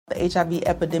The HIV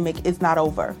epidemic is not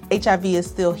over. HIV is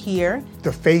still here.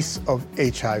 The face of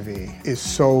HIV is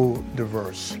so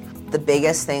diverse. The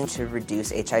biggest thing to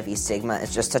reduce HIV stigma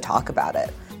is just to talk about it.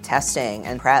 Testing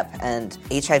and PrEP and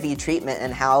HIV treatment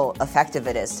and how effective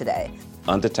it is today.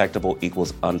 Undetectable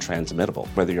equals untransmittable.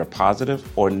 Whether you're positive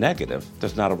or negative,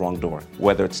 there's not a wrong door.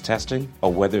 Whether it's testing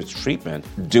or whether it's treatment,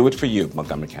 do it for you,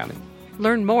 Montgomery County.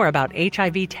 Learn more about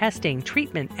HIV testing,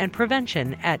 treatment, and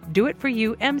prevention at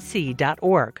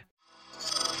doitforyoumc.org.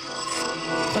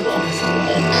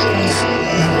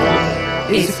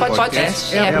 Esse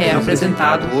podcast é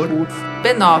apresentado por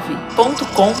b9.com.br.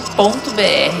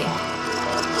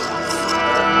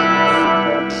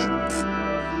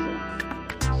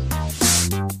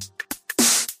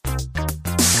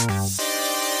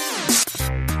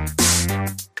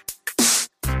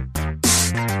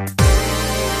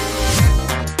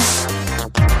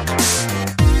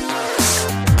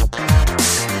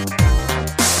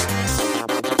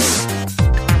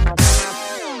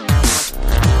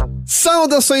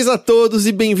 Saudações a todos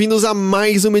e bem-vindos a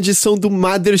mais uma edição do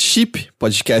Mothership,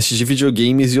 podcast de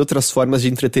videogames e outras formas de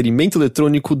entretenimento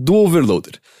eletrônico do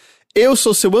Overloader. Eu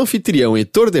sou seu anfitrião,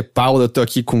 Heitor de Paula, tô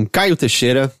aqui com Caio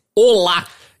Teixeira. Olá!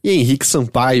 E Henrique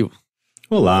Sampaio.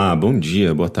 Olá, bom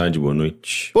dia, boa tarde, boa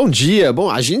noite. Bom dia, bom,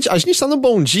 a gente tá no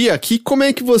bom dia aqui, como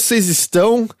é que vocês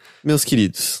estão, meus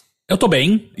queridos? Eu tô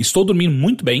bem, estou dormindo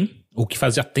muito bem, o que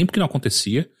fazia tempo que não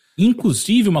acontecia.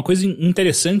 Inclusive, uma coisa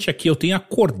interessante é que eu tenho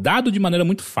acordado de maneira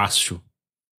muito fácil.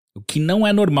 O que não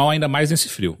é normal, ainda mais nesse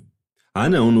frio. Ah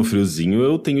não, no friozinho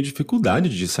eu tenho dificuldade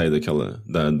de sair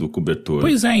do cobertor.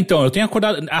 Pois é, então, eu tenho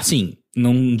acordado... Assim,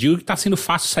 não digo que tá sendo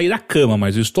fácil sair da cama,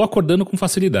 mas eu estou acordando com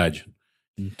facilidade.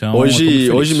 Então,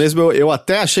 hoje mesmo eu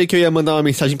até achei que eu ia mandar uma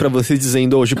mensagem pra vocês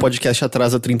dizendo hoje o podcast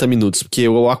atrasa 30 minutos, porque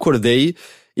eu acordei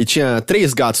e tinha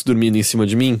 3 gatos dormindo em cima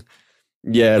de mim.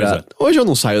 E era, hoje eu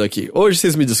não saio daqui. Hoje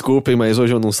vocês me desculpem, mas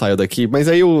hoje eu não saio daqui. Mas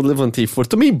aí eu levantei e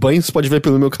tomei banho, você pode ver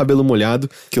pelo meu cabelo molhado,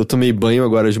 que eu tomei banho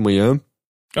agora de manhã.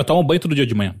 Eu tomo banho todo dia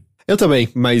de manhã. Eu também,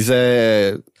 mas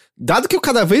dado que eu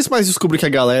cada vez mais descubro que a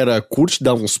galera curte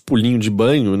dar uns pulinhos de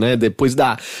banho, né? Depois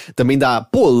também da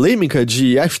polêmica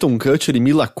de Ashton Kutcher e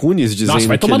Mila Kunis dizendo Nossa,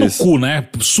 vai que tomar eles... no cu, né?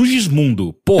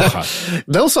 Sugismundo, porra!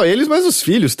 Não só eles, mas os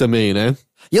filhos também, né?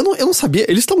 E eu não sabia,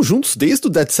 eles estão juntos desde o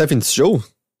Dead Seventh Show?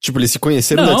 Tipo, eles se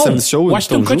conheceram no Dead Seventh Show? O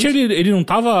Ashton Kutcher, ele não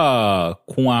tava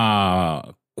com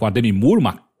a Demi Moore,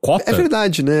 uma cota? É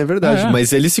verdade, né? É verdade.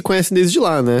 Mas eles se conhecem desde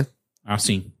lá, né? Ah,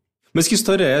 sim. Mas que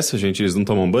história é essa, gente? Eles não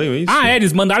tomam banho, é isso?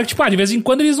 Eles mandaram que, tipo, de vez em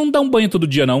quando eles não dão banho todo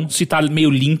dia, não. Se tá meio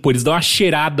limpo, eles dão uma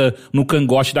cheirada no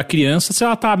cangote da criança. Se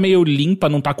ela tá meio limpa,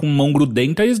 não tá com mão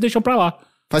grudenta, eles deixam pra lá.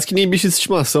 Faz que nem bicho de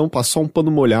estimação, passou um pano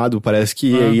molhado, parece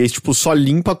que e tipo, só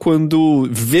limpa quando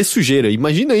vê sujeira.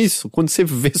 Imagina isso, quando você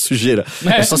vê sujeira.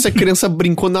 É só se a criança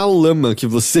brincou na lama que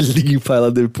você limpa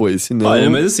ela depois, senão... Olha,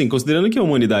 mas assim, considerando que a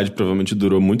humanidade provavelmente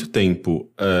durou muito tempo,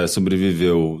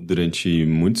 sobreviveu durante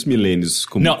muitos milênios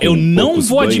com eu não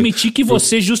vou admitir que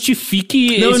você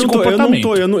justifique esse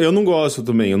comportamento. Eu não gosto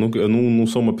também, eu não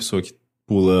sou uma pessoa que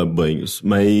pula banhos,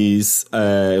 mas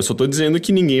eu só tô dizendo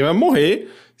que ninguém vai morrer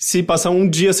se passar um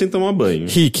dia sem tomar banho.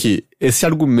 Rick, esse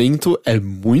argumento é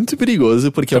muito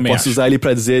perigoso, porque eu posso usar ele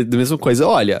pra dizer a mesma coisa.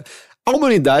 Olha, a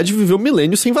humanidade viveu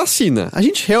milênios sem vacina. A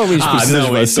gente realmente precisa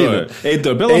de vacina.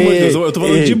 Heitor, pelo amor de Deus, eu tô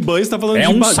falando de banho, você tá falando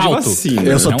de vacina.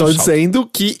 Eu só tô dizendo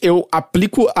que eu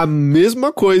aplico a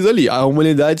mesma coisa ali. A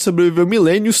humanidade sobreviveu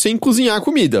milênios sem cozinhar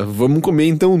comida. Vamos comer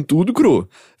então tudo cru.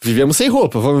 Vivemos sem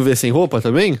roupa, vamos viver sem roupa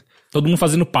também? Todo mundo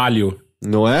fazendo palio.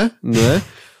 Não é? Não é?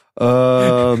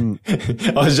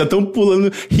 Já estão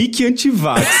pulando Rick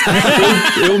anti-vax.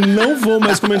 eu não vou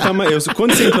mais comentar mais.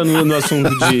 Quando você entra no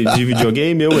assunto de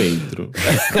videogame, eu entro.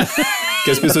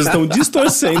 Que as pessoas estão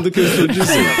distorcendo o que eu estou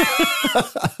dizendo.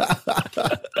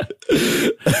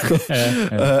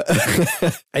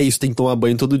 É isso, tem que tomar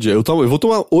banho todo dia. Eu vou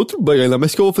tomar outro banho, ainda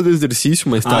mais que eu vou fazer exercício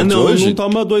mais tarde hoje. Não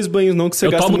toma 2 banhos não, que você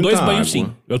gasta muita água.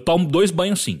 Eu tomo 2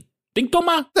 banhos sim. Tem que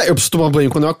tomar. Eu preciso tomar banho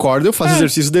quando eu acordo, eu faço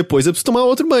exercício depois, eu preciso tomar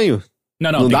outro banho.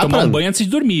 Não, tem que tomar um banho antes de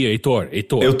dormir, Heitor.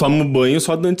 Eu tomo banho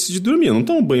só antes de dormir, eu não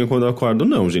tomo banho quando eu acordo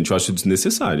não, gente, eu acho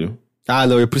desnecessário.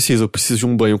 Não, eu preciso de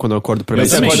um banho quando eu acordo pra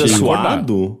Mas você acorda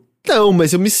suado? Não,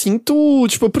 mas eu me sinto,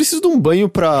 tipo, eu preciso de um banho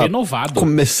pra... renovado.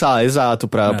 Começar, exato,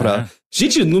 pra...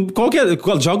 Gente,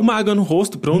 joga uma água no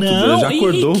rosto, pronto, já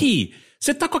acordou. Henrique,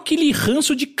 você tá com aquele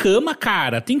ranço de cama,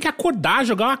 cara. Tem que acordar,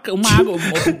 jogar uma água,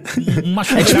 uma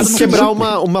chuveirada no quebrar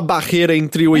uma barreira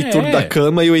entre o Heitor da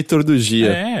cama e o Heitor do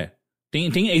dia.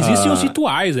 Existem os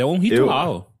rituais, é um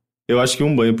ritual. Eu acho que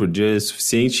um banho por dia é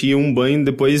suficiente e um banho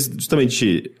depois,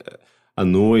 justamente... à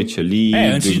noite ali.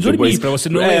 Antes de dormir, pra você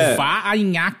não levar a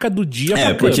nhaca do dia pra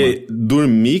cama. Porque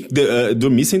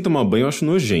dormir sem tomar banho eu acho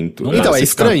nojento. Então, é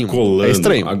estranho. Colando. É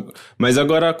estranho. Mas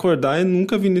agora acordar eu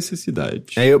nunca vi necessidade.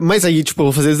 Mas aí, tipo, eu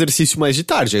vou fazer exercício mais de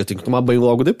tarde, aí eu tenho que tomar banho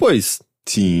logo depois.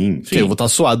 Sim. Porque eu vou estar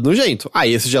suado nojento.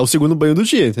 Aí esse já é o segundo banho do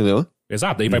dia, entendeu?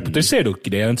 Exato, aí vai pro terceiro,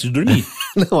 que é antes de dormir.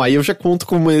 Não, aí eu já conto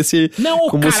como esse... Não,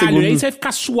 como caralho, segundo... aí você vai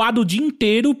ficar suado o dia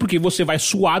inteiro, porque você vai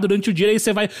suar durante o dia, aí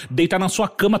você vai deitar na sua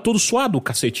cama todo suado,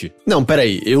 cacete. Não,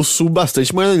 peraí, eu suo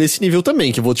bastante, mas nesse nível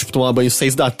também, que eu vou, tipo, tomar banho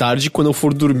 6 da tarde, e quando eu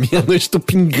for dormir à noite, tô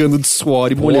pingando de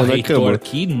suor e molhando a cama.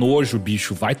 Que nojo,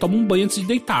 bicho. Vai tomar um banho antes de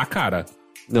deitar, cara.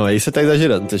 Não, aí você tá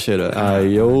exagerando, Teixeira.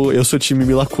 Aí eu sou time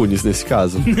Mila Kunis nesse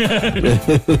caso.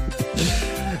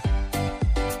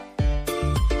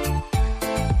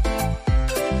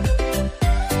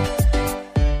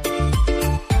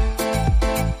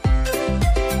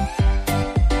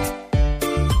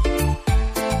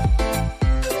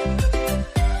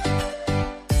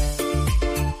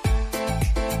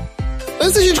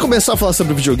 Antes da gente começar a falar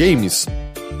sobre videogames,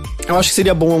 eu acho que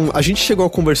seria bom... A gente chegou a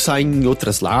conversar em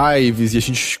outras lives e a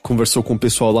gente conversou com o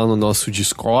pessoal lá no nosso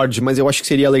Discord, mas eu acho que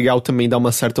seria legal também dar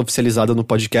uma certa oficializada no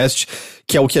podcast,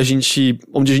 que é o que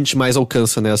onde a gente mais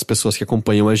alcança, né, as pessoas que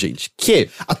acompanham a gente. Que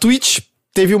a Twitch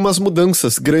teve umas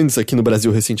mudanças grandes aqui no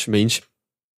Brasil recentemente,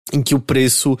 em que o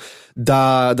preço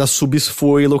das subs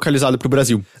foi localizado pro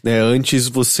Brasil, né? Antes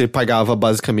você pagava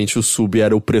basicamente o sub,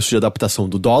 era o preço de adaptação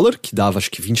do dólar, que dava acho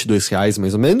que R$22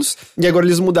 mais ou menos, e agora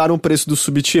eles mudaram o preço do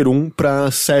sub Tier 1 pra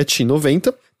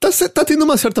R$7,90. Tá tendo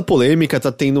uma certa polêmica,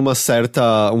 tá tendo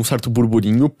um certo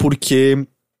burburinho, porque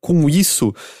com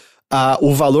isso...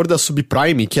 o valor da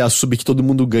Subprime, que é a sub que todo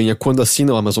mundo ganha quando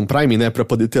assina o Amazon Prime, né, pra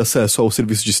poder ter acesso ao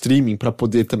serviço de streaming, pra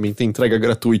poder também ter entrega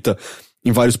gratuita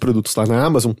em vários produtos lá na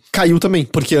Amazon, caiu também,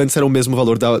 porque antes era o mesmo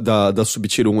valor da Sub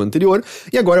Tier 1 anterior,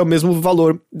 e agora é o mesmo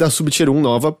valor da Sub Tier 1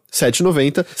 nova,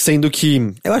 R$7,90, sendo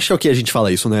que, eu acho que é o que a gente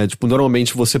fala isso, né, tipo,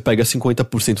 normalmente você pega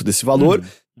 50% desse valor,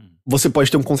 você pode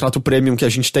ter um contrato premium que a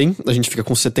gente fica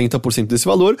com 70% desse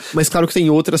valor, mas claro que tem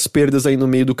outras perdas aí no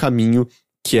meio do caminho,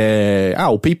 que é,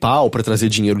 o PayPal pra trazer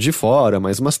dinheiro de fora,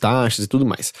 mais umas taxas e tudo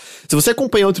mais. Se você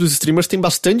acompanha outros streamers, tem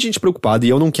bastante gente preocupada, e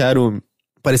eu não quero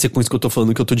parecer com isso que eu tô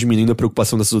falando, que eu tô diminuindo a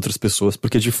preocupação dessas outras pessoas,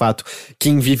 porque de fato,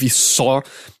 quem vive só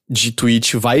de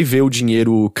Twitch vai ver o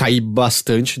dinheiro cair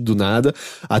bastante do nada.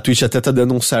 A Twitch até tá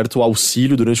dando um certo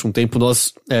auxílio durante um tempo.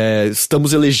 Nós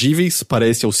estamos elegíveis para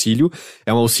esse auxílio.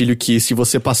 É um auxílio que, se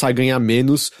você passar a ganhar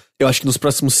menos, eu acho que nos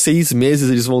próximos 6 meses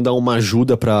eles vão dar uma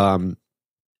ajuda pra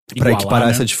equiparar,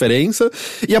 né, essa diferença.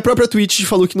 E a própria Twitch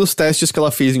falou que nos testes que ela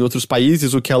fez em outros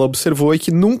países, o que ela observou é que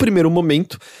num primeiro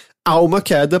momento há uma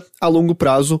queda, a longo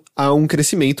prazo há um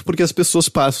crescimento, porque as pessoas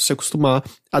passam a se acostumar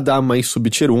a dar mais sub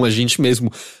Tier 1. A gente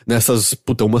mesmo, nessas,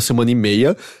 uma semana e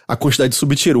meia, a quantidade de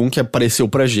sub Tier 1 que apareceu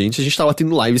pra gente, a gente tava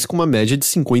tendo lives com uma média de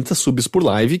 50 subs por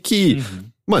live, que...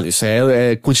 Mano, isso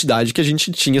é quantidade que a gente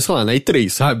tinha, sei lá, na E3,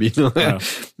 sabe?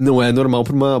 Não é normal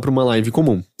pra uma live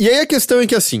comum. E aí a questão é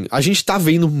que, assim, a gente tá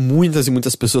vendo muitas e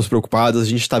muitas pessoas preocupadas, a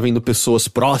gente tá vendo pessoas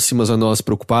próximas a nós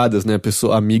preocupadas, né?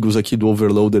 Amigos aqui do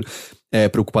Overloader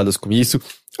preocupadas com isso.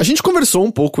 A gente conversou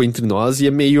um pouco entre nós e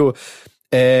é meio...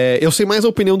 eu sei mais a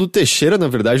opinião do Teixeira, na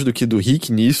verdade, do que do Rick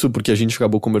nisso, porque a gente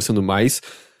acabou conversando mais.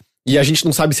 E a gente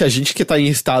não sabe se a gente que tá em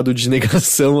estado de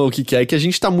negação ou o que é, que a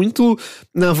gente tá muito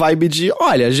na vibe de,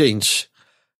 olha, gente,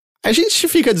 a gente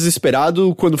fica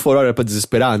desesperado quando for hora pra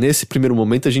desesperar. Nesse primeiro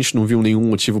momento a gente não viu nenhum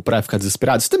motivo pra ficar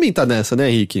desesperado. Você também tá nessa, né,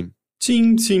 Rick?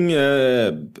 Sim,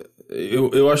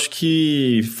 eu acho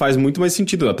que faz muito mais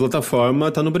sentido. A plataforma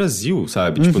tá no Brasil,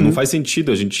 sabe? Tipo, não faz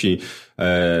sentido a gente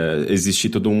existir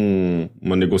toda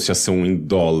uma negociação em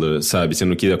dólar, sabe?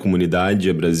 Sendo que a comunidade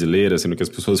é brasileira, sendo que as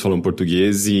pessoas falam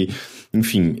português e...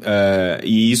 Enfim,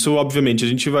 e isso, obviamente, a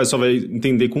gente só vai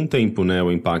entender com o tempo, né?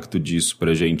 O impacto disso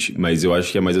pra gente. Mas eu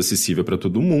acho que é mais acessível pra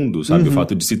todo mundo, sabe? O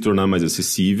fato de se tornar mais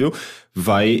acessível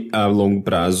vai, a longo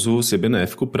prazo, ser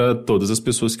benéfico pra todas as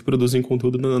pessoas que produzem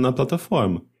conteúdo na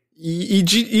plataforma. E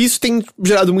isso tem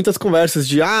gerado muitas conversas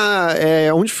de,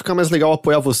 onde fica mais legal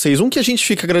apoiar vocês? Um que a gente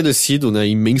fica agradecido, né,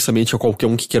 imensamente a qualquer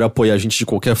um que queira apoiar a gente de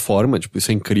qualquer forma, tipo,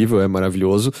 isso é incrível, é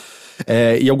maravilhoso.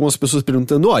 E algumas pessoas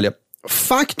perguntando, olha,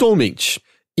 factualmente,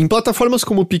 em plataformas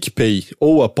como o PicPay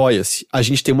ou Apoia-se, a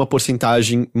gente tem uma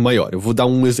porcentagem maior. Eu vou dar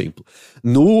um exemplo.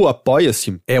 No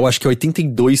Apoia-se, eu acho que é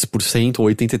 82% ou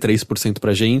 83%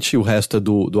 pra gente, e o resto é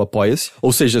do Apoia-se.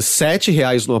 Ou seja,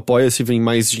 R$7 no Apoia-se vem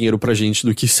mais dinheiro pra gente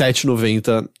do que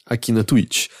R$7,90 aqui na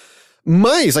Twitch.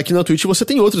 Mas aqui na Twitch você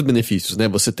tem outros benefícios, né?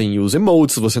 Você tem os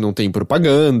emotes, você não tem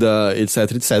propaganda,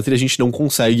 etc, etc. E a gente não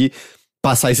consegue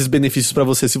passar esses benefícios pra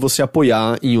você se você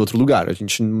apoiar em outro lugar. A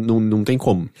gente não tem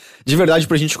como. De verdade,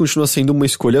 pra gente continua sendo uma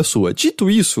escolha sua. Dito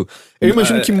isso, eu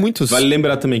imagino que muitos... Vale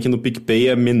lembrar também que no PicPay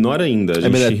é menor ainda. É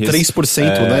menor, 3%,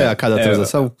 né, a cada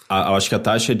transação? Eu acho que a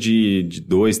taxa é de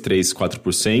 2, 3,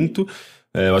 4%.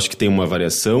 Eu acho que tem uma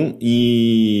variação,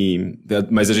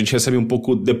 mas a gente recebe um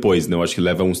pouco depois, né? Eu acho que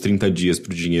leva uns 30 dias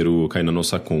pro dinheiro cair na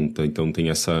nossa conta. Então tem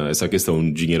essa questão,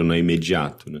 o dinheiro não é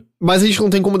imediato, né? Mas a gente não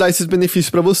tem como dar esses benefícios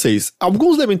pra vocês.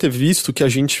 Alguns devem ter visto que a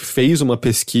gente fez uma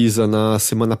pesquisa na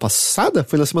semana passada?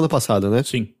 Foi na semana passada, né?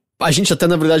 Sim. A gente até,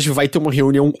 na verdade, vai ter uma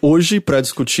reunião hoje pra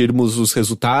discutirmos os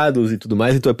resultados e tudo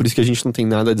mais, então é por isso que a gente não tem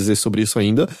nada a dizer sobre isso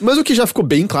ainda. Mas o que já ficou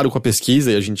bem claro com a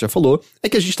pesquisa, e a gente já falou, é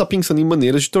que a gente tá pensando em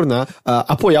maneiras de tornar,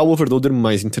 apoiar o Overloader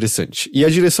mais interessante. E a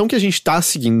direção que a gente tá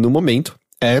seguindo no momento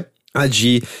é a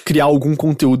de criar algum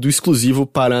conteúdo exclusivo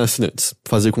para assinantes.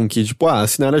 Fazer com que,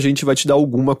 assinar a gente vai te dar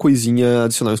alguma coisinha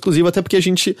adicional exclusiva, até porque a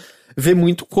gente vê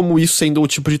muito como isso sendo o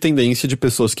tipo de tendência de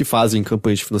pessoas que fazem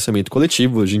campanhas de financiamento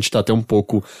coletivo. A gente tá até um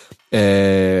pouco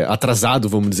atrasado,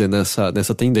 vamos dizer,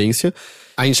 nessa tendência.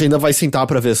 A gente ainda vai sentar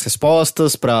pra ver as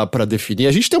respostas, pra definir.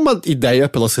 A gente tem uma ideia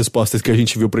pelas respostas que a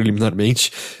gente viu preliminarmente.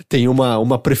 Tem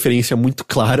uma preferência muito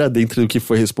clara dentro do que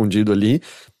foi respondido ali.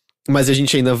 Mas a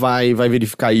gente ainda vai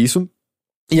verificar isso.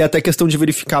 E até questão de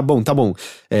verificar,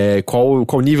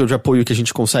 qual nível de apoio que a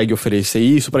gente consegue oferecer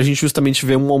isso, pra gente justamente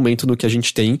ver um aumento no que a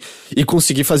gente tem e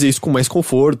conseguir fazer isso com mais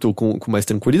conforto, com mais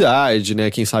tranquilidade,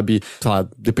 né? Quem sabe, sei lá,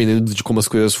 dependendo de como as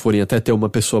coisas forem, até ter uma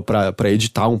pessoa pra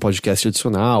editar um podcast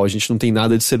adicional. A gente não tem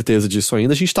nada de certeza disso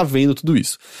ainda, a gente tá vendo tudo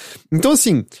isso. Então,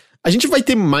 assim, a gente vai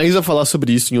ter mais a falar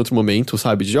sobre isso em outro momento,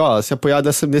 sabe? De, se apoiar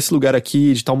nesse lugar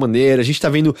aqui, de tal maneira. A gente tá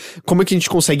vendo como é que a gente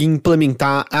consegue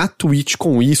implementar a Twitch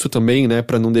com isso também, né?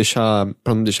 Pra não deixar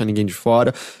ninguém de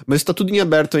fora. Mas tá tudo em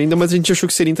aberto ainda, mas a gente achou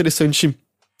que seria interessante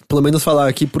pelo menos falar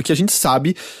aqui, porque a gente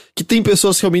sabe que tem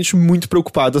pessoas realmente muito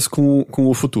preocupadas com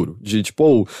o futuro. De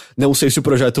não sei se o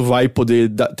projeto vai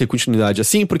poder ter continuidade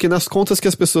assim, porque nas contas que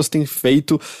as pessoas têm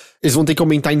feito, eles vão ter que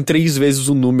aumentar em 3 vezes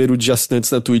o número de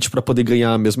assinantes na Twitch pra poder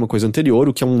ganhar a mesma coisa anterior,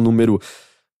 o que é um número...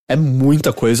 É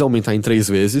muita coisa aumentar em 3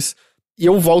 vezes. E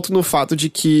eu volto no fato de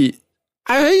que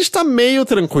a gente tá meio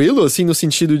tranquilo, assim, no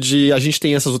sentido de a gente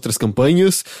tem essas outras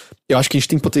campanhas. Eu acho que a gente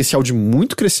tem potencial de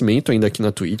muito crescimento ainda aqui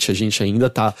na Twitch. A gente ainda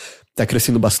tá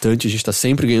crescendo bastante, a gente tá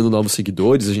sempre ganhando novos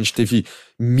seguidores. A gente teve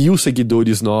 1.000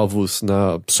 seguidores novos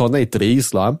só na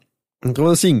E3 lá. Então,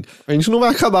 assim, a gente não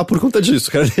vai acabar por conta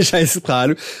disso, quero deixar isso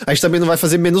claro. A gente também não vai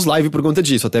fazer menos live por conta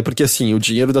disso, até porque, assim, o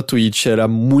dinheiro da Twitch era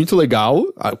muito legal,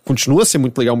 continua a ser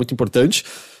muito legal, muito importante,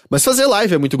 mas fazer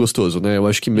live é muito gostoso, né? Eu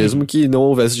acho que mesmo que não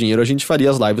houvesse dinheiro, a gente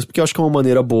faria as lives, porque eu acho que é uma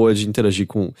maneira boa de interagir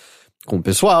com o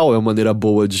pessoal, é uma maneira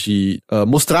boa de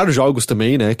mostrar os jogos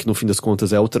também, né? Que no fim das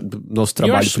contas é o nosso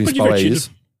trabalho principal, é isso.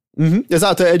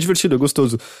 Exato, é divertido, é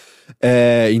gostoso.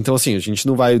 Então, assim, a gente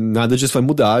não vai... Nada disso vai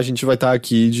mudar, a gente vai estar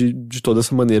aqui de toda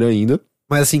essa maneira ainda.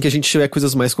 Mas assim que a gente tiver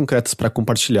coisas mais concretas pra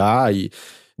compartilhar e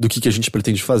do que a gente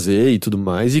pretende fazer e tudo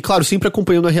mais. E, claro, sempre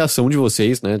acompanhando a reação de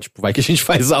vocês, né? Vai que a gente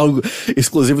faz algo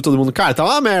exclusivo e todo mundo... Cara, tá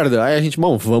uma merda. Aí a gente,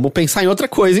 vamos pensar em outra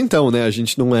coisa então, né? A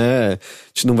gente não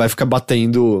vai ficar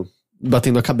batendo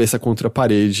a cabeça contra a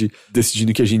parede,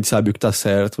 decidindo que a gente sabe o que tá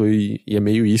certo e é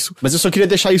meio isso. Mas eu só queria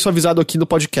deixar isso avisado aqui no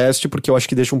podcast, porque eu acho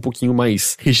que deixa um pouquinho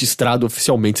mais registrado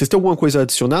oficialmente. Vocês têm alguma coisa a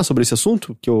adicionar sobre esse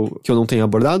assunto que eu não tenha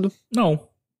abordado? Não.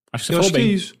 Acho que você falou bem.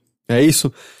 Que é isso. É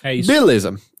isso? É isso.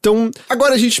 Beleza. Então,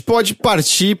 agora a gente pode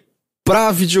partir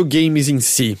pra videogames em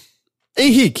si.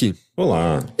 Henrique.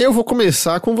 Olá. Eu vou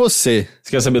começar com você.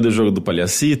 Você quer saber do jogo do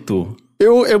palhacito?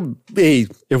 Eu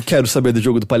quero saber do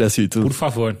jogo do palhacito. Por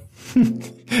favor.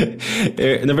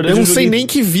 Na verdade, eu não sei nem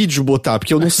que vídeo botar,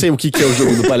 porque eu não sei o que é o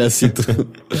jogo do palhacito.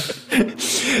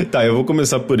 Tá, eu vou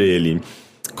começar por ele.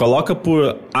 Coloca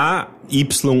por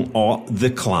AYO The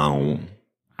Clown.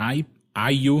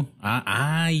 Ayo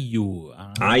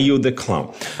The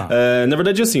Clown. Na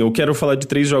verdade, assim, eu quero falar de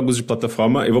 3 jogos de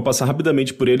plataforma. Eu vou passar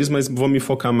rapidamente por eles, mas vou me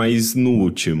focar mais no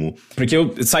último. Porque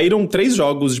saíram 3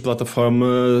 jogos de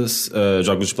plataformas,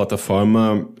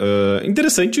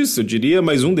 interessantes, eu diria,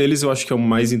 mas um deles eu acho que é o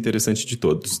mais interessante de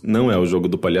todos. Não é o jogo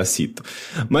do palhacito.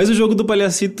 Mas o jogo do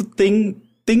palhacito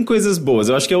tem coisas boas.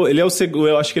 Eu acho que ele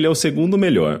é o segundo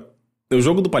melhor. O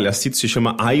jogo do palhacito se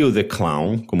chama Ayo The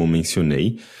Clown, como eu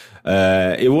mencionei.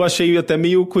 Eu achei até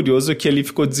meio curioso que ele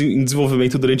ficou em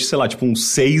desenvolvimento durante, sei lá, uns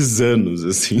 6 anos,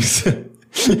 assim.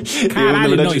 Caralho,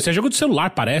 verdade, isso é jogo de celular,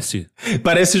 parece.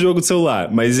 Parece jogo de celular,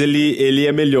 mas ele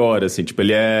é melhor, assim,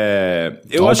 ele é...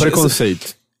 Olha o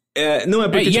preconceito. Não, é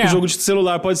porque, tipo, jogo de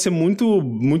celular pode ser muito,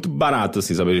 muito barato,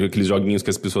 assim, sabe? Aqueles joguinhos que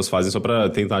as pessoas fazem só pra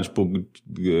tentar, tipo,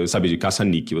 sabe, de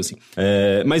caça-níquel, assim.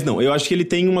 Mas não, eu acho que ele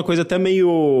tem uma coisa até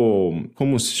meio...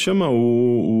 Como se chama?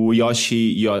 O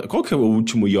Yoshi... Qual que é o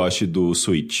último Yoshi do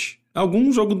Switch?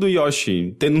 Algum jogo do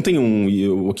Yoshi. Não tem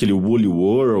aquele Woolly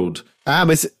World? Ah,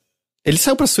 mas... Ele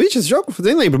saiu pra Switch esse jogo? Eu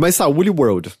nem lembro, mas Woolly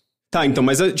World. Tá, então,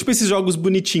 mas tipo esses jogos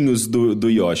bonitinhos do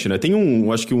Yoshi, né? Tem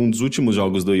acho que um dos últimos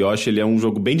jogos do Yoshi, ele é um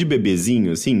jogo bem de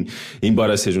bebezinho, assim,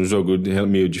 embora seja um jogo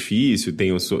meio difícil,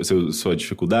 tenha sua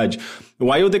dificuldade.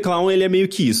 O Wild the Clown, ele é meio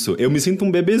que isso. Eu me sinto um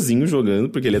bebezinho jogando,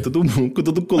 porque ele é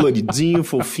todo coloridinho,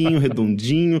 fofinho,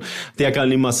 redondinho, tem aquela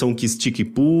animação que estica e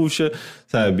puxa,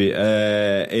 sabe?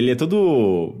 Ele é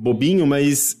todo bobinho,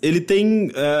 mas ele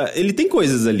tem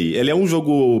coisas ali. Ele é um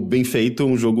jogo bem feito,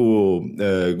 um jogo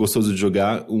gostoso de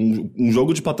jogar, um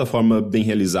jogo de plataforma bem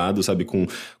realizado, sabe? Com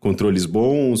controles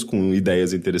bons, com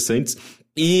ideias interessantes.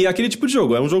 E aquele tipo de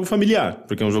jogo, é um jogo familiar,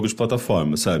 porque é um jogo de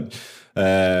plataforma, sabe?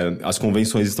 As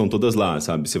convenções estão todas lá,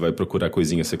 sabe? Você vai procurar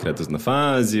coisinhas secretas na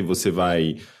fase, você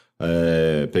vai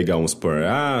pegar uns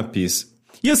power-ups.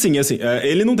 E assim,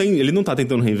 ele não tá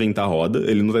tentando reinventar a roda,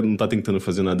 ele não tá tentando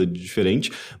fazer nada de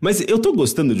diferente, mas eu tô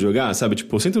gostando de jogar, sabe?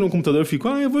 Tipo, eu sento no computador e fico,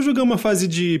 eu vou jogar uma fase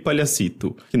de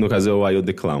palhacito, que no caso é o Wild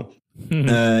the Clown.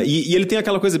 E ele tem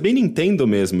aquela coisa bem Nintendo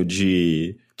mesmo,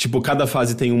 de... Tipo, cada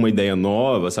fase tem uma ideia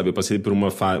nova, sabe? Eu passei por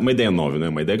uma ideia nova, né?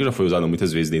 Uma ideia que já foi usada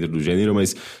muitas vezes dentro do gênero,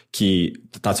 mas que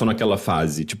tá só naquela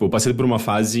fase. Tipo, eu passei por uma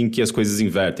fase em que as coisas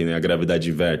invertem, né? A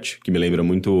gravidade inverte, que me lembra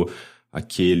muito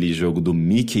aquele jogo do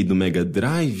Mickey do Mega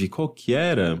Drive. Qual que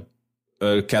era?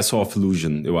 Castle of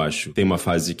Illusion, eu acho. Tem uma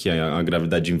fase que a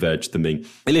gravidade inverte também.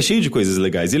 Ele é cheio de coisas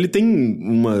legais. Ele tem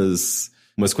umas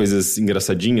coisas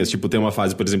engraçadinhas. Tipo, tem uma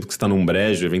fase, por exemplo, que você tá num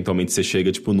brejo, eventualmente você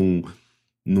chega, tipo,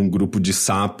 num grupo de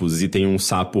sapos e tem um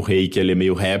sapo rei que ele é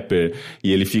meio rapper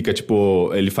e ele fica,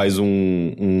 tipo, ele faz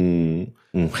um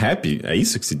rap? É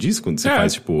isso que se diz quando você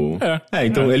faz, tipo...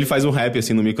 Então ele faz um rap,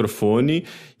 assim, no microfone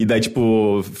e daí,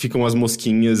 tipo, ficam as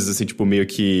mosquinhas, assim, tipo, meio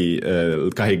que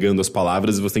carregando as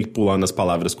palavras e você tem que pular nas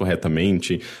palavras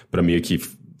corretamente pra meio que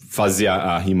fazer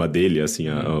a rima dele, assim,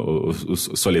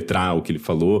 soletrar o que ele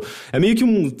falou. É meio que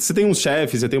você tem uns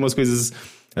chefes, você tem umas coisas...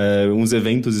 uns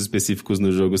eventos específicos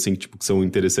no jogo, assim, tipo, que são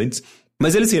interessantes.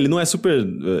 Mas ele, assim, ele não é super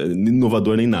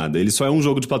inovador nem nada. Ele só é um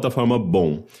jogo de plataforma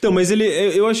bom. Então, mas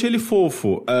eu achei ele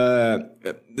fofo.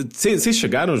 Vocês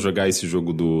chegaram a jogar esse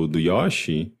jogo do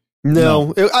Yoshi?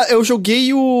 Não. Eu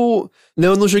joguei o... Não,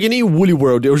 eu não joguei nem o Woolly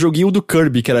World. Eu joguei o do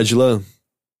Kirby, que era de lã.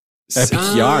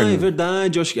 Epic Yarn. É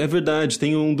verdade, eu acho que é verdade.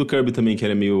 Tem um do Kirby também, que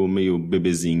era meio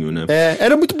bebezinho, né?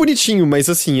 Era muito bonitinho, mas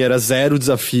assim, era zero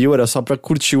desafio, era só pra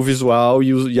curtir o visual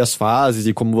e as fases,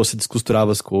 e como você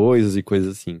descosturava as coisas e coisas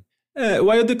assim. O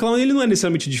Wild the Clown, ele não é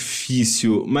necessariamente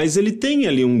difícil, mas ele tem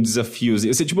ali um desafio.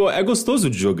 Você, tipo, é gostoso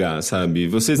de jogar, sabe?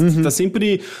 Você tá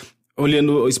sempre...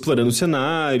 explorando o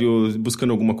cenário,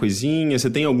 buscando alguma coisinha, você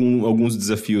tem alguns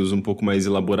desafios um pouco mais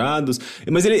elaborados,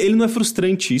 mas ele não é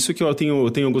frustrante, isso que eu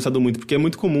tenho gostado muito, porque é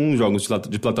muito comum jogos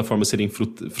de plataforma serem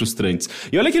frustrantes.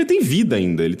 E olha que ele tem vida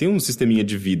ainda, ele tem um sisteminha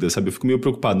de vida, sabe? Eu fico meio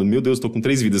preocupado, meu Deus, tô com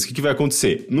 3 vidas, o que vai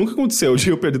acontecer? Nunca aconteceu de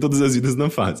eu perder todas as vidas na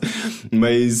fase.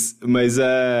 Mas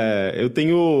eu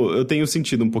tenho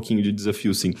sentido um pouquinho de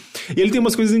desafio, sim. E ele tem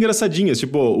umas coisas engraçadinhas,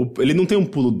 tipo, ele não tem um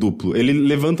pulo duplo, ele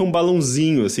levanta um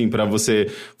balãozinho, assim, pra você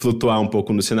flutuar um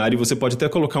pouco no cenário, e você pode até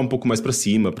colocar um pouco mais pra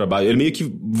cima, pra baixo. Ele meio que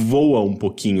voa um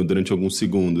pouquinho durante alguns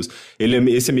segundos.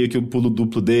 Esse é meio que o pulo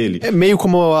duplo dele. É meio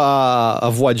como a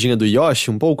voadinha do Yoshi,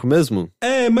 um pouco mesmo?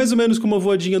 É, mais ou menos como a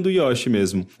voadinha do Yoshi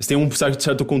mesmo. Você tem um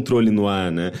certo controle no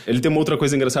ar, né? Ele tem uma outra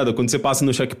coisa engraçada, quando você passa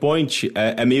no checkpoint,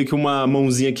 é meio que uma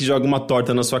mãozinha que joga uma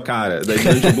torta na sua cara. Daí,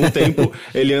 durante algum tempo,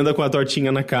 ele anda com a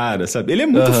tortinha na cara, sabe? Ele é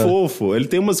muito fofo, ele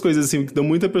tem umas coisas assim que dão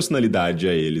muita personalidade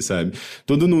a ele, sabe?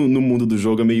 Todo no mundo do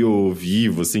jogo é meio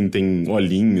vivo, assim, tem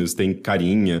olhinhos, tem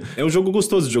carinha. É um jogo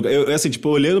gostoso de jogar. Assim, tipo,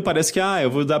 olhando parece que, eu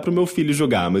vou dar pro meu filho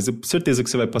jogar, mas eu tenho certeza que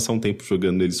você vai passar um tempo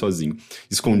jogando ele sozinho,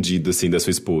 escondido, assim, da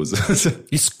sua esposa.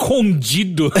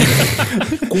 Escondido?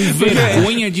 Com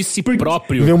vergonha de si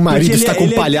próprio. Meu marido está com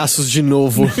palhaços de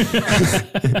novo.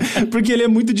 Porque ele é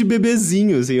muito de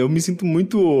bebezinho, assim, eu me sinto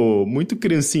muito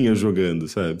criancinha jogando,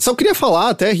 sabe? Só queria falar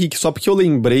até, Rick, só porque eu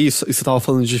lembrei, você tava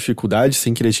falando de dificuldade,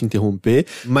 sem querer te interromper,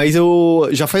 mas Mas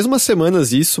já faz umas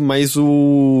semanas isso, mas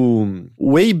o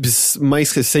Abe's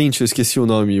mais recente, eu esqueci o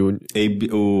nome.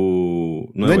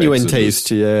 Não é New Exodus.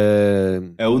 Taste,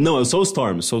 É o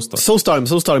Soulstorm.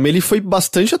 Soulstorm. Ele foi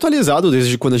bastante atualizado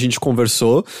desde quando a gente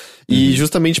conversou. E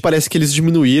justamente parece que eles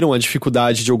diminuíram a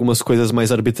dificuldade de algumas coisas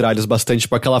mais arbitrárias bastante.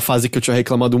 Tipo aquela fase que eu tinha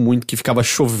reclamado muito, que ficava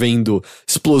chovendo,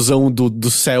 explosão do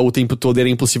céu o tempo todo, era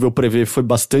impossível prever, foi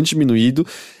bastante diminuído.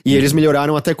 E eles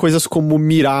melhoraram até coisas como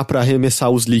mirar pra arremessar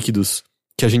os líquidos,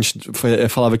 que a gente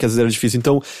falava que às vezes era difícil.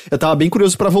 Então, eu tava bem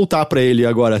curioso pra voltar pra ele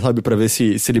agora, sabe? Pra ver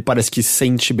se ele parece que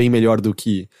sente bem melhor do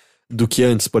que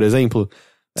antes, por exemplo.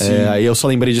 Aí eu só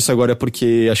lembrei disso agora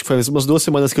porque acho que foi umas 2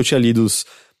 semanas que eu tinha lido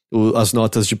as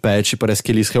notas de patch. Parece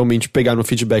que eles realmente pegaram o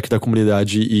feedback da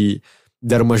comunidade e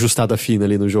deram uma ajustada fina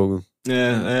ali no jogo.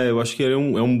 Eu acho que é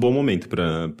um bom momento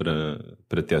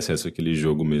pra ter acesso àquele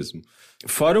jogo mesmo.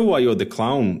 Fora o I.O. The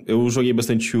Clown, eu joguei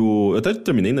bastante eu até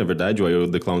terminei, na verdade, o I.O.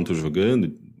 The Clown tô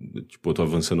jogando, tipo, eu tô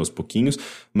avançando aos pouquinhos,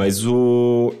 mas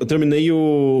eu terminei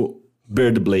o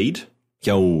Bird Blade, que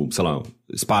é o, sei lá,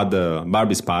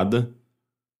 barba-espada.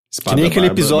 Que nem aquele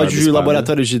episódio de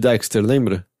Laboratório de Dexter,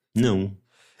 lembra? Não.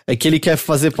 É que ele quer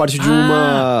fazer parte de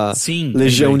uma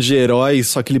legião de heróis,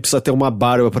 só que ele precisa ter uma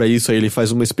barba pra isso, aí ele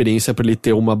faz uma experiência pra ele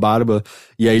ter uma barba,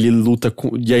 e aí ele luta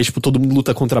e aí, tipo, todo mundo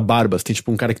luta contra barbas. Tem,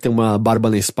 tipo, um cara que tem uma barba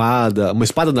na espada, uma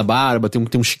espada na barba, tem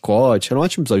um chicote. Era um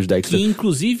ótimo episódio de Dexter. Que,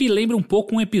 inclusive, lembra um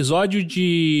pouco um episódio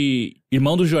de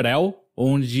Irmão do Jor-El,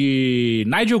 onde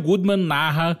Nigel Goodman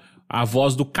narra a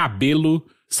voz do cabelo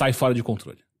sai fora de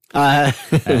controle.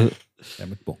 É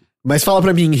muito bom. Mas fala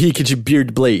pra mim, Henrique, de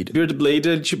Beard Blade. Beard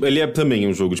Blade, ele é também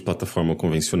um jogo de plataforma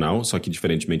convencional, só que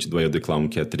diferentemente do I.O. The Clown,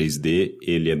 que é 3D,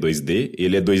 ele é 2D.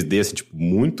 Ele é 2D, assim, tipo,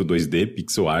 muito 2D,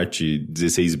 pixel art,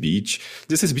 16-bit.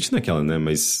 16-bit naquela, né?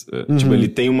 Mas, tipo, ele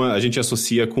tem a gente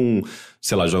associa com,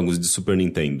 sei lá, jogos de Super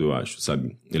Nintendo, eu acho,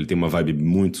 sabe? Ele tem uma vibe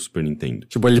muito Super Nintendo.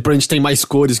 Tipo, ele provavelmente tem mais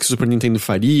cores que o Super Nintendo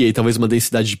faria, e talvez uma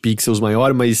densidade de pixels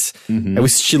maior, mas é o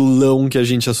estilão que a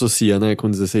gente associa, né,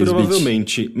 com 16-bit.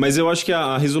 Provavelmente, mas eu acho que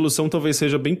a resolução talvez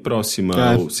seja bem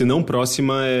próxima. Ou, se não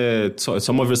próxima, é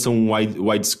só uma versão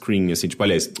widescreen, assim, tipo,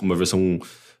 aliás, uma versão...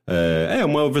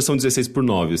 uma versão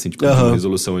 16:9, assim, tipo, uma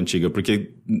resolução antiga,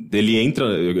 porque ele entra,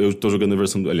 eu tô jogando a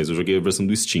versão, aliás, eu joguei a versão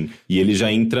do Steam, e ele já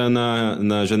entra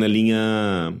na janelinha,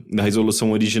 na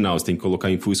resolução original, você tem que colocar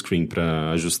em full screen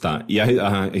pra ajustar, e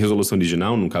a resolução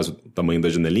original, no caso, o tamanho da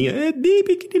janelinha, é bem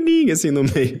pequenininha, assim, no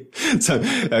meio, sabe?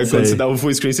 Quando você dá o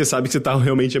full screen, você sabe que você tá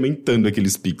realmente aumentando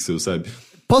aqueles pixels, sabe?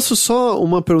 Posso só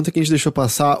uma pergunta que a gente deixou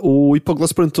passar? O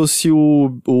Hipogloss perguntou se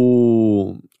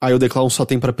o I.O. The Clown só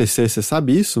tem pra PC, você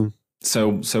sabe isso?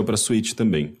 Saiu pra Switch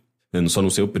também. Eu só não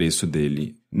sei o preço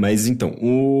dele. Mas então,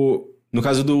 no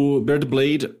caso do Bird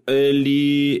Blade,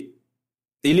 ele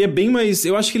é bem mais...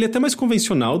 Eu acho que ele é até mais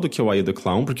convencional do que o I.O. The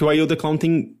Clown, porque o I.O. The Clown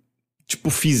tem... tipo,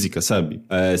 física, sabe?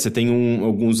 Você tem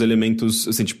alguns elementos,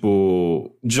 assim,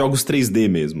 tipo... de jogos 3D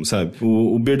mesmo, sabe?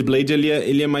 O Bird Blade,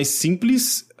 ele é mais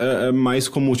simples, mais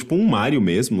como, tipo, um Mario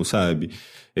mesmo, sabe?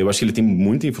 Eu acho que ele tem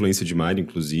muita influência de Mario,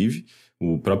 inclusive.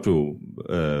 O próprio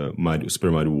Super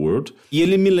Mario World. E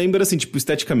ele me lembra, assim, tipo,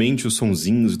 esteticamente, os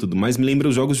sonzinhos e tudo mais, me lembra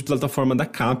os jogos de plataforma da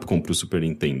Capcom pro Super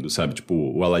Nintendo, sabe? Tipo,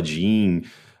 o Aladdin...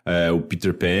 o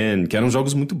Peter Pan, que eram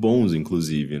jogos muito bons,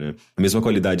 inclusive, né? A mesma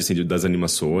qualidade, assim, das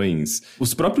animações.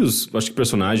 Os próprios, acho que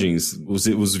personagens,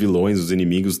 os vilões, os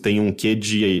inimigos, têm um quê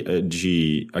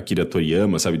de Akira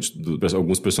Toriyama, sabe?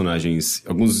 Alguns personagens,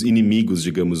 alguns inimigos,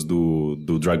 digamos,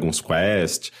 do Dragon's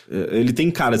Quest. Ele tem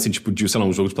cara, assim, tipo, de, sei lá,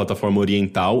 um jogo de plataforma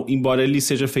oriental, embora ele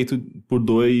seja feito por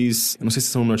dois... Eu não sei se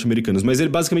são norte-americanos, mas ele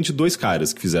basicamente 2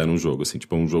 caras que fizeram o jogo, assim.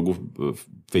 Tipo, é um jogo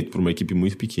feito por uma equipe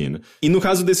muito pequena. E no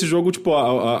caso desse jogo, tipo,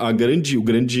 o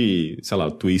grande, sei lá,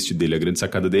 o twist dele, a grande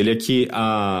sacada dele é que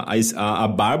a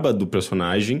barba do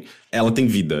personagem, ela tem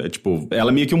vida. Tipo,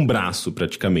 ela é meio que um braço,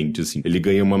 praticamente, assim. Ele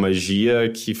ganha uma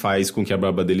magia que faz com que a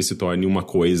barba dele se torne uma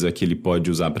coisa que ele pode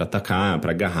usar pra atacar,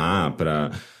 pra agarrar,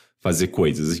 pra fazer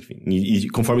coisas, enfim. E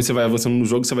conforme você vai avançando no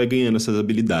jogo, você vai ganhando essas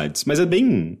habilidades. Mas é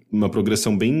bem uma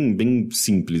progressão bem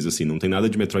simples, assim, não tem nada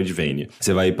de Metroidvania.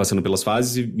 Você vai passando pelas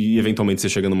fases e eventualmente você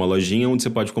chega numa lojinha onde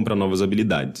você pode comprar novas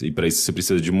habilidades. E pra isso você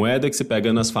precisa de moeda que você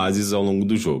pega nas fases ao longo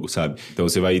do jogo, sabe? Então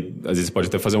você vai, às vezes você pode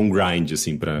até fazer um grind,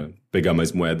 assim, pra pegar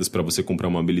mais moedas pra você comprar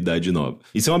uma habilidade nova.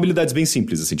 E são habilidades bem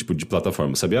simples, assim, tipo de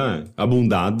plataforma, sabe? A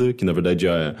bundada, que na verdade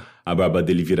a barba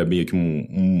dele vira meio que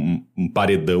um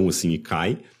paredão, assim, e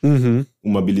cai.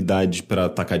 Uma habilidade pra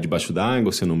atacar debaixo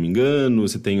d'água, se eu não me engano.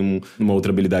 Você tem uma outra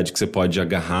habilidade que você pode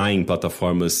agarrar em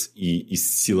plataformas e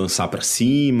se lançar pra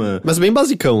cima. Mas bem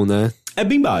basicão, né? É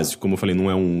bem básico, como eu falei,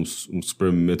 não é um Super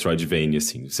Metroidvania,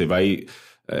 assim. Você vai...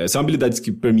 São habilidades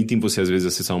que permitem você, às vezes,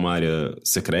 acessar uma área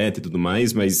secreta e tudo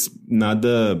mais, mas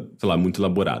nada, sei lá, muito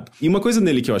elaborado. E uma coisa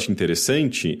nele que eu acho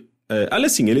interessante... olha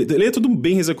assim, ele é tudo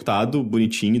bem executado,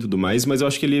 bonitinho e tudo mais, mas eu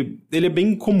acho que ele é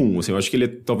bem comum, assim, eu acho que ele é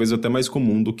talvez até mais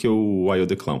comum do que o Eye of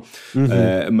the Clown.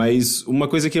 Mas uma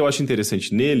coisa que eu acho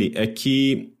interessante nele é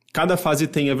que cada fase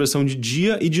tem a versão de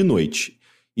dia e de noite.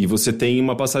 E você tem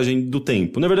uma passagem do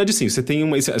tempo. Na verdade, sim, você tem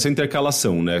essa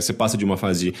intercalação, né? Você passa de uma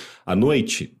fase à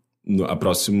noite, a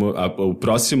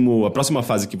próxima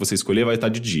fase que você escolher vai estar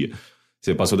de dia.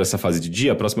 Você passou dessa fase de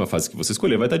dia, a próxima fase que você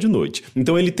escolher vai estar de noite.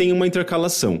 Então ele tem uma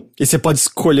intercalação. E você pode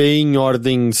escolher em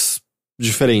ordens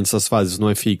diferentes as fases, não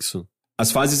é fixo?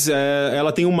 As fases,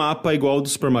 ela tem um mapa igual ao do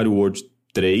Super Mario World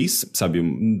 3, sabe?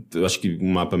 Eu acho que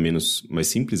um mapa mais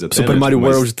simples até. Super Mario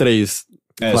World 3.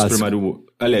 Clássico. Super Mario...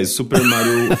 Aliás, Super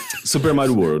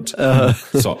Mario World.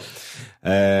 Só.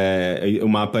 O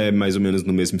mapa é mais ou menos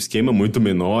no mesmo esquema, muito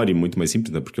menor e muito mais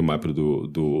simples, né? Porque o mapa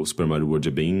do Super Mario World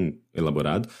é bem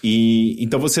elaborado. E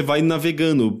então você vai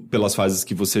navegando pelas fases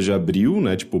que você já abriu,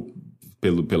 né? Tipo,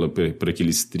 por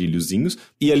aqueles trilhozinhos.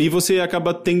 E ali você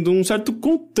acaba tendo um certo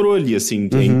controle, assim,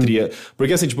 entre...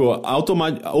 Porque, assim, tipo,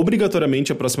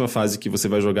 obrigatoriamente a próxima fase que você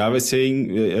vai jogar vai ser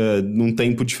num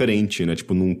tempo diferente, né?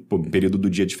 Tipo, num período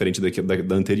do dia diferente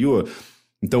da anterior.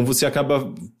 Então você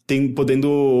acaba podendo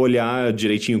olhar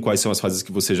direitinho quais são as fases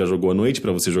que você já jogou à noite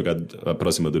pra você jogar a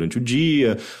próxima durante o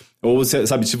dia. Ou,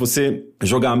 sabe, se você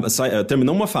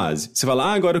terminou uma fase, você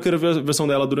fala, agora eu quero ver a versão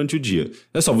dela durante o dia.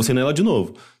 É só você ir nela de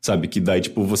novo, sabe? Que daí,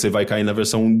 tipo, você vai cair na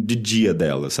versão de dia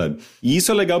dela, sabe? E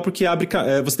isso é legal porque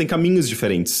você tem caminhos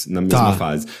diferentes na mesma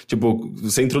fase. Tipo,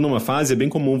 você entrou numa fase, é bem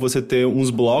comum você ter uns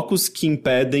blocos que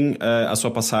impedem a sua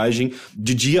passagem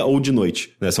de dia ou de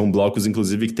noite, né? São blocos,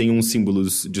 inclusive, que tem uns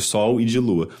símbolos de sol e de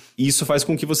lua. E isso faz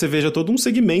com que você veja todo um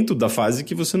segmento da fase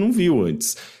que você não viu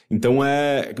antes. Então,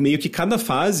 meio que cada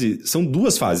fase... São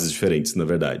duas fases diferentes, na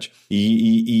verdade.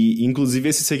 E inclusive,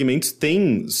 esses segmentos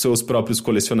têm seus próprios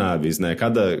colecionáveis, né?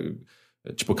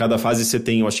 Cada fase você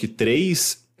tem, eu acho que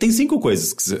 3... Tem 5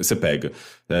 coisas que você pega.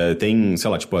 Tem, sei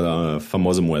lá, tipo, a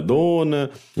famosa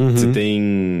moedona. Você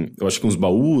tem, eu acho que uns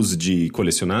baús de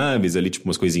colecionáveis ali, tipo,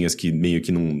 umas coisinhas que meio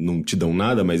que não te dão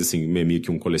nada, mas, assim, meio que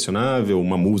um colecionável,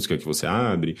 uma música que você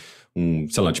abre,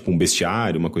 sei lá, tipo, um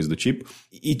bestiário, uma coisa do tipo.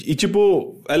 E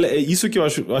tipo, isso que eu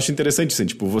acho interessante, assim,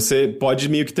 tipo, você pode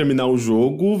meio que terminar o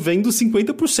jogo vendo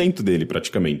 50% dele,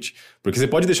 praticamente. Porque você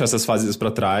pode deixar essas fases pra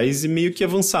trás e meio que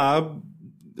avançar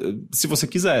se você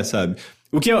quiser, sabe?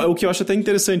 O que eu acho até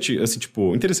interessante, assim,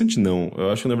 tipo... Interessante não,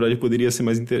 eu acho que na verdade poderia ser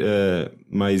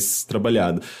mais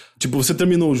trabalhado. Tipo, você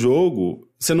terminou o jogo,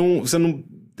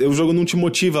 o jogo não te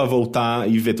motiva a voltar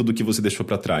e ver tudo que você deixou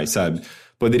pra trás, sabe?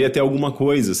 Poderia ter alguma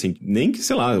coisa, assim, nem que,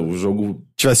 sei lá, o jogo...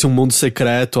 Tivesse um mundo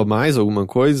secreto a mais, alguma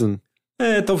coisa?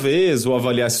 Talvez, ou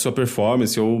avaliasse sua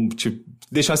performance, ou, tipo...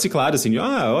 Deixasse claro, assim,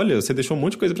 olha, você deixou um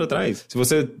monte de coisa pra trás. Se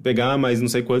você pegar mais não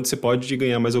sei quanto, você pode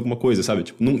ganhar mais alguma coisa, sabe?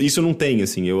 Tipo, isso não tem,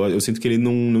 assim, eu sinto que ele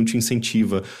não te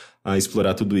incentiva a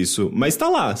explorar tudo isso. Mas tá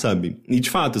lá, sabe? E de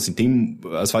fato, assim,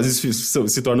 as fases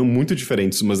se tornam muito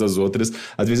diferentes umas das outras,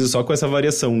 às vezes só com essa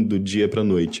variação do dia pra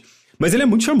noite. Mas ele é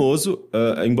muito charmoso,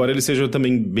 embora ele seja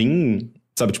também bem...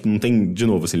 Sabe, tipo, não tem... De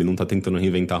novo, assim, ele não tá tentando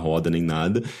reinventar a roda nem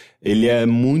nada. Ele é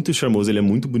muito charmoso, ele é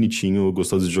muito bonitinho,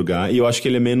 gostoso de jogar. E eu acho que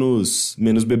ele é menos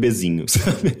bebezinho,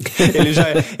 sabe?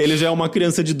 ele já é uma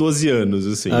criança de 12 anos,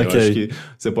 assim. Okay. Eu acho que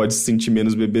você pode se sentir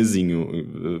menos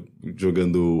bebezinho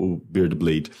jogando o Beard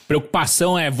Blade.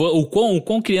 Preocupação é o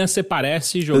quão criança você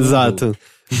parece jogando... Exato.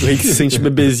 O Rick se sente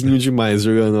bebezinho demais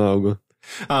jogando algo.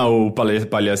 O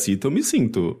palhacito eu me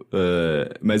sinto,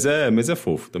 mas é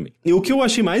fofo também. E o que eu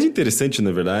achei mais interessante,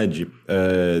 na verdade,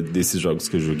 desses jogos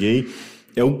que eu joguei,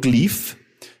 é o Glyph,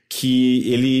 que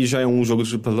ele já é um jogo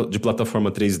de plataforma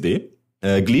 3D.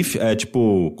 Glyph é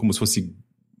tipo, como se fosse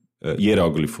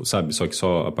hieróglifo, sabe? Só que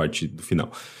só a parte do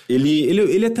final.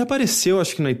 Ele até apareceu,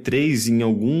 acho que na E3,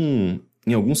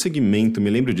 em algum segmento, me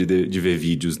lembro de ver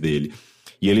vídeos dele.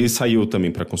 E ele saiu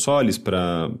também para consoles,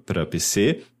 para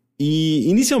PC... E,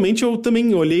 inicialmente, eu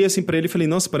também olhei assim pra ele e falei,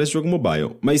 nossa, parece jogo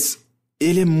mobile. Mas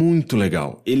ele é muito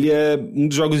legal. Ele é um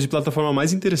dos jogos de plataforma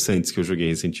mais interessantes que eu joguei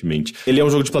recentemente. Ele é um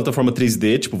jogo de plataforma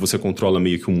 3D, tipo, você controla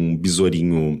meio que um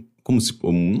besourinho... como se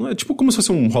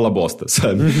fosse um rola-bosta,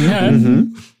 sabe?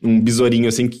 Um besourinho,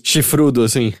 assim... Chifrudo,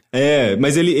 assim.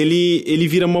 Mas ele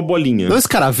vira uma bolinha. Não é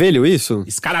escaravelho isso?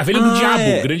 Escaravelho do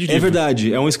diabo, grande diabo. É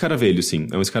verdade, é um escaravelho, sim.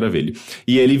 É um escaravelho.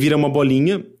 E ele vira uma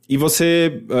bolinha... E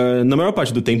você, na maior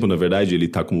parte do tempo, na verdade, ele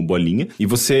tá como bolinha. E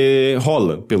você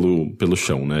rola pelo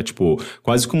chão, né? Tipo,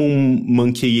 quase como um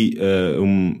monkey...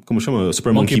 como chama?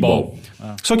 Super Monkey Ball.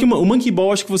 Só que o Monkey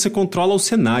Ball, acho que você controla o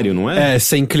cenário, não é?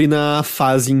 Você inclina a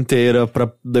fase inteira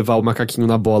pra levar o macaquinho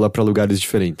na bola pra lugares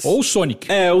diferentes. Ou o Sonic.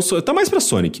 Tá mais pra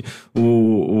Sonic.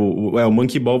 O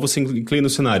Monkey Ball você inclina o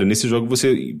cenário. Nesse jogo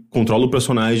você controla o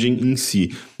personagem em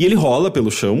si. E ele rola pelo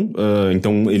chão.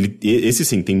 Então, esse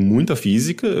sim, tem muita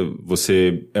física.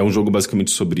 É um jogo basicamente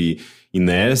sobre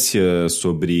inércia,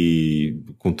 sobre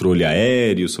controle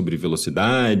aéreo, sobre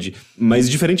velocidade. Mas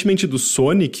diferentemente do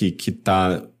Sonic, que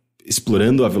tá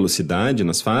explorando a velocidade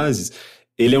nas fases,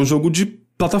 ele é um jogo de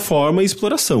plataforma e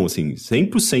exploração, assim,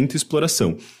 100%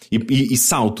 exploração. E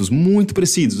saltos muito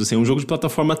precisos, assim, é um jogo de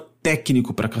plataforma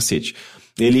técnico pra cacete.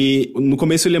 No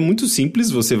começo ele é muito simples,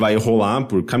 você vai rolar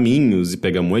por caminhos e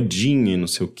pegar moedinha e não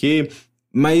sei o quê.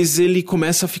 Mas ele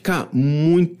começa a ficar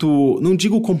muito... Não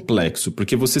digo complexo,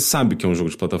 porque você sabe que é um jogo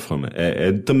de plataforma.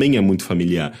 Também é muito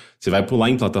familiar. Você vai pular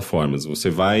em plataformas, você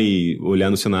vai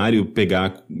olhar no cenário,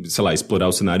 pegar... Sei lá, explorar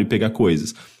o cenário e pegar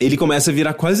coisas. Ele começa a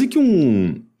virar quase que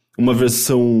uma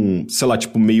versão, sei lá,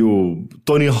 tipo meio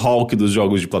Tony Hawk dos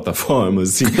jogos de plataforma,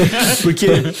 assim. Porque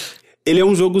ele é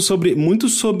um jogo muito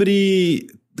sobre...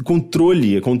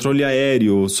 controle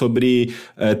aéreo, sobre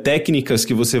técnicas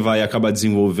que você vai acabar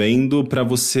desenvolvendo para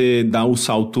você dar o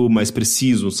salto mais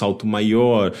preciso, um salto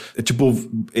maior.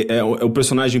 O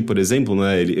personagem, por exemplo,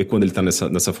 né, quando ele tá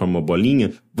nessa forma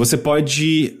bolinha, você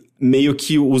pode meio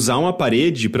que usar uma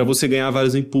parede para você ganhar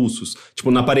vários impulsos.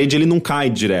 Tipo, na parede ele não cai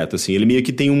direto, assim, ele meio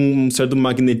que tem um certo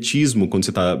magnetismo quando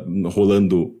você tá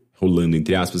rolando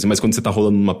entre aspas, mas quando você tá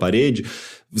rolando numa parede,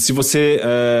 se você...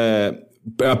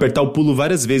 apertar o pulo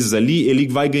várias vezes ali, ele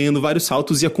vai ganhando vários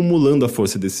saltos e acumulando a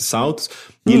força desses saltos,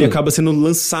 e ele acaba sendo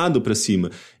lançado pra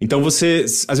cima. Então às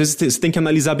vezes você tem que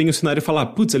analisar bem o cenário e falar,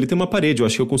 putz, ali tem uma parede, eu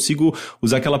acho que eu consigo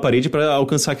usar aquela parede pra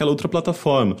alcançar aquela outra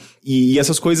plataforma. E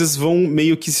essas coisas vão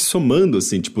meio que se somando,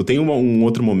 assim, tipo, tem um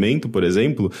outro momento, por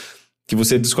exemplo, que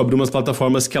você descobre umas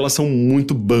plataformas que elas são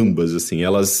muito bambas, assim,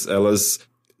 elas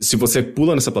se você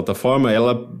pula nessa plataforma,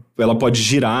 ela pode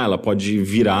girar, ela pode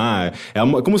virar.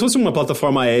 Como se fosse uma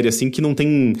plataforma aérea, assim, que não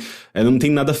tem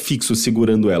nada fixo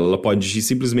segurando ela. Ela pode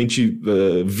simplesmente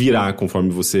virar conforme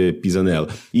você pisa nela.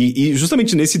 E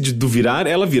justamente nesse do virar,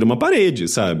 ela vira uma parede,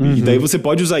 sabe? Uhum. E daí você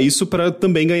pode usar isso pra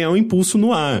também ganhar um impulso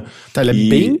no ar. Tá, ele é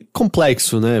bem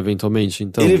complexo, né, eventualmente,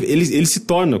 então. Ele se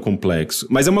torna complexo.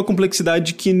 Mas é uma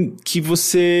complexidade que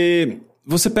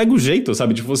você pega o jeito,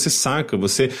 sabe? Tipo, você saca,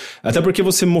 até porque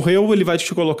você morreu, ele vai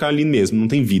te colocar ali mesmo, não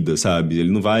tem vida, sabe?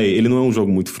 Ele não é um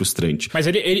jogo muito frustrante. Mas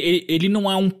ele não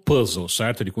é um puzzle,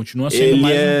 certo? Ele continua sendo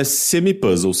mais... Ele é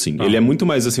semi-puzzle, sim. Ele é muito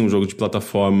mais, assim, um jogo de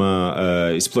plataforma,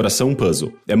 exploração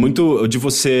puzzle. É muito de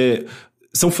você...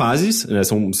 São fases, né?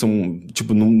 São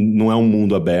tipo, não é um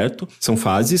mundo aberto. São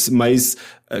fases, mas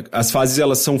as fases,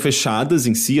 elas são fechadas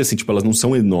em si, assim, tipo, elas não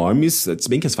são enormes. Se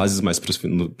bem que as fases mais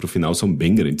pro final são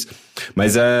bem grandes.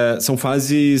 Mas são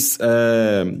fases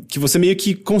que você meio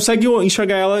que consegue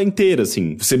enxergar ela inteira,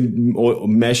 assim. Você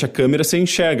mexe a câmera, você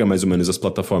enxerga mais ou menos as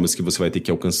plataformas que você vai ter que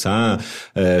alcançar,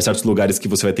 certos lugares que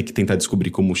você vai ter que tentar descobrir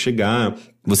como chegar.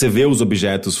 Você vê os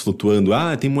objetos flutuando.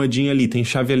 Ah, tem moedinha ali, tem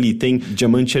chave ali, tem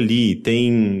diamante ali,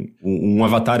 tem um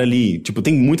avatar ali. Tipo,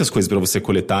 tem muitas coisas pra você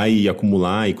coletar e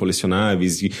acumular, e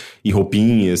colecionáveis, e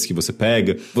roupinhas que você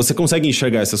pega. Você consegue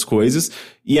enxergar essas coisas,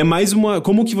 e é mais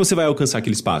como que você vai alcançar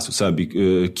aquele espaço, sabe?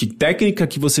 Que técnica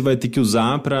que você vai ter que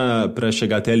usar pra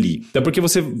chegar até ali. Até porque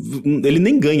ele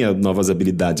nem ganha novas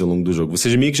habilidades ao longo do jogo.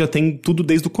 Você meio que já tem tudo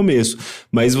desde o começo.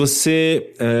 Mas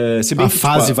você... a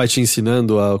fase vai te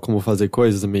ensinando a como fazer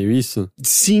coisas, é meio isso?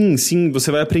 Sim,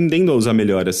 você vai aprendendo a usar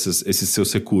melhor esses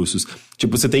seus recursos.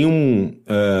 Tipo, você tem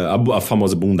a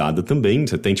famosa bundada também.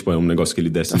 Você tem, tipo, um negócio que ele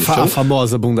desce no chão. A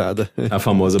famosa bundada. A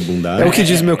famosa bundada. É o que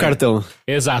diz meu cartão.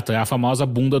 Exato, é a famosa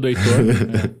bunda do Heitor.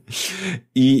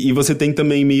 E você tem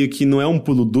também meio que, não é um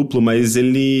pulo duplo, mas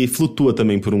ele flutua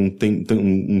também por um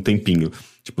tempinho.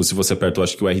 Tipo, se você aperta, eu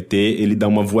acho que o RT, ele dá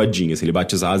uma voadinha, assim, ele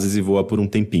bate as asas e voa por um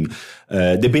tempinho.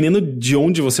 Dependendo de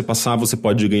onde você passar, você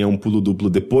pode ganhar um pulo duplo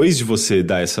depois de você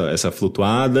dar essa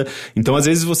flutuada. Então, às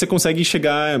vezes, você consegue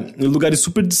chegar em lugares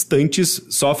super distantes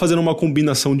só fazendo uma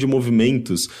combinação de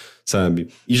movimentos, sabe?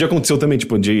 E já aconteceu também,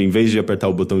 tipo, em vez de apertar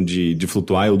o botão de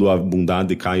flutuar, eu dou a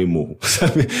bundada e caio e morro,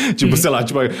 sabe? Tipo, sei lá,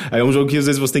 tipo, é um jogo que às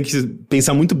vezes você tem que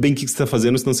pensar muito bem o que você tá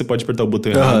fazendo, senão você pode apertar o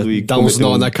botão errado e... Dá uns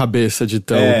nó na cabeça de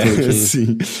tanto.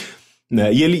 Sim.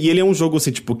 Né? E ele é um jogo,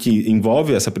 assim, tipo, que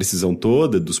envolve essa precisão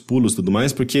toda, dos pulos e tudo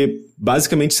mais, porque,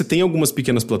 basicamente, você tem algumas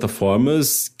pequenas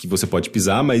plataformas que você pode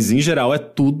pisar, mas, em geral, é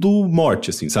tudo morte,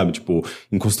 assim, sabe? Tipo,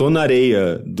 encostou na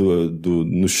areia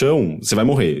no chão, você vai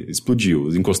morrer,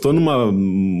 explodiu. Encostou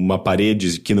numa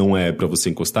parede que não é pra você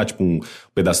encostar, tipo um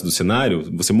pedaço do cenário,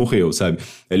 você morreu, sabe?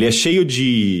 Ele é cheio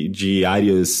de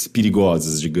áreas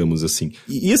perigosas, digamos assim.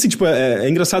 E assim, tipo, é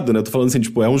engraçado, né? Eu tô falando assim,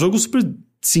 tipo, é um jogo super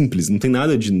simples, não tem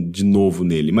nada de novo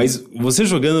nele, mas você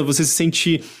jogando, você se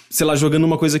sente, sei lá, jogando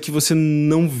uma coisa que você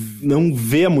não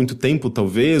vê há muito tempo,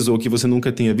 talvez, ou que você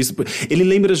nunca tenha visto. Ele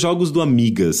lembra jogos do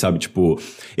Amiga, sabe? Tipo,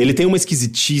 ele tem uma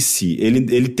esquisitice,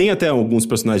 ele tem até alguns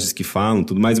personagens que falam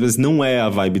tudo mais, mas não é a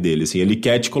vibe dele, assim. Ele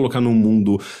quer te colocar num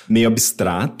mundo meio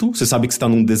abstrato, você sabe que você tá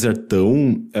num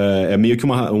desertão, é meio que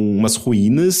umas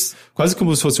ruínas, quase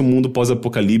como se fosse um mundo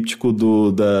pós-apocalíptico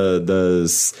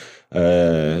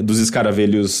dos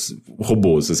escaravelhos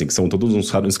robôs, assim, que são todos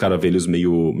uns escaravelhos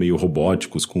meio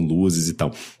robóticos, com luzes e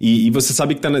tal. E você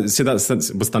sabe que você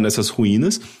tá nessas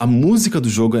ruínas. A música do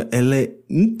jogo, ela é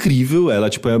incrível, ela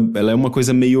é uma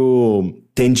coisa meio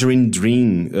Tangerine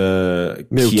Dream.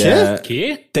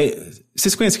 Quê?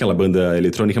 Vocês conhecem aquela banda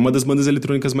eletrônica? É uma das bandas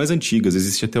eletrônicas mais antigas,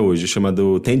 existe até hoje,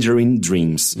 chamado Tangerine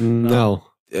Dreams. Não.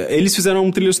 Eles fizeram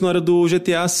uma trilha sonora do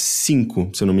GTA V,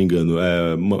 se eu não me engano.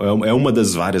 É uma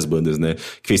das várias bandas, né?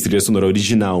 Que fez trilha sonora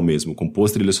original mesmo,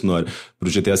 compôs trilha sonora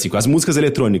pro GTA V. As músicas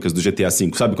eletrônicas do GTA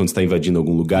V, sabe? Quando você tá invadindo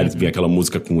algum lugar e vem aquela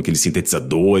música com aqueles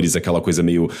sintetizadores, aquela coisa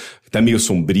até meio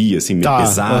sombria, assim, meio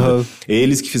pesada.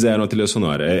 Eles que fizeram a trilha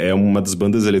sonora. É uma das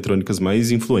bandas eletrônicas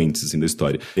mais influentes, assim, da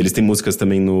história. Eles têm músicas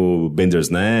também no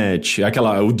Bandersnatch.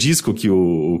 O disco que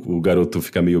o garoto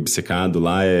fica meio obcecado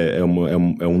lá é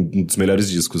um dos melhores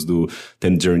discos do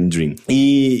Tangerine Dream.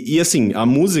 E assim, a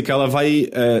música, ela vai...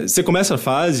 você começa a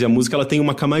fase, a música, ela tem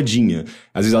uma camadinha.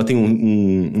 Às vezes ela tem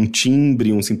um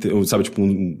timbre, sabe, tipo,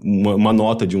 uma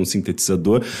nota de um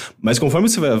sintetizador. Mas conforme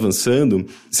você vai avançando,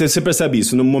 você percebe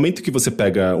isso. No momento que você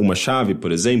pega uma chave,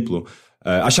 por exemplo,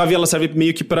 a chave, ela serve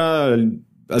meio que pra...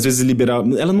 às vezes liberar...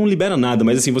 Ela não libera nada,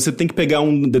 mas assim, você tem que pegar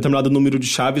um determinado número de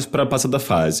chaves pra passar da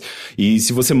fase. E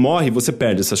se você morre, você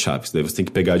perde essas chaves. Daí você tem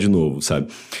que pegar de novo, sabe?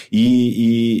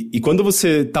 E quando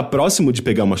você tá próximo de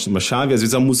pegar uma chave, às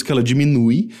vezes a música, ela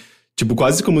diminui. Tipo,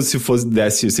 quase como se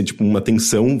desse, assim, tipo, uma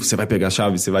tensão. Você vai pegar a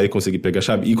chave, você vai conseguir pegar a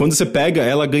chave. E quando você pega,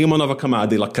 ela ganha uma nova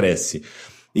camada, ela cresce.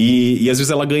 E às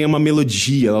vezes ela ganha uma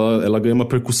melodia, ela ganha uma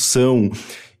percussão.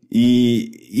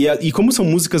 E como são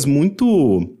músicas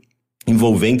muito...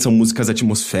 envolventes, são músicas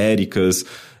atmosféricas,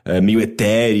 meio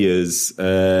etéreas,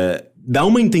 dá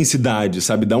uma intensidade,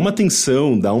 sabe? Dá uma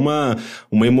tensão, dá uma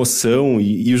emoção,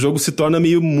 e o jogo se torna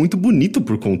meio muito bonito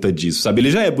por conta disso, sabe?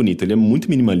 Ele já é bonito, ele é muito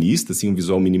minimalista, assim, um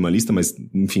visual minimalista, mas,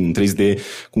 enfim, um 3D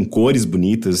com cores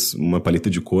bonitas, uma paleta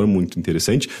de cor muito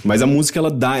interessante, mas a música,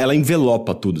 ela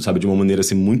envelopa tudo, sabe? De uma maneira,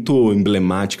 assim, muito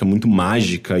emblemática, muito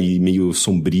mágica e meio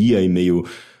sombria e meio...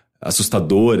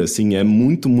 assustador, assim, é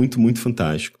muito, muito, muito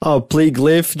fantástico. O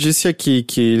Playglyph disse aqui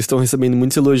que eles estão recebendo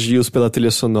muitos elogios pela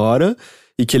trilha sonora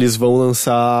e que eles vão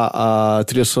lançar a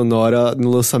trilha sonora no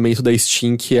lançamento da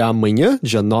Steam, que é amanhã,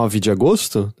 dia 9 de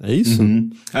agosto, é isso? Uhum.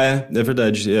 É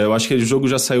verdade. Eu acho que o jogo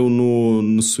já saiu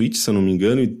no Switch, se eu não me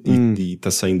engano, e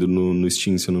tá saindo no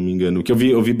Steam, se eu não me engano. Que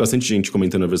eu vi bastante gente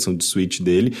comentando a versão de Switch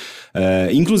dele.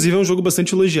 Inclusive é um jogo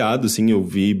bastante elogiado, assim, eu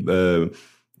vi...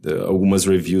 algumas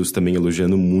reviews também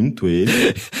elogiando muito ele.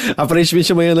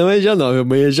 Aparentemente amanhã não é dia 9,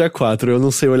 amanhã é dia 4. Eu não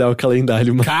sei olhar o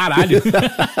calendário, mas... Caralho!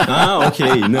 Ok.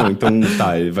 Não, então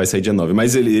tá, ele vai sair dia 9.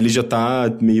 Mas ele já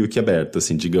tá meio que aberto,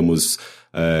 assim, digamos...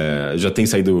 já tem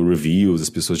saído reviews, as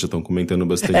pessoas já estão comentando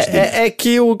bastante dele. É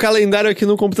que o calendário aqui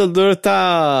no computador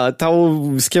tá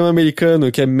o esquema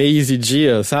americano, que é mês e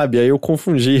dia, sabe? Aí eu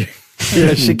confundi.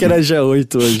 Eu achei que era dia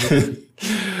 8 hoje.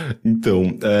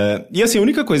 Então, e assim, a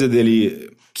única coisa dele...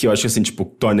 que eu acho assim, tipo,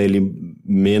 torna ele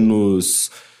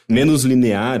menos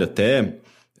linear até,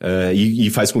 e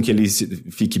faz com que ele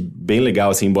fique bem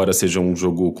legal, assim, embora seja um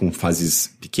jogo com fases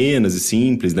pequenas e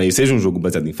simples, né, e seja um jogo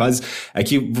baseado em fases, é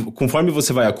que conforme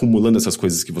você vai acumulando essas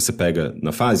coisas que você pega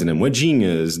na fase, né,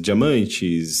 moedinhas,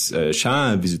 diamantes,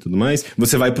 chaves e tudo mais,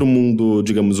 você vai pro mundo,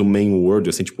 digamos, um main world,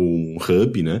 assim, tipo um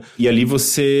hub, né, e ali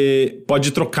você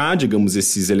pode trocar, digamos,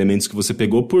 esses elementos que você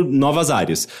pegou por novas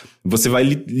áreas. Você vai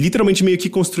literalmente meio que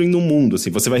construindo um mundo, assim,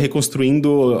 você vai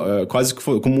reconstruindo quase que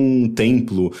como um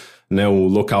templo, né, o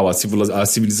local, a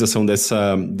civilização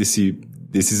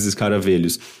desses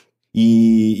escaravelhos.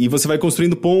 E você vai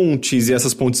construindo pontes, e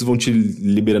essas pontes vão te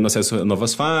liberando acesso a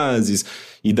novas fases,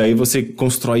 e daí você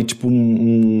constrói, tipo,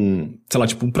 sei lá,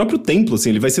 tipo, um próprio templo,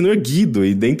 assim, ele vai sendo erguido,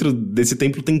 e dentro desse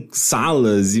templo tem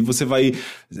salas, e você vai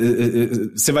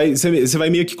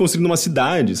meio que construindo uma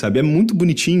cidade, sabe? É muito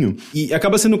bonitinho. E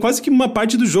acaba sendo quase que uma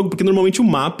parte do jogo, porque normalmente o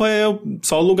mapa é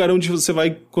só o lugar onde você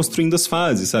vai construindo as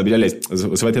fases, sabe? Aliás,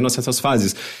 você vai tendo acesso às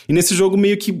fases. E nesse jogo,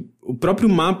 meio que, o próprio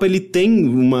mapa, ele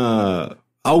tem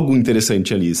algo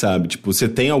interessante ali, sabe? Tipo, você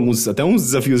tem até uns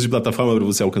desafios de plataforma pra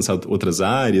você alcançar outras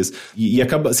áreas, e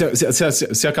acaba,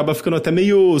 você acaba ficando até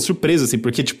meio surpreso, assim,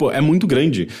 porque, tipo, é muito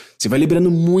grande. Você vai liberando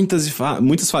muitas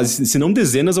fases, se não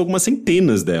dezenas, algumas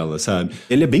centenas delas, sabe?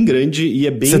 Ele é bem grande e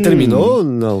é bem... Você terminou ou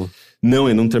não? Não,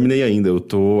 eu não terminei ainda. Eu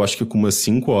tô, acho que com umas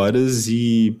 5 horas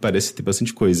e parece ter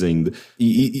bastante coisa ainda.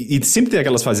 E sempre tem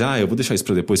aquelas fases, eu vou deixar isso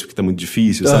pra depois porque tá muito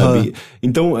difícil, sabe?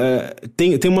 Então,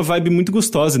 tem uma vibe muito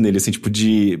gostosa nele, assim, tipo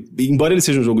embora ele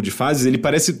seja um jogo de fases, ele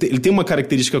tem uma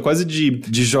característica quase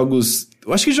de jogos...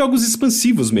 Eu acho que jogos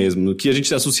expansivos mesmo, que a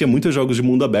gente associa muito a jogos de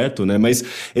mundo aberto, né? Mas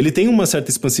ele tem uma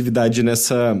certa expansividade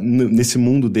nesse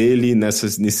mundo dele,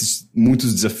 nesses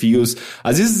muitos desafios.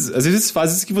 Às vezes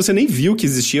fases que você nem viu que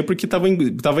existia porque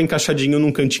tava encaixadinho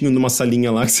num cantinho, numa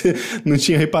salinha lá que você não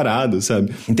tinha reparado,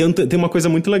 sabe? Então tem uma coisa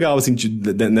muito legal, assim,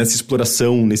 nessa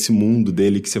exploração, nesse mundo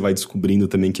dele que você vai descobrindo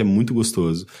também, que é muito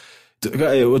gostoso.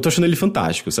 Eu tô achando ele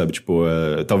fantástico, sabe? Tipo,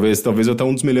 talvez até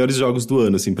um dos melhores jogos do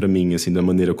ano, assim, pra mim, assim, da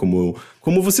maneira como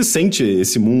você sente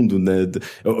esse mundo, né?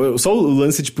 Só o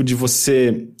lance, tipo, de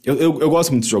você... Eu gosto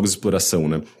muito de jogos de exploração,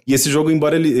 né? E esse jogo,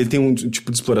 embora ele tenha um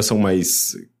tipo de exploração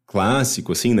mais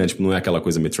clássico, assim, né? Tipo, não é aquela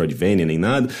coisa Metroidvania nem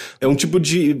nada. É um tipo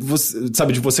de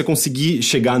você conseguir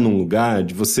chegar num lugar,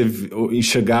 de você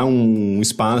enxergar um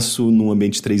espaço num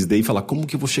ambiente 3D e falar, como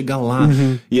que eu vou chegar lá?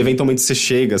 Uhum. E eventualmente você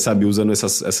chega, sabe? Usando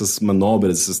essas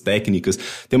manobras, essas técnicas.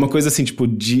 Tem uma coisa, assim, tipo,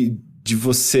 de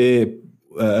você...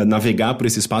 navegar por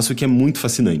esse espaço que é muito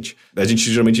fascinante.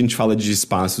 Geralmente a gente fala de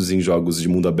espaços em jogos de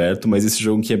mundo aberto, mas esse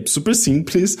jogo que é super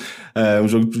simples, é um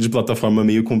jogo de plataforma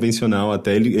meio convencional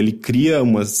até, ele cria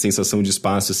uma sensação de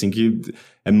espaço assim que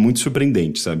é muito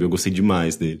surpreendente, sabe? Eu gostei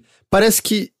demais dele. Parece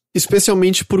que,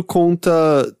 especialmente por conta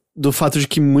do fato de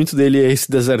que muito dele é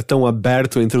esse desertão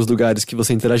aberto entre os lugares que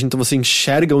você interage, então você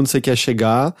enxerga onde você quer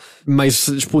chegar, mas,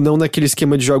 tipo, não naquele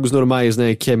esquema de jogos normais,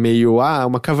 né, que é meio,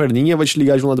 uma caverninha vai te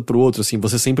ligar de um lado pro outro, assim,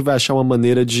 você sempre vai achar uma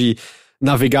maneira de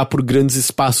navegar por grandes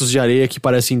espaços de areia que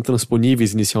parecem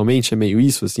intransponíveis inicialmente, é meio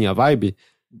isso, assim, a vibe?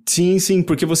 Sim,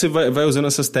 porque você vai usando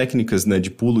essas técnicas, né,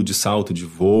 de pulo, de salto, de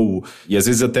voo, e às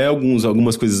vezes até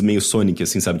algumas coisas meio Sonic,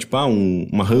 assim, sabe? Tipo,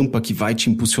 uma rampa que vai te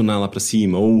impulsionar lá pra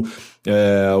cima, ou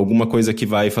alguma coisa que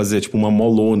vai fazer, tipo, uma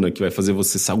molona que vai fazer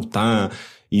você saltar,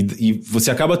 e você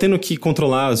acaba tendo que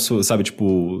controlar, sabe,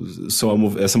 tipo,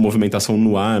 essa movimentação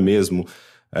no ar mesmo.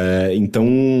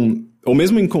 Então... Ou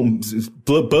mesmo em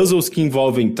puzzles que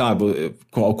envolvem,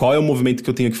 qual é o movimento que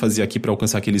eu tenho que fazer aqui pra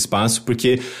alcançar aquele espaço,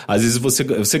 porque às vezes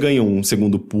você ganha um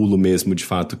segundo pulo mesmo, de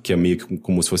fato, que é meio que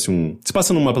como se fosse você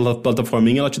passa numa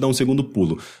plataforminha, ela te dá um segundo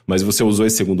pulo, mas você usou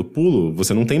esse segundo pulo,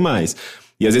 você não tem mais.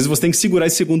 E às vezes você tem que segurar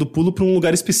esse segundo pulo pra um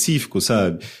lugar específico,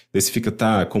 sabe? Daí você fica,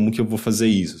 como que eu vou fazer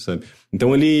isso, sabe?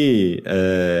 Então ele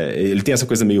tem essa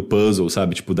coisa meio puzzle,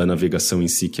 sabe? Tipo, da navegação em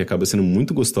si, que acaba sendo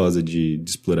muito gostosa de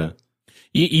explorar.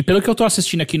 E pelo que eu tô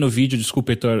assistindo aqui no vídeo,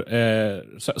 desculpa, Heitor,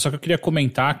 só que eu queria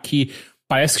comentar que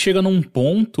parece que chega num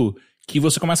ponto que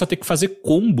você começa a ter que fazer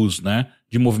combos, né,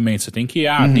 de movimento. Você tem que,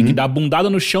 tem que dar a bundada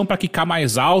no chão pra quicar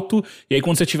mais alto, e aí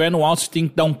quando você estiver no alto, você tem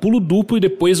que dar um pulo duplo e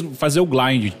depois fazer o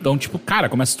grind. Então, tipo, cara,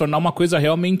 começa a se tornar uma coisa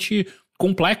realmente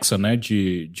complexa, né,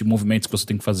 de movimentos que você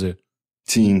tem que fazer.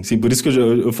 Sim, por isso que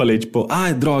eu falei, tipo,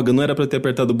 droga, não era pra ter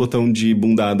apertado o botão de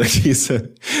bundada aqui, sabe?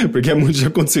 Porque já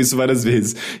aconteceu isso várias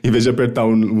vezes. Em vez de apertar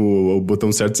o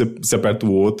botão certo, você aperta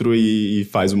o outro e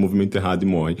faz o movimento errado e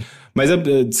morre. Mas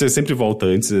você sempre volta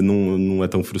antes, não é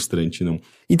tão frustrante, não.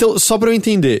 Então, só pra eu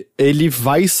entender, ele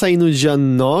vai sair no dia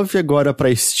 9 agora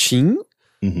pra Steam,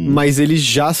 mas ele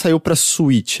já saiu pra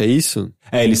Switch, é isso?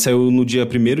 Ele saiu no dia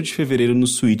 1º de fevereiro no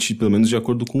Switch, pelo menos de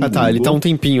acordo com o Google. Ele tá um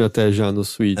tempinho até já no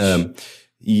Switch.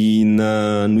 E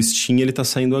no Steam ele tá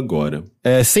saindo agora.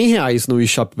 É R$100 no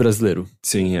eShop brasileiro.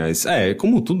 R$100.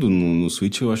 Como tudo no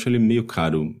Switch, eu acho ele meio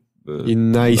caro. E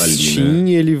na Steam,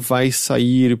 né? Ele vai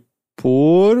sair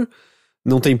por...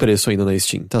 Não tem preço ainda na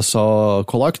Steam, tá só...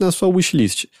 Coloque na sua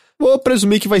wishlist. Vou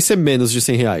presumir que vai ser menos de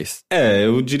R$100.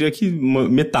 Eu diria que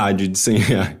metade de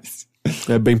R$100.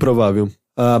 É bem provável.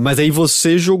 Mas aí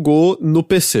você jogou no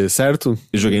PC, certo?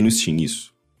 Eu joguei no Steam, isso.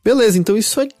 Beleza, então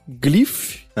isso é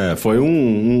Glyph? Foi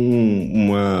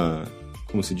uma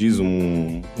como se diz,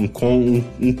 um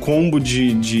combo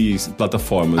de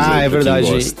plataformas. É verdade,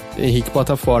 Henrique,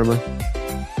 plataforma.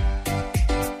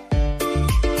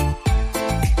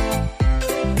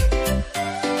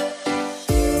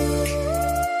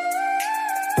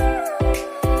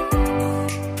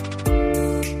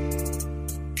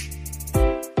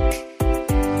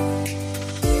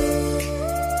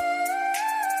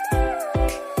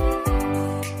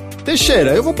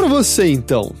 Teixeira, eu vou pra você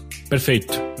então.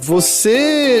 Perfeito.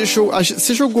 Você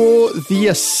jogou The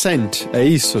Ascent, é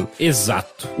isso?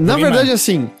 Exato. Na verdade,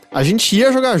 assim, a gente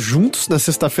ia jogar juntos na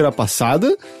sexta-feira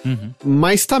passada,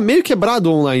 mas tá meio quebrado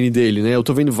o online dele, né? Eu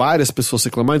tô vendo várias pessoas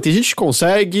reclamarem. Tem gente que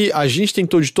consegue, a gente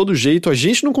tentou de todo jeito, a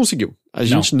gente não conseguiu. A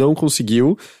gente não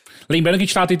conseguiu. Lembrando que a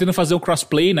gente tava tentando fazer o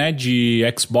crossplay, né, de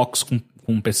Xbox com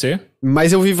PC.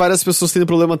 Mas eu vi várias pessoas tendo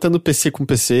problema tanto PC com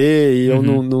PC e eu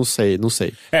não sei.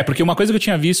 É, porque uma coisa que eu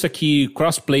tinha visto é que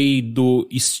crossplay do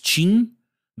Steam,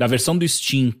 da versão do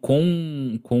Steam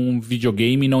com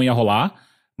videogame não ia rolar,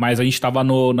 mas a gente tava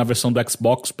na versão do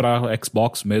Xbox pra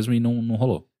Xbox mesmo e não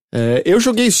rolou. Eu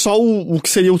joguei só o que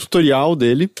seria o tutorial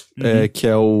dele, que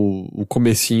é o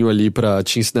comecinho ali pra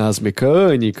te ensinar as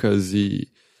mecânicas e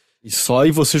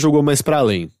você jogou mais pra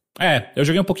além. Eu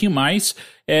joguei um pouquinho mais,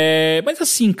 mas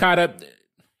assim, cara,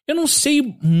 eu não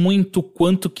sei muito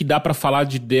quanto que dá pra falar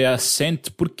de The Ascent,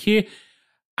 porque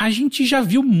a gente já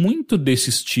viu muito desse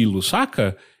estilo,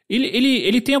 saca?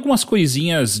 Ele tem algumas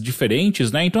coisinhas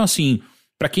diferentes, né? Então, assim,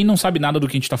 pra quem não sabe nada do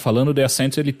que a gente tá falando, The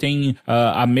Ascent, ele tem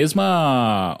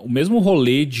o mesmo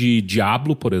rolê de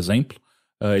Diablo, por exemplo.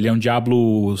 Ele é um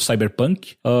Diablo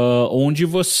cyberpunk, onde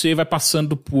você vai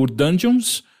passando por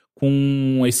dungeons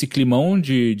com esse climão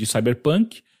de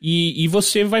cyberpunk, e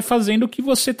você vai fazendo o que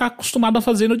você tá acostumado a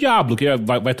fazer no Diablo, que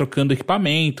vai trocando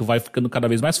equipamento, vai ficando cada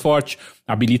vez mais forte,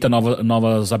 habilita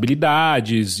novas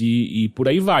habilidades, e por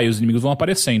aí vai, os inimigos vão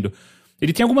aparecendo.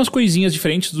 Ele tem algumas coisinhas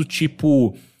diferentes do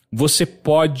tipo, você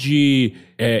pode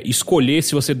escolher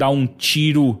se você dá um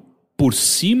tiro por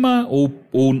cima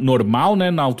ou normal,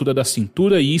 né, na altura da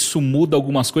cintura, e isso muda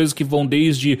algumas coisas que vão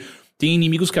desde... Tem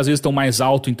inimigos que às vezes estão mais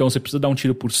alto, então você precisa dar um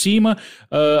tiro por cima,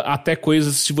 até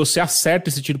coisas, se você acerta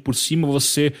esse tiro por cima,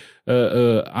 você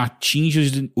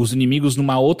atinge os inimigos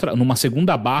numa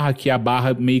segunda barra, que é a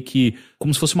barra meio que,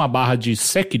 como se fosse uma barra de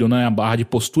Sekiro, né, a barra de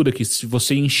postura, que se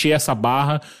você encher essa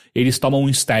barra, eles tomam um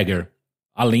stagger,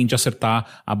 além de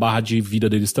acertar a barra de vida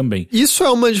deles também. Isso é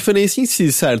uma diferença em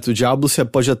si, certo? O Diablo você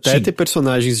pode até ter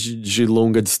personagens de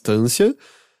longa distância,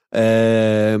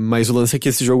 mas o lance é que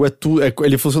esse jogo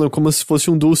ele funciona como se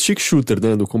fosse um dual stick shooter,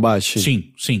 né, no combate.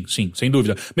 Sim, sem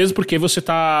dúvida. Mesmo porque você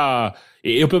tá...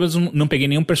 Eu pelo menos não peguei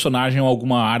nenhum personagem ou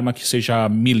alguma arma que seja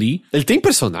melee. Ele tem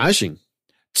personagem?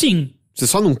 Sim. Você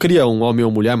só não cria um homem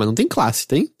ou mulher, mas não tem classe,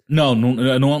 tem?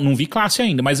 Não vi classe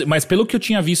ainda, mas pelo que eu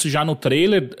tinha visto já no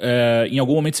trailer, em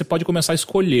algum momento você pode começar a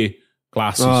escolher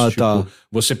classes,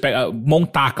 você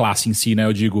montar a classe em si, né,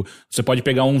 eu digo, você pode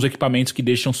pegar uns equipamentos que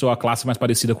deixam sua classe mais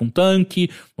parecida com tanque,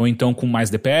 ou então com mais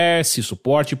DPS,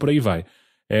 suporte e por aí vai.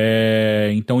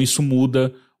 Então isso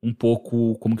muda um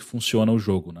pouco como que funciona o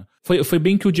jogo, né. Foi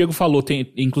bem que o Diego falou,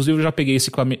 inclusive eu já peguei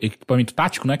esse equipamento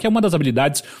tático, né, que é uma das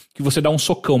habilidades que você dá um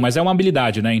socão, mas é uma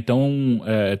habilidade, né, então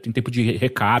tem tempo de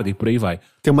recarga e por aí vai.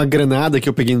 Tem uma granada que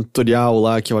eu peguei no tutorial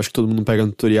lá, que eu acho que todo mundo pega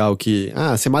no tutorial, que,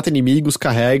 você mata inimigos,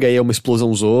 carrega, aí é uma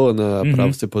explosão zona, pra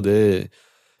você poder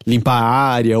limpar a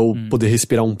área, ou poder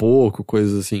respirar um pouco,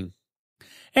 coisas assim.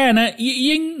 Né?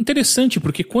 E é interessante,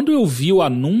 porque quando eu vi o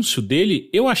anúncio dele,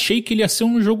 eu achei que ele ia ser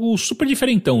um jogo super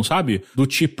diferentão, sabe? Do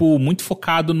tipo, muito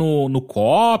focado no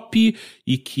co-op,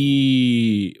 e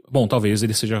que... Bom, talvez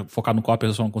ele seja focado no co-op,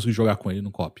 eu só não consigo jogar com ele no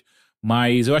co-op.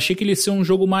 Mas eu achei que ele ia ser um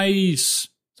jogo mais...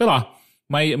 sei lá,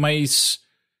 mais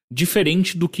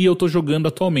diferente do que eu tô jogando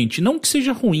atualmente. Não que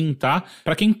seja ruim, tá?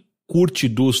 Pra quem curte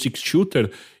dual stick shooter,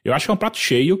 eu acho que é um prato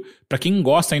cheio. Pra quem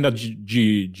gosta ainda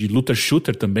de looter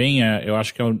shooter também, eu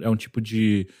acho que é um tipo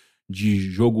de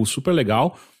jogo super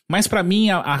legal. Mas pra mim,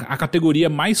 a categoria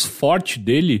mais forte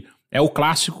dele é o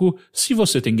clássico, se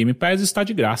você tem Game Pass, está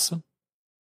de graça.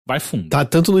 Vai fundo. Tá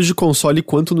tanto no de console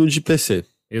quanto no de PC.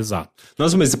 Exato.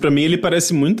 Nossa, mas pra mim ele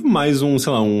parece muito mais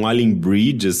um Alien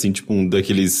Breed, assim, tipo um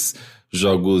daqueles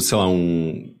jogos, sei lá,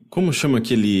 como chama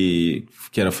aquele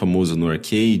que era famoso no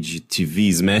arcade? TV,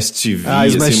 Smash TV.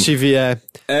 Smash assim, TV,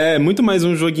 É muito mais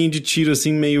um joguinho de tiro,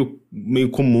 assim, meio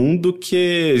comum do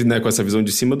que, né, com essa visão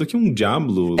de cima, do que um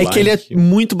Diablo. Que ele é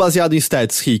muito baseado em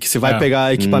stats, Rick. Você vai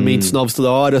pegar equipamentos novos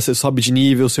toda hora, você sobe de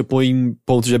nível, você põe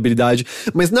pontos de habilidade.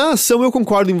 Mas na ação eu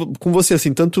concordo com você,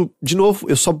 assim, tanto, de novo,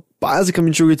 eu só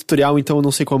basicamente joguei tutorial, então eu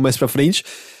não sei como mais pra frente.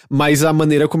 Mas a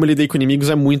maneira como eu lidei com inimigos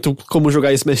é muito como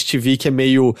jogar Smash TV, que é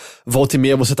meio volta e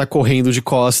meia você tá correndo de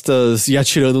costas e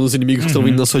atirando nos inimigos que estão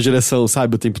vindo na sua direção,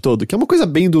 sabe, o tempo todo. Que é uma coisa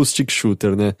bem do stick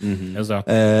shooter, né?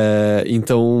 Exato.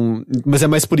 Então, mas é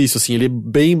mais por isso, assim, ele é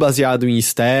bem baseado em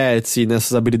stats e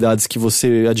nessas habilidades que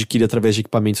você adquire através de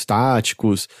equipamentos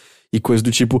táticos e coisa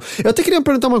do tipo. Eu até queria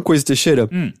perguntar uma coisa, Teixeira.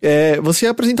 Você é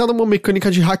apresentado uma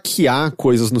mecânica de hackear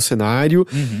coisas no cenário,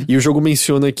 e o jogo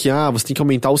menciona que, você tem que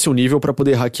aumentar o seu nível pra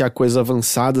poder hackear coisas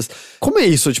avançadas. Como é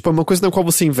isso? Tipo, é uma coisa na qual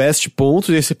você investe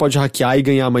pontos e aí você pode hackear e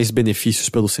ganhar mais benefícios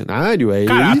pelo cenário?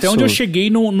 Cara, isso? até onde eu cheguei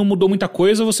não mudou muita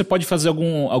coisa. Você pode fazer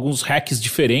alguns hacks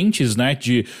diferentes, né?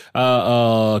 Que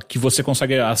você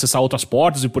consegue acessar outras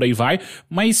portas e por aí vai,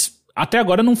 mas até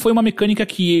agora não foi uma mecânica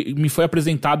que me foi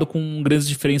apresentado com grandes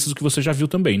diferenças do que você já viu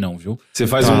também, não, viu? Você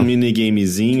faz um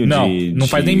minigamezinho Não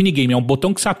faz nem minigame, é um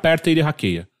botão que você aperta e ele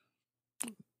hackeia.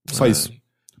 Só isso.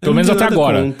 Pelo menos até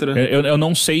agora. Eu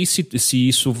não sei se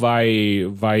isso vai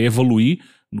evoluir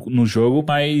no jogo,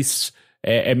 mas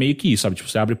é meio que isso, sabe? Tipo,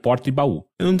 você abre porta e baú.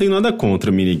 Eu não tenho nada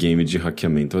contra minigame de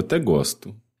hackeamento, eu até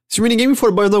gosto. Se o minigame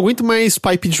for bom, eu não aguento mais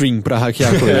Pipe Dream pra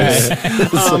hackear coisas.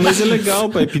 Mas é legal,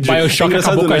 Pipe Dream. BioShock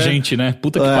acabou com a gente, né?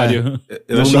 Puta que pariu.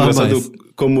 Eu acho engraçado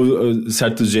como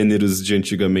certos gêneros de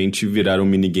antigamente viraram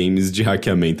minigames de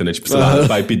hackeamento, né? Tipo, sei lá,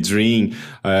 Pipe Dream,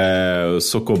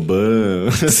 Sokoban,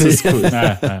 essas coisas.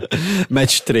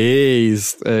 Match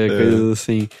 3, coisas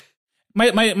assim.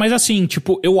 Mas assim,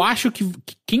 tipo, eu acho que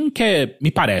quem quer,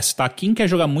 me parece, tá? Quem quer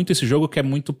jogar muito esse jogo quer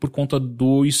muito por conta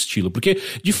do estilo. Porque,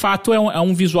 de fato, é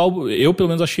um visual, eu pelo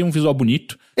menos achei um visual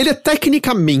bonito. Ele é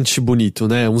tecnicamente bonito,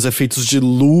 né? Uns efeitos de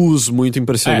luz muito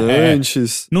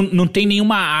impressionantes. Não tem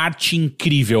nenhuma arte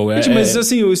incrível. Mas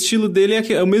assim, o estilo dele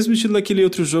é o mesmo estilo daquele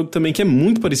outro jogo também, que é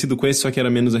muito parecido com esse, só que era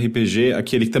menos RPG.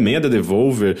 Aquele que também é da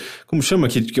Devolver. Como chama?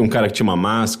 Que é um cara que tinha uma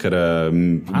máscara?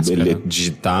 Ele é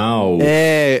digital.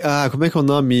 Como é que é o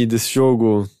nome desse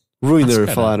jogo? Ruiner,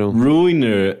 falaram.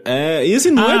 Ruiner. E assim,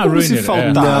 não é como Ruiner, se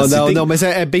faltasse. Não, mas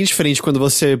é bem diferente quando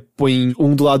você põe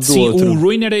um do lado do outro. Sim, o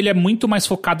Ruiner, ele é muito mais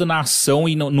focado na ação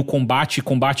e no combate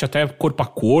até corpo a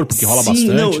corpo, que rola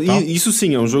bastante e tal. Isso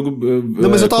sim, é um jogo... Não,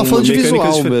 mas eu tava falando de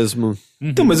visual mesmo.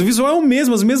 Então, mas o visual é o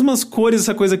mesmo, as mesmas cores,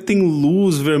 essa coisa que tem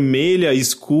luz, vermelha,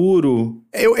 escuro.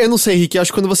 Eu não sei, Rick,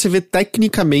 acho que quando você vê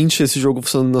tecnicamente esse jogo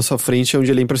funcionando na sua frente é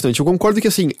onde ele é impressionante. Eu concordo que,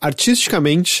 assim,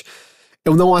 artisticamente,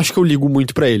 eu não acho que eu ligo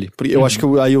muito pra ele. Porque eu acho que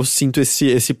aí eu sinto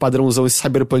esse padrãozão, esse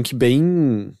cyberpunk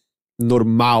bem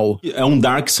normal. É um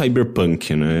dark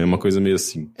cyberpunk, né? É uma coisa meio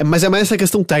assim. Mas é mais essa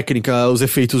questão técnica, os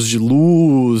efeitos de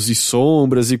luz e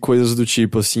sombras e coisas do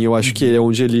tipo, assim. Eu acho que é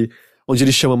onde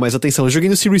ele chama mais atenção. Eu joguei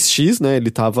no Series X, né? Ele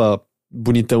tava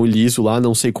bonitão e liso lá,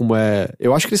 não sei como é...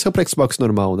 Eu acho que ele saiu pra Xbox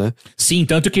normal, né? Sim,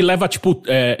 tanto que leva, tipo...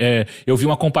 eu vi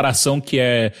uma comparação que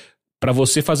é... Pra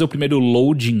você fazer o primeiro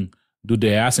loading do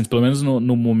The Ascent, pelo menos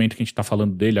no momento que a gente tá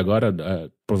falando dele agora,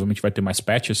 provavelmente vai ter mais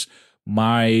patches,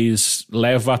 mas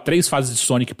leva 3 fases de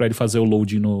Sonic pra ele fazer o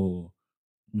loading no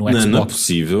Xbox. Não é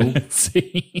possível. Sim.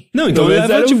 Não, então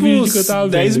leva tipo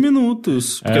 10 vendo.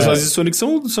 minutos. Porque as fases de Sonic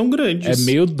são grandes. É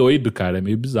meio doido, cara. É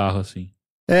meio bizarro, assim.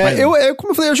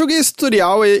 Como eu falei, eu joguei esse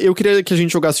tutorial, eu queria que a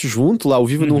gente jogasse junto lá, ao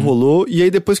vivo não rolou, e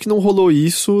aí depois que não rolou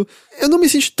isso, eu não me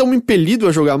senti tão impelido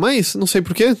a jogar mais, não sei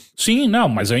porquê. Sim, não,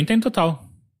 mas eu entendo total.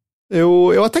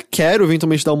 Eu até quero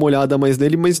eventualmente dar uma olhada mais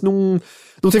nele, mas não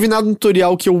teve nada no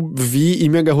tutorial que eu vi e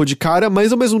me agarrou de cara,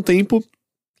 mas ao mesmo tempo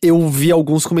eu vi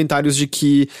alguns comentários de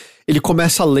que ele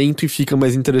começa lento e fica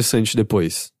mais interessante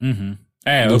depois.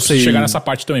 Eu preciso chegar nessa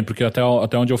parte também, porque até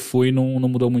onde eu fui não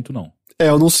mudou muito, não.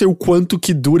 Eu não sei o quanto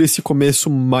que dura esse começo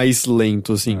mais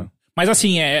lento, assim. Mas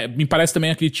assim, me parece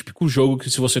também aquele típico jogo que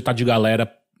se você tá de galera,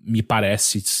 me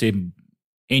parece ser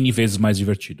N vezes mais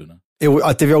divertido, né?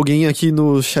 Teve alguém aqui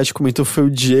no chat que comentou, foi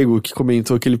o Diego, que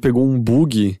comentou que ele pegou um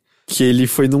bug, que ele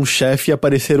foi num chefe e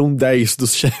apareceram 10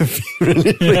 dos chefes.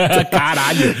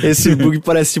 Caralho! Esse bug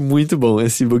parece muito bom,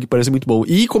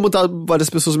 E como tá várias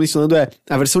pessoas mencionando,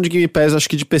 a versão de Game Pass, acho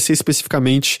que de PC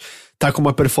especificamente, tá com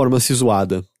uma performance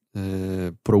zoada.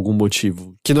 Por algum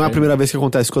motivo. Que não é a primeira vez que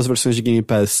acontece com as versões de Game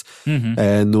Pass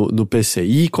no PC.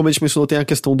 E como a gente mencionou, tem a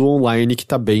questão do online que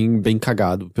tá bem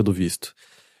cagado, pelo visto.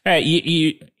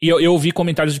 E eu ouvi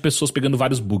comentários de pessoas pegando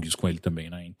vários bugs com ele também,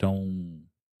 né? Então,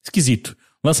 esquisito.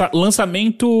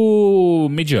 Lançamento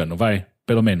mediano, vai,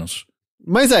 pelo menos.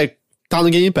 Mas tá no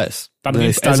Game Pass. Tá no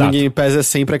Game Pass. Estar no Game Pass é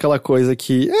sempre aquela coisa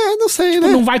que, não sei, tipo,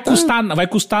 né? Não vai custar, vai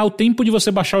custar o tempo de você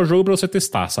baixar o jogo pra você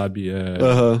testar, sabe?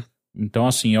 Então,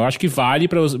 assim, eu acho que vai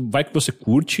que você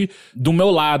curte. Do meu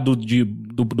lado,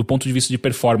 do ponto de vista de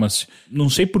performance, não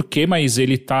sei porquê, mas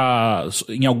ele tá...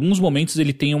 Em alguns momentos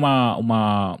ele tem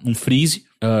um freeze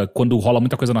quando rola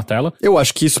muita coisa na tela. Eu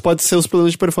acho que isso pode ser os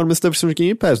problemas de performance da versão de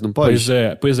Game Pass, não pode?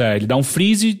 Pois é, ele dá um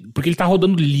freeze, porque ele tá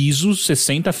rodando liso,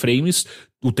 60 frames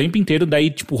o tempo inteiro, daí,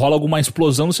 tipo, rola alguma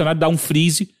explosão no cenário, dá um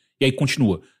freeze, e aí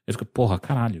continua. Aí fica, porra,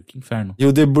 caralho, que inferno. E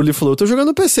o Deburli falou, eu tô jogando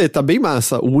no PC, tá bem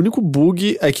massa. O único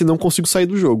bug é que não consigo sair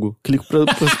do jogo. Clico pra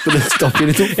desktop e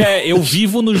ele não... Eu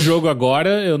vivo no jogo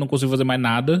agora, eu não consigo fazer mais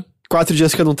nada. 4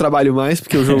 dias que eu não trabalho mais,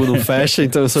 porque o jogo não fecha,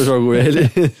 então eu só jogo ele.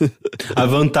 A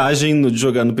vantagem de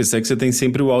jogar no PC é que você tem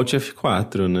sempre o Alt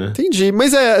F4, né? Entendi,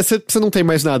 mas você não tem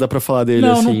mais nada pra falar dele,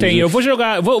 não, assim? Não tem, eu vou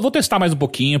jogar, vou testar mais um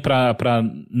pouquinho pra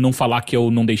não falar que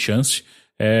eu não dei chance.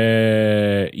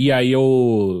 E aí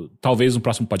eu, talvez no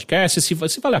próximo podcast, se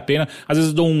vale a pena, às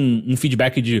vezes eu dou um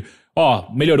feedback de,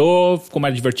 melhorou, ficou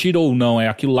mais divertido ou não, é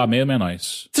aquilo lá mesmo, é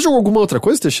nóis. Você jogou alguma outra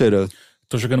coisa, Teixeira?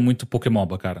 Tô jogando muito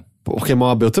Pokémoba, cara.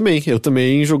 Pokémoba, eu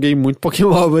também joguei muito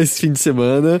Pokémoba esse fim de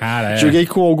semana. Cara, Joguei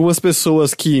com algumas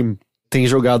pessoas que têm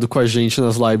jogado com a gente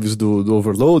nas lives do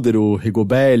Overloader, o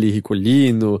Rigobelli,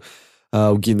 Ricolino,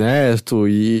 o Guineto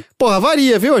e... Porra,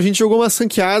 varia, viu? A gente jogou umas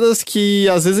ranqueadas que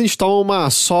às vezes a gente toma uma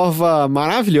sova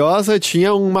maravilhosa,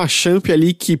 tinha um Machamp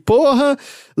ali que, porra,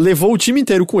 levou o time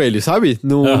inteiro com ele, sabe?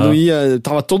 Não ia...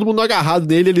 Tava todo mundo agarrado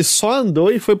nele, ele só andou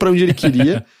e foi pra onde ele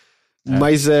queria.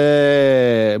 Mas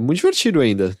é muito divertido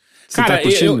ainda. Você cara, tá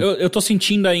curtindo? eu tô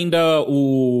sentindo ainda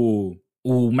o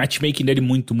matchmaking dele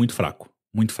muito, muito fraco.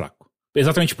 Muito fraco.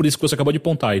 Exatamente por isso que você acabou de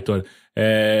apontar, Heitor.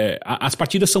 As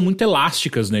partidas são muito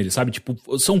elásticas nele, sabe? Tipo,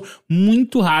 são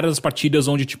muito raras as partidas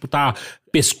onde, tipo, tá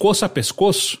pescoço a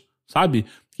pescoço, sabe?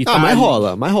 E mas ali...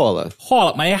 rola.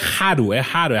 Rola, mas é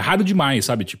raro demais,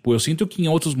 sabe? Tipo, eu sinto que em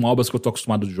outros MOBAs que eu tô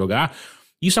acostumado a jogar,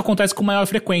 isso acontece com maior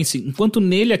frequência. Enquanto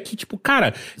nele aqui, tipo,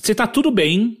 cara, você tá tudo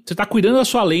bem, você tá cuidando da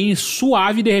sua lane,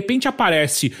 suave, e de repente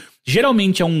aparece,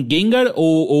 geralmente é um Gengar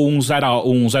ou um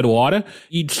Zero Hora,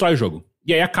 e destrói o jogo.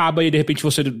 E aí acaba, e de repente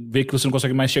você vê que você não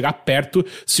consegue mais chegar perto.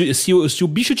 Se o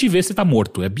bicho te vê, você tá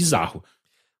morto. É bizarro.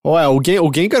 O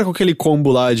Gengar com aquele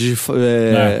combo lá de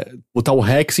botar o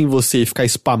Rex em você e ficar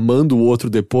spamando o outro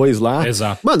depois lá.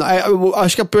 Exato. Mano, eu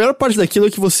acho que a pior parte daquilo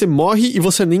é que você morre e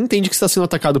você nem entende que você tá sendo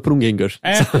atacado por um Gengar.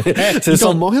 Você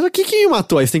só morre, o que me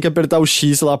matou? Aí você tem que apertar o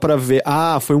X lá pra ver,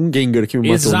 foi um Gengar que me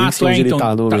matou. Exato, nem sei onde ele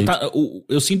tá no momento.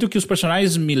 Eu sinto que os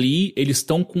personagens melee, eles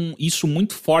estão com isso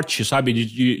muito forte, sabe?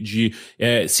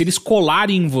 Se eles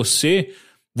colarem em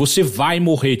você vai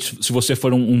morrer se você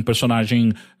for um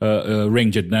personagem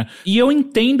ranged, né? E eu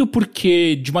entendo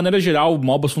porque, de maneira geral,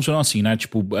 MOBAs funcionam assim, né?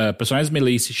 Tipo, personagens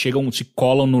melee se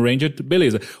colam no ranged,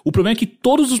 beleza. O problema é que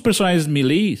todos os personagens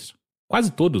melee, quase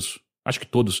todos, acho que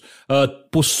todos,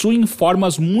 possuem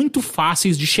formas muito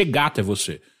fáceis de chegar até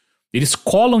você. Eles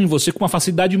colam em você com uma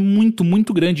facilidade muito,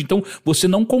 muito grande. Então, você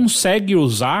não consegue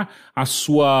usar a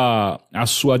sua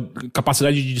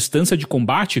capacidade de distância de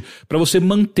combate pra você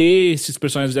manter esses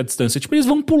personagens à distância. Tipo, eles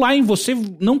vão pular em você,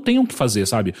 não tem o que fazer,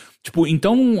 sabe? Tipo,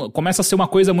 então começa a ser uma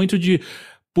coisa muito de...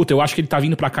 Puta, eu acho que ele tá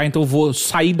vindo pra cá, então eu vou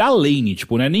sair da lane.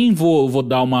 Tipo, né? Nem vou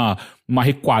dar uma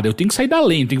recuada. Eu tenho que sair da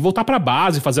lane, tenho que voltar pra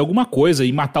base, fazer alguma coisa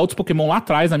e matar outros Pokémon lá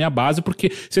atrás na minha base,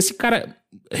 porque se esse cara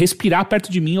respirar perto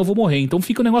de mim, eu vou morrer. Então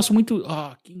fica um negócio muito...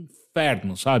 que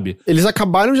inferno, sabe? Eles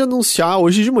acabaram de anunciar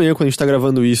hoje de manhã, quando a gente tá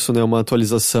gravando isso, né? Uma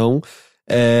atualização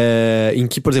em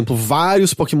que, por exemplo,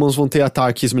 vários Pokémons vão ter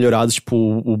ataques melhorados. Tipo,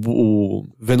 o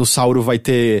Venusaur vai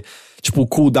ter... Tipo, o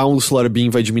cooldown do Solar Beam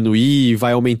vai diminuir,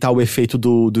 vai aumentar o efeito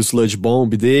do Sludge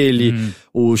Bomb dele.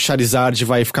 O Charizard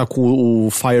vai ficar com o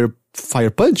Fire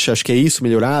Punch, acho que é isso,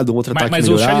 melhorado, um outro ataque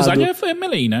melhorado. Mas o Charizard é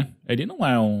melee, né? Ele não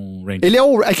é um ranger.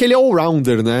 Ele é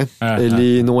all-rounder, né?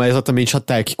 Ele não é exatamente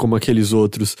attack como aqueles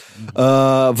outros.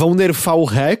 Vão nerfar o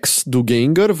Rex do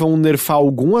Gengar, vão nerfar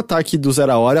algum ataque do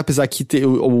Zero Hora, apesar que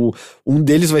um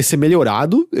deles vai ser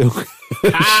melhorado.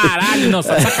 Caralho, não,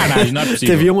 sacanagem, não é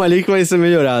possível. Teve um ali que vai ser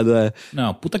melhorado,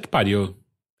 Não, puta que pariu.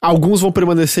 Alguns vão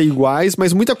permanecer iguais,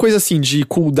 mas muita coisa assim de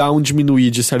cooldown diminuir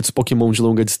de certos Pokémon de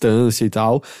longa distância e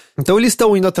tal. Então eles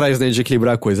estão indo atrás, né, de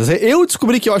equilibrar coisas. Eu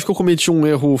descobri que eu acho que eu cometi um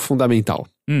erro fundamental.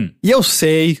 E eu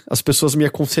sei, as pessoas me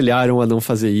aconselharam a não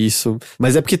fazer isso,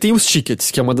 mas é porque tem os tickets,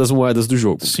 que é uma das moedas do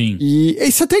jogo. Sim. E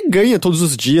você até ganha todos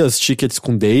os dias tickets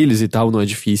com dailies e tal, não é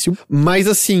difícil. Mas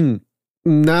assim...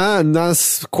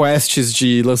 Nas quests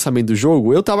de lançamento do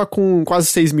jogo, eu tava com quase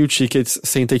 6 mil tickets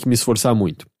sem ter que me esforçar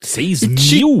muito. 6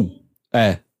 mil?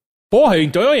 Porra,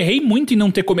 então eu errei muito em não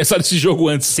ter começado esse jogo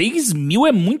antes. 6 mil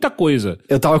é muita coisa.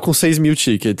 Eu tava com 6 mil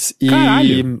tickets.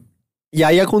 Caralho. E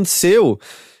aí aconteceu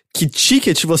que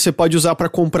ticket você pode usar pra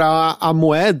comprar a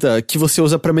moeda que você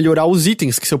usa pra melhorar os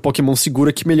itens que seu Pokémon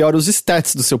segura, que melhora os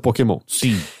stats do seu Pokémon.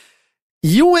 Sim.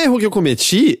 E um erro que eu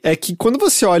cometi é que quando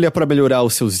você olha pra melhorar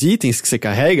os seus itens que você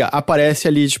carrega, aparece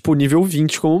ali, tipo, nível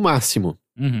 20 como máximo.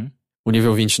 Uhum. O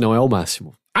nível 20 não é o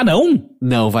máximo. Ah, não?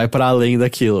 Não, vai pra além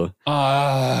daquilo.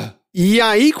 E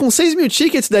aí, com 6 mil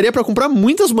tickets, daria pra comprar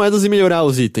muitas moedas e melhorar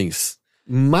os itens.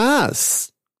 Mas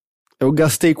eu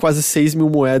gastei quase 6 mil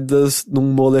moedas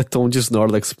num moletom de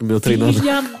Snorlax pro meu treinamento.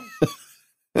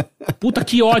 Puta,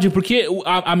 que ódio, porque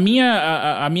a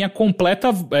minha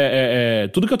completa...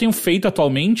 tudo que eu tenho feito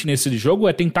atualmente nesse jogo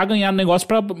é tentar ganhar negócio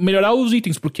pra melhorar os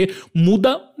itens, porque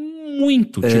muda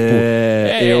muito,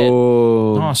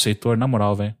 Nossa, Heitor, na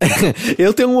moral, velho.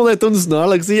 Eu tenho um moletom de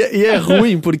Snorlax e é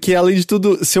ruim, porque além de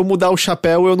tudo, se eu mudar o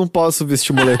chapéu, eu não posso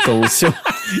vestir o moletom.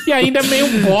 E ainda é meio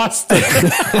bosta.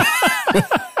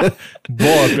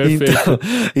 Boa, perfeito.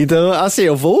 Então, assim,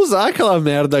 eu vou usar aquela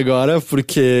merda agora,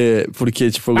 porque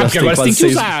tipo, eu gastei agora quase você tem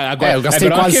que usar. Agora, eu gastei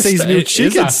quase 6 mil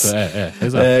tickets.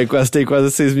 Exato. Gastei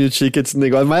quase 6 mil tickets no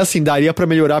negócio. Mas assim, daria pra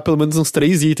melhorar pelo menos uns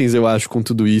 3 itens, eu acho, com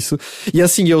tudo isso. E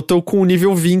assim, eu tô com o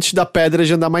nível 20 da pedra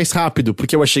de andar mais rápido,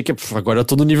 porque eu achei que agora eu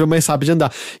tô no nível mais rápido de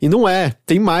andar. E não é,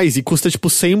 tem mais. E custa tipo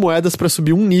 100 moedas pra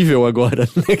subir um nível agora.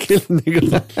 Naquele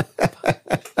negócio.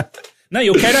 Não,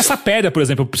 eu quero essa pedra, por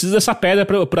exemplo. Eu preciso dessa pedra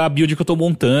pra build que eu tô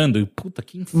montando. Puta,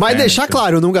 que inferno. Mas deixar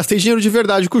claro, eu não gastei dinheiro de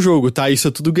verdade com o jogo, tá? Isso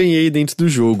eu tudo ganhei dentro do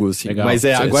jogo, assim. Legal. Mas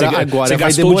agora você vai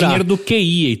gastou demorar. o dinheiro do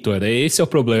QI, Heitor. Esse é o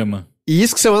problema. E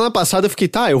isso que semana passada eu fiquei,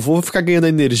 eu vou ficar ganhando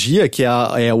energia, que é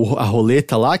a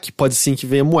roleta lá, que pode sim que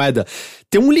venha moeda.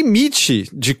 Tem um limite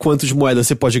de quanto de moeda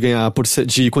você pode ganhar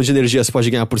de quanto de energia você pode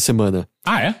ganhar por semana.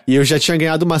 Ah, é? E eu já tinha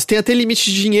ganhado, mas tem até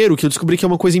limite de dinheiro, que eu descobri que é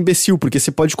uma coisa imbecil, porque você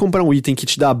pode comprar um item que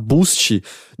te dá boost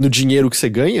no dinheiro que você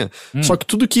ganha, só que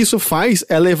tudo que isso faz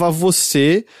é levar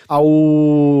você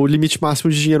ao limite máximo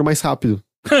de dinheiro mais rápido.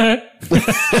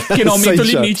 Porque não aumenta o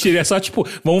limite, é só tipo,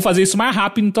 vamos fazer isso mais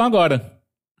rápido então agora.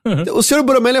 O Sr.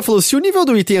 Bromélia falou, se o nível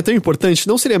do item é tão importante,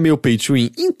 não seria meio pay to win?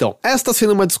 Então, essa tá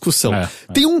sendo uma discussão.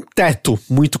 Tem um teto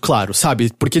muito claro, sabe?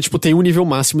 Porque, tipo, tem um nível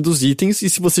máximo dos itens e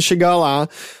se você chegar lá,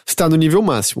 você tá no nível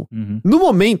máximo. No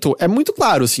momento, é muito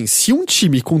claro, assim, se um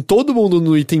time com todo mundo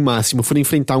no item máximo for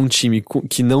enfrentar um time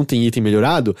que não tem item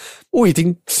melhorado, o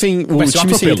time sem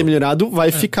item melhorado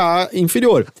vai ficar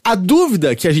inferior. A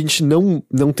dúvida que a gente não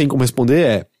tem como responder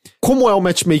é, como é o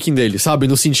matchmaking dele, sabe?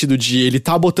 No sentido de ele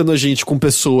tá botando a gente com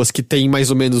pessoas que têm mais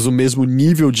ou menos o mesmo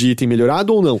nível de item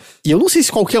melhorado ou não. E eu não sei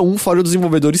se qualquer um fora dos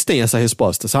desenvolvedores tem essa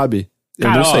resposta, sabe?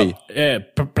 Eu não sei.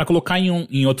 Pra colocar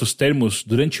em outros termos,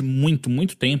 durante muito,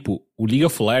 muito tempo, o League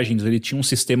of Legends ele tinha um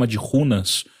sistema de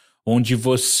runas onde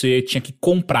você tinha que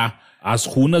comprar as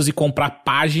runas e comprar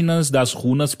páginas das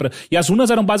runas E as runas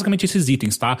eram basicamente esses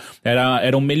itens, tá?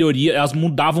 Eram melhoria, elas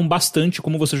mudavam bastante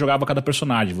como você jogava cada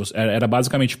personagem. Era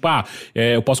basicamente, tipo,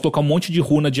 eu posso colocar um monte de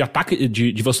runa de ataque,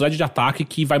 de velocidade de ataque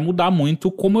que vai mudar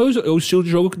muito como é o estilo de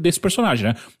jogo desse personagem,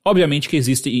 né? Obviamente que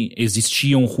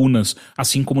existiam runas,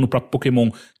 assim como no próprio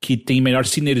Pokémon, que tem melhor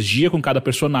sinergia com cada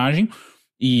personagem.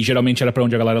 E geralmente era pra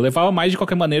onde a galera levava, mas de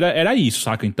qualquer maneira era isso,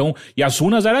 saca? Então, e as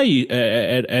runas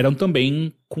eram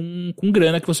também com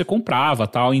grana que você comprava,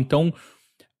 tal. Então,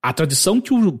 a tradição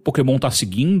que o Pokémon tá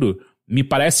seguindo me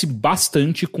parece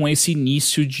bastante com esse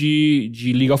início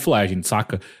de League of Legends,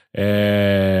 saca?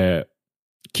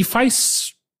 Que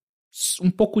faz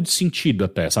um pouco de sentido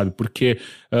até, sabe? Porque,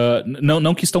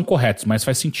 não que estão corretos, mas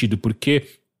faz sentido, porque...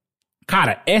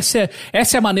 Cara, essa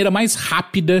é a maneira mais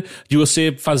rápida de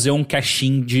você fazer um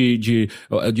cash-in, de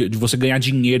você ganhar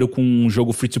dinheiro com um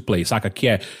jogo free-to-play, saca? Que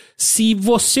é, se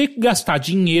você gastar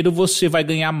dinheiro, você vai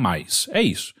ganhar mais. É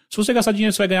isso. Se você gastar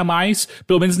dinheiro, você vai ganhar mais,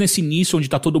 pelo menos nesse início, onde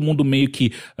tá todo mundo meio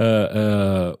que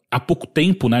há pouco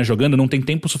tempo, né, jogando, não tem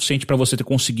tempo suficiente pra você ter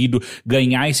conseguido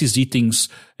ganhar esses itens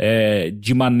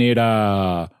de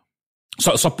maneira...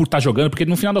 Só por estar jogando, porque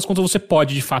no final das contas você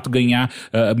pode, de fato,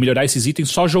 melhorar esses itens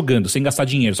só jogando, sem gastar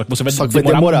dinheiro. Só que você vai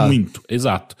demorar muito.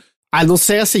 Exato. Ah, não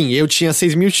sei assim, eu tinha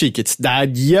 6 mil tickets,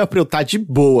 daria pra eu estar de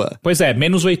boa. Pois é,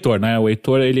 menos o Heitor, né? O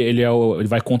Heitor, ele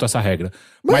vai contra essa regra.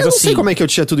 Mas eu não sei como é que eu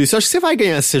tinha tudo isso. Eu acho que você vai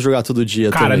ganhar se você jogar todo dia.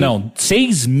 Cara, também. Não,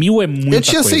 6 mil é muita coisa. Eu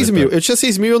tinha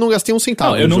 6 mil, e eu não gastei um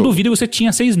centavo. Não, eu não duvido que você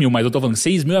tinha 6 mil, mas eu tô falando,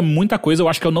 6 mil é muita coisa, eu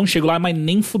acho que eu não chego lá, mas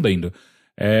nem fudendo.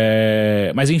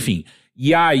 Mas enfim,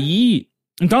 e aí...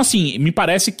 Então, assim, me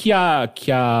parece que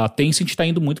a Tencent tá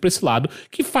indo muito pra esse lado,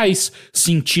 que faz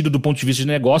sentido do ponto de vista de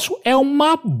negócio, é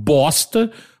uma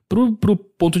bosta pro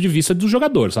ponto de vista do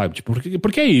jogador, sabe? Tipo,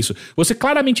 porque é isso. Você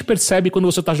claramente percebe quando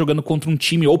você tá jogando contra um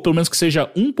time, ou pelo menos que seja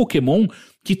um Pokémon,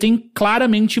 que tem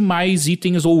claramente mais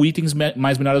itens ou itens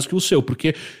mais minerados que o seu.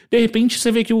 Porque, de repente,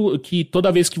 você vê que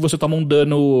toda vez que você toma um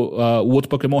dano, o outro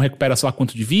Pokémon recupera, sei lá,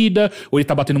 quanto de vida, ou ele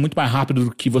tá batendo muito mais rápido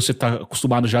do que você tá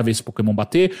acostumado já a ver esse Pokémon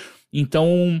bater.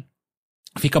 Então,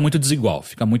 fica muito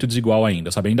desigual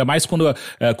ainda, sabe? Ainda mais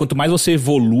quanto mais você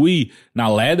evolui na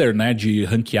ladder, né, de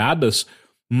ranqueadas,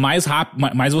 mais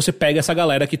rápido, mais você pega essa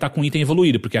galera que tá com item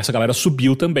evoluído, porque essa galera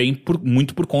subiu também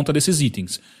muito por conta desses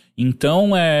itens.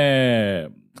 Então,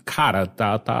 cara,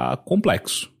 tá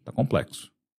complexo. Tá complexo.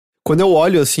 Quando eu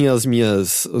olho, assim, os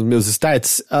meus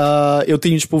stats, eu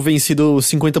tenho, tipo, vencido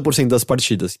 50% das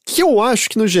partidas. Que eu acho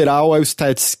que, no geral, é o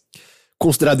stats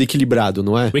considerado equilibrado,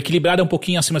 não é? O equilibrado é um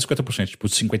pouquinho acima de 50%, tipo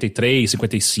 53,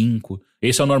 55.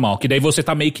 Esse é o normal, que daí você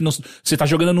tá meio que você tá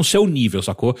jogando no seu nível,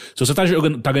 sacou? Se você tá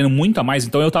ganhando muito a mais,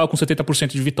 então eu tava com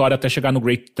 70% de vitória até chegar no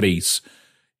Grade 3.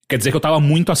 Quer dizer que eu tava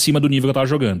muito acima do nível que eu tava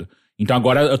jogando. Então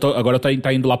agora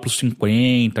tá indo lá pros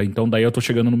 50, então daí eu tô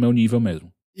chegando no meu nível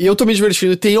mesmo. E eu tô me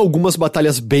divertindo, tem algumas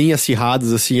batalhas bem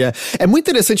acirradas, assim, é muito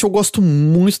interessante, eu gosto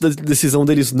muito da decisão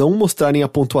deles não mostrarem a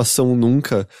pontuação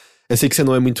nunca. Eu sei que você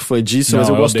não é muito fã disso, mas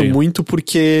eu gosto muito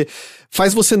porque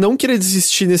faz você não querer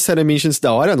desistir necessariamente antes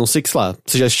da hora, a não ser que, sei lá,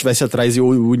 você já estivesse atrás e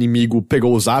o inimigo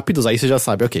pegou os ápidos, aí você já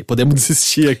sabe, ok, podemos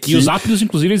desistir aqui. E os ápidos,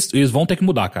 inclusive, eles vão ter que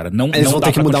mudar, cara. Eles vão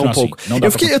ter que mudar um pouco.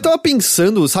 Assim. Eu tava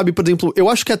pensando, sabe, por exemplo, eu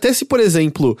acho que até se, por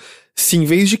exemplo, se em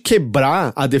vez de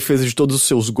quebrar a defesa de todos os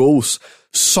seus gols,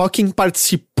 só quem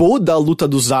participou da luta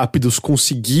dos ápidos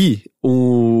conseguir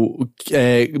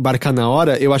marcar na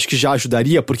hora, eu acho que já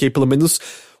ajudaria, porque aí pelo menos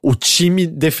o time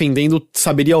defendendo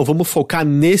saberia, vamos focar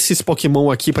nesses Pokémon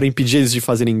aqui pra impedir eles de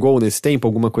fazerem gol nesse tempo,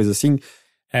 alguma coisa assim.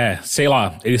 Sei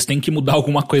lá, eles têm que mudar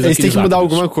alguma coisa. Eles têm que mudar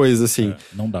alguma coisa, assim.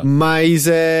 Não dá. Mas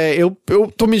eu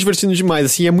tô me divertindo demais,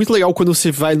 assim, é muito legal quando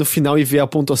você vai no final e vê a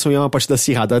pontuação e é uma partida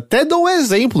acirrada. Até dou um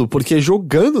exemplo, porque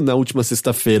jogando na última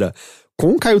sexta-feira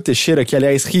com o Caio Teixeira, que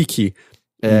aliás, Rick,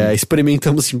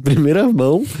 experimentamos em primeira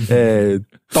mão,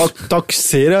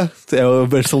 Toxeira, é a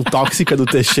versão tóxica do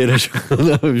Teixeira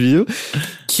jogando ao vivo,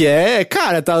 que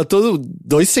cara, tava todo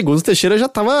 2 segundos o Teixeira já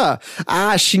tava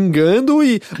xingando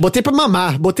e botei pra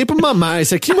mamar,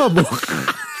 esse aqui mamou.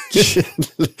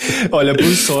 Olha,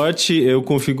 por sorte, eu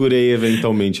configurei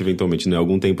eventualmente, né?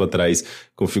 Algum tempo atrás,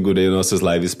 configurei nossas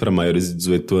lives pra maiores de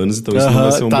 18 anos, então isso não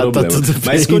vai ser um problema.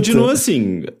 Mas continua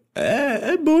assim,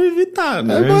 é bom evitar,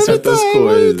 né? Certas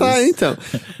coisas. Então.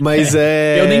 Mas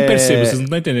eu nem percebo, vocês não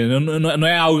estão entendendo. Não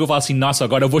é algo que eu falo assim, nossa,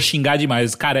 agora eu vou xingar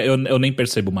demais. Cara, eu nem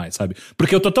percebo mais, sabe?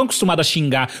 Porque eu tô tão acostumado a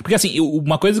xingar. Porque assim,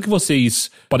 uma coisa que vocês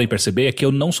podem perceber é que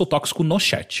eu não sou tóxico no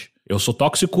chat. Eu sou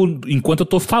tóxico enquanto eu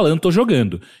tô falando, tô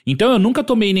jogando. Então eu nunca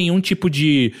tomei nenhum tipo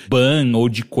de ban ou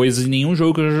de coisas em nenhum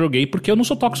jogo que eu já joguei, porque eu não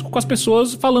sou tóxico com as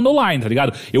pessoas falando online, tá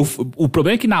ligado? O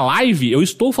problema é que na live eu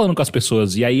estou falando com as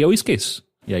pessoas e aí eu esqueço.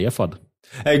 E aí é foda.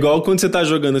 É igual quando você tá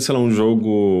jogando, sei lá, um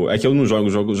jogo... É que eu não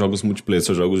jogo jogos multiplayer,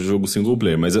 só jogo jogo single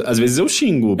player. Mas às vezes eu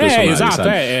xingo o personagem, exato,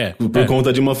 sabe? Por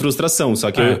conta de uma frustração, só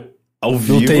que... Ao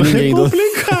vivo não tem ninguém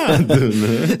complicado,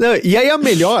 né? Não, e aí a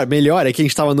melhor é que a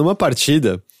gente tava numa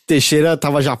partida, Teixeira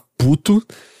tava já puto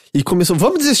e começou,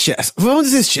 vamos desistir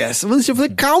essa. Eu falei,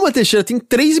 calma, Teixeira, tem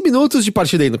 3 minutos de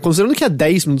partida ainda. Considerando que é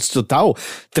 10 minutos total,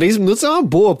 3 minutos é uma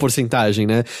boa porcentagem,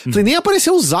 né? Falei, nem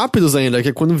apareceu os ápidos ainda, que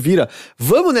é quando vira,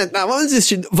 vamos, né? Não, vamos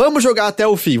desistir, vamos jogar até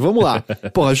o fim, vamos lá.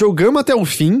 Porra, jogamos até o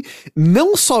fim,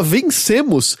 não só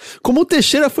vencemos, como o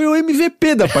Teixeira foi o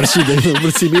MVP da partida.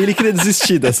 Por cima, ele queria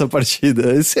desistir dessa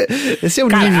partida. Esse é o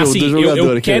nível assim, do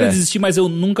jogador. Eu quero desistir, mas eu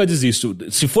nunca desisto.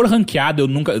 Se for ranqueado, eu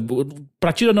nunca...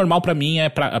 Partida normal pra mim é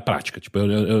prática, tipo,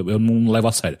 eu não levo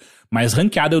a sério. Mas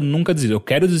ranqueada eu nunca desisto. Eu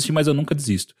quero desistir, mas eu nunca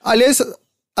desisto. Aliás,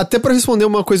 até pra responder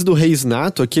uma coisa do Reis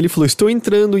Nato, aqui ele falou, estou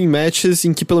entrando em matches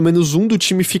em que pelo menos um do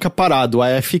time fica parado,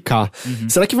 AFK.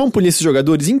 Será que vão punir esses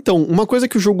jogadores? Então, uma coisa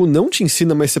que o jogo não te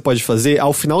ensina, mas você pode fazer,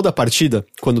 ao final da partida,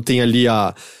 quando tem ali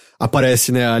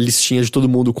aparece, né, a listinha de todo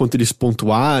mundo, quanto eles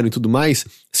pontuaram e tudo mais.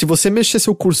 Se você mexer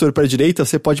seu cursor pra direita,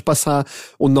 você pode passar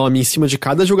o nome em cima de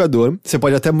cada jogador. Você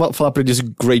pode até falar pra eles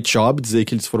great job, dizer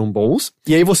que eles foram bons.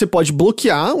 E aí você pode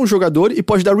bloquear um jogador e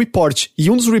pode dar report. E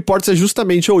um dos reports é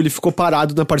justamente, ele ficou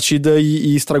parado na partida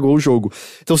e estragou o jogo.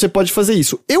 Então você pode fazer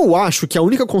isso. Eu acho que a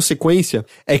única consequência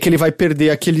é que ele vai perder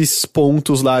aqueles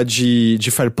pontos lá de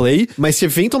fair play, mas se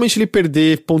eventualmente ele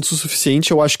perder pontos o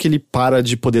suficiente, eu acho que ele para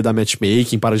de poder dar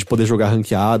matchmaking, para de poder jogar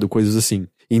ranqueado, coisas assim.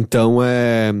 Então,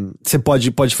 você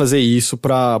pode fazer isso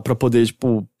pra poder,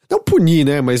 tipo... Não punir,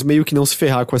 né? Mas meio que não se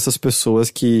ferrar com essas pessoas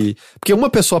que... Porque uma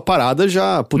pessoa parada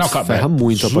já, putz, ferra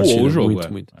muito a partida. O jogo,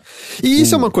 muito. E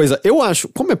isso é uma coisa, eu acho,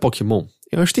 como é Pokémon,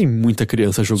 eu acho que tem muita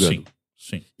criança jogando.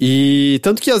 Sim. E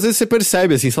tanto que às vezes você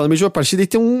percebe, assim, você tá no meio de uma partida e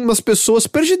tem umas pessoas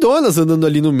perdidonas andando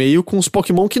ali no meio com os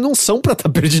Pokémon que não são pra estar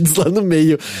perdidos lá no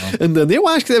meio, andando. Eu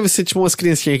acho que deve ser tipo umas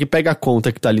criancinhas que pega a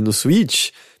conta que tá ali no Switch,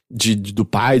 do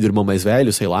pai, do irmão mais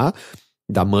velho, sei lá,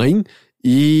 da mãe,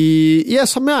 e é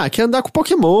só, quer andar com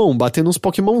Pokémon, batendo uns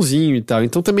Pokémonzinho e tal.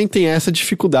 Então também tem essa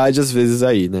dificuldade às vezes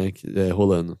aí, né,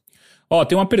 rolando.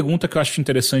 Tem uma pergunta que eu acho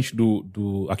interessante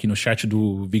aqui no chat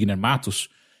do Wigner Matos,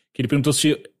 que ele perguntou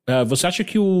se você acha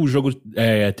que o jogo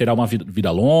terá uma vida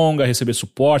longa, receber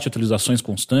suporte, atualizações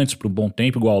constantes por um bom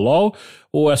tempo, igual ao LoL,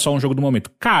 ou é só um jogo do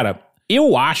momento? Cara,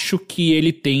 eu acho que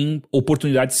ele tem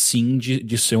oportunidade sim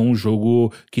de ser um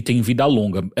jogo que tem vida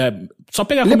longa. Só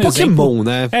pegar como exemplo... Pokémon,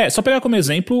 né? Só pegar como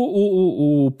exemplo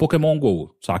o Pokémon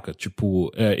GO, saca?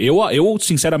 Tipo, eu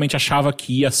sinceramente achava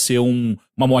que ia ser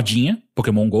uma modinha,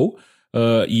 Pokémon GO,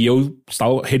 e eu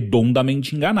estava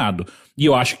redondamente enganado. E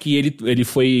eu acho que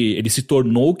ele se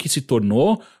tornou o que se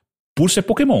tornou por ser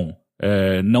Pokémon.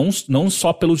 Não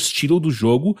só pelo estilo do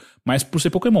jogo, mas por ser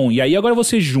Pokémon. E aí agora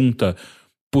você junta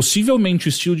possivelmente o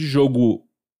estilo de jogo,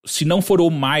 se não for o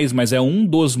mais, mas é um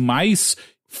dos mais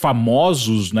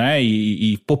famosos, né,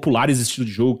 e populares estilos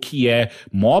de jogo, que é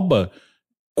MOBA,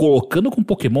 colocando com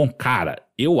Pokémon, cara,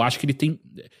 eu acho que ele tem...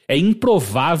 É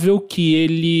improvável que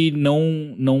ele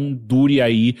não dure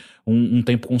aí um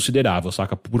tempo considerável,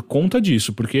 saca? Por conta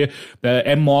disso, porque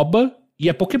é MOBA e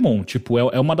é Pokémon, tipo,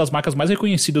 é uma das marcas mais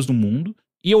reconhecidas do mundo,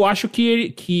 e eu acho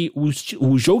que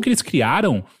o jogo que eles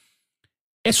criaram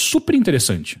é super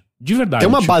interessante, de verdade. Tem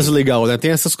uma base legal, né? Tem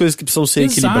essas coisas que precisam ser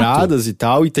equilibradas e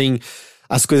tal, e tem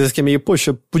as coisas que é meio,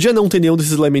 poxa, podia não ter nenhum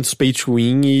desses elementos pay to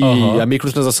win e a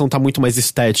microtransação tá muito mais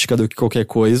estética do que qualquer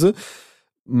coisa.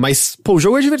 Mas, pô, o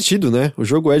jogo é divertido, né? O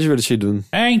jogo é divertido.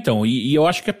 Então, e eu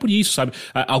acho que é por isso, sabe?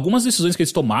 Algumas decisões que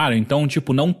eles tomaram, então,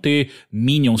 tipo, não ter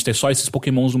minions, ter só esses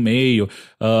pokémons no meio,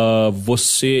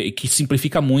 que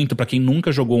simplifica muito pra quem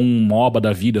nunca jogou um MOBA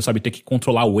da vida, sabe? Ter que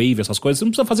controlar a wave, essas coisas, você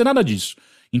não precisa fazer nada disso.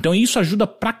 Então isso ajuda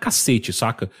pra cacete,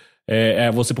 saca?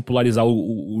 Você popularizar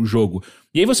o jogo.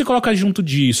 E aí você coloca junto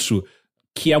disso,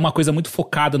 que é uma coisa muito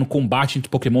focada no combate entre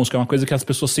Pokémons, que é uma coisa que as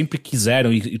pessoas sempre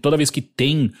quiseram, e toda vez que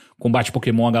tem combate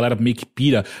Pokémon, a galera meio que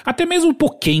pira. Até mesmo o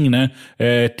Pokémon, né?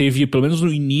 Teve, pelo menos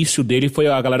no início dele,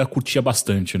 a galera curtia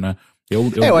bastante, né?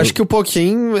 Eu acho que o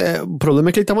Pokémon, o problema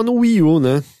é que ele tava no Wii U,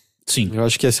 né? Sim. Eu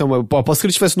acho que essa é uma... Aposto que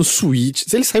ele estivesse no Switch.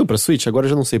 Se ele saiu pra Switch, agora eu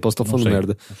já não sei, posso estar falando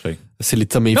merda. Não sei. Se ele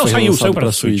também foi saiu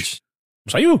pra Switch.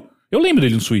 Saiu? Eu lembro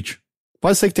dele no Switch.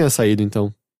 Pode ser que tenha saído,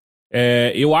 então.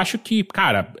 Eu acho que,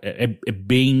 cara, é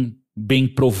bem, bem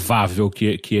provável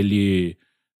que ele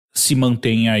se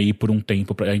mantenha aí por um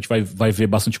tempo. A gente vai ver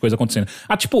bastante coisa acontecendo.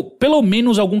 Tipo, pelo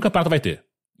menos algum campeonato vai ter.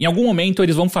 Em algum momento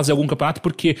eles vão fazer algum campeonato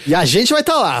porque... E a gente vai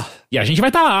estar lá. Com a gente vai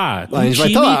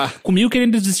estar lá. Comigo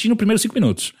querendo desistir no primeiros 5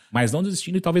 minutos. Mas não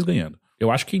desistindo e talvez ganhando.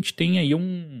 Eu acho que a gente tem aí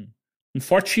um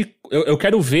forte... Eu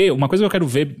quero ver... Uma coisa que eu quero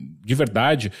ver de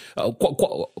verdade...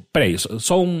 Peraí,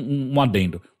 só um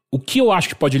adendo. O que eu acho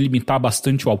que pode limitar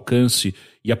bastante o alcance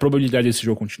e a probabilidade desse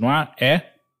jogo continuar é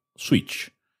Switch.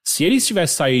 Se ele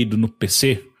tivesse saído no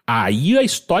PC... Aí a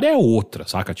história é outra,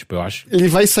 saca? Tipo, eu acho... Ele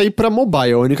vai sair pra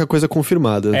mobile, a única coisa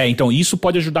confirmada. Então isso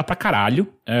pode ajudar pra caralho,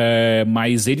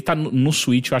 mas ele tá no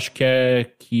Switch, eu acho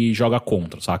que joga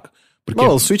contra, saca? Porque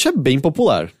o Switch é bem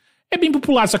popular. É bem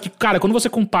popular, só que, cara, quando você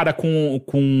compara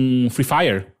com Free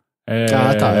Fire...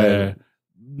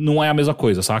 Não é a mesma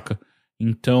coisa, saca?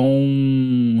 Então,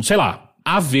 sei lá,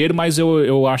 a ver, mas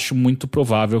eu acho muito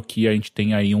provável que a gente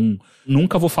tenha aí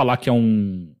Nunca vou falar que é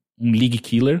um League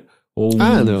Killer... ou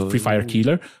Free Fire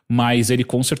Killer, mas ele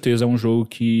com certeza é um jogo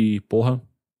que, porra...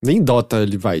 Nem Dota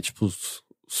ele vai, tipo,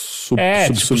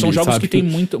 são jogos que tem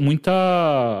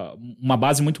uma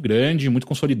base muito grande, muito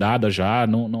consolidada já,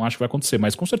 não acho que vai acontecer,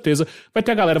 mas com certeza vai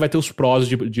ter a galera, vai ter os prós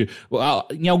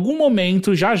em algum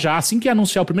momento, já, assim que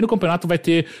anunciar o primeiro campeonato, vai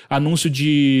ter anúncio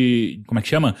de, como é que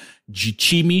chama? De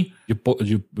time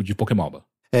de Pokémon.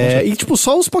 E tipo,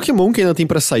 só os Pokémon que ainda tem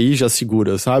pra sair já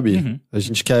segura, sabe? Uhum. A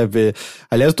gente quer ver...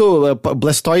 Aliás,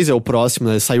 Blastoise é o próximo,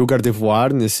 né? Saiu o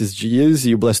Gardevoir nesses dias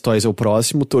e o Blastoise é o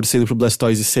próximo. Torcendo pro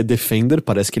Blastoise ser Defender,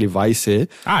 parece que ele vai ser.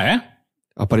 Ah, é?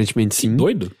 Aparentemente sim.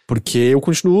 Doido. Porque eu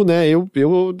continuo, né? Eu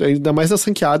ainda mais nas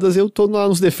ranqueadas, eu tô lá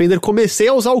nos Defender. Comecei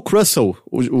a usar o Crustle.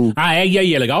 E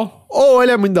aí, é legal?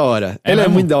 Ele é muito da hora. É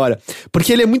muito da hora.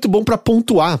 Porque ele é muito bom pra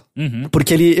pontuar. Uhum.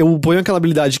 Porque eu ponho aquela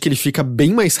habilidade que ele fica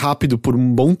bem mais rápido por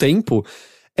um bom tempo.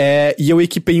 E eu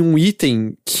equipei um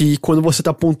item que quando você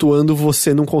tá pontuando,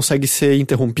 você não consegue ser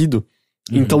interrompido.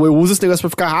 Então eu uso esse negócio pra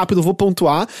ficar rápido, vou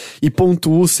pontuar e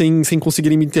pontuo sem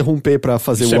conseguirem me interromper pra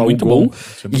fazer Isso o é muito gol. bom.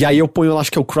 E aí eu ponho lá,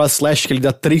 acho que é o cross slash, que ele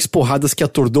dá 3 porradas que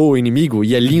atordoa o inimigo.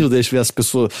 E é lindo deixa ver as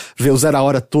pessoas, ver o 0 a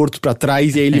hora torto pra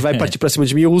trás. E aí ele vai partir pra cima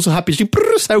de mim, eu uso rapidinho,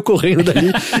 saio correndo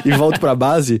dali e volto pra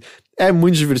base. É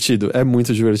muito divertido, é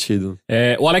muito divertido.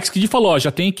 O Alex Kidd falou, ó, já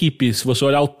tem equipe. Se você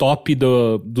olhar o top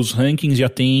dos rankings, já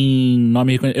tem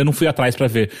nome... Eu não fui atrás pra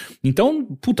ver. Então,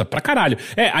 puta, pra caralho.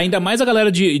 Ainda mais a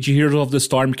galera de Heroes of the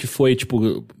Storm, que foi,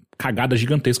 tipo, cagada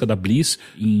gigantesca da Blizz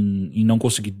em não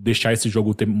conseguir deixar esse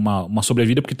jogo ter uma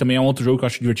sobrevida, porque também é um outro jogo que eu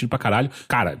acho divertido pra caralho.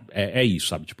 Cara, é isso,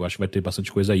 sabe? Tipo, eu acho que vai ter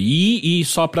bastante coisa aí. E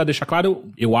só pra deixar claro,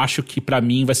 eu acho que pra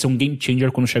mim vai ser um game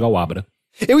changer quando chegar o Abra.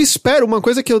 Eu espero, uma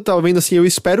coisa que eu tava vendo assim, eu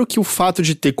espero que o fato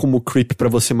de ter como creep pra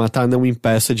você matar não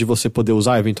impeça de você poder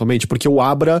usar eventualmente, porque o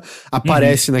Abra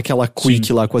aparece naquela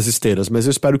quick lá com as esteiras, mas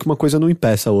eu espero que uma coisa não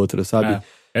impeça a outra, sabe?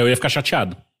 Eu ia ficar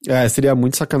chateado. Seria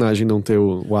muito sacanagem não ter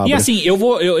o Abra. E assim,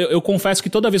 eu confesso que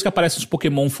toda vez que aparecem os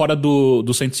Pokémon fora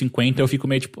do 150, eu fico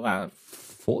meio tipo,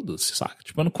 foda-se, saca?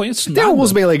 Tipo, eu não conheço nada. Tem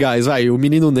alguns bem legais, o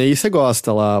menino Ney você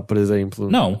gosta lá, por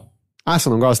exemplo. Não. Você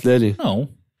não gosta dele? Não.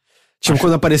 Tipo,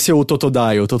 quando apareceu o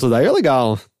Totodile. O Totodile é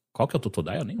legal. Qual que é o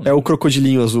Totodile? Eu nem lembro. É o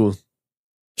crocodilinho azul.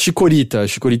 Chikorita.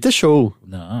 Chikorita é show.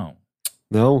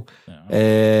 Não?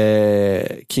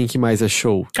 Quem que mais é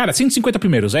show? Cara, 150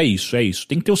 primeiros, é isso.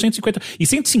 Tem que ter os 150. E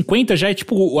 150 já é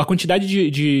tipo a quantidade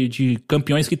de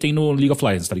campeões que tem no League of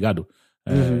Legends, tá ligado?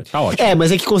 Tá ótimo.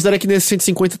 Mas é que considera que nesse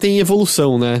 150 tem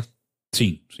evolução, né?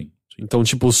 Sim. Então,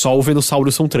 tipo, só o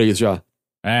Venusaurus são 3 já.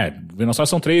 Venusaurus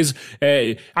são 3.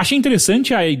 Achei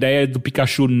interessante a ideia do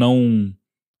Pikachu não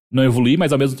evoluir,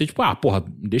 mas ao mesmo tempo, tipo, porra,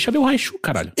 deixa ver o Raichu,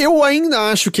 caralho. Eu ainda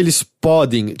acho que eles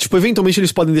podem, tipo, eventualmente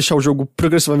eles podem deixar o jogo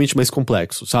progressivamente mais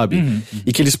complexo, sabe?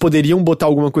 E que eles poderiam botar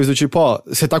alguma coisa do tipo,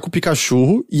 você tá com o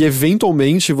Pikachu e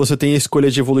eventualmente você tem a escolha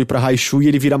de evoluir pra Raichu e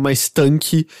ele vira mais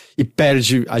tanque e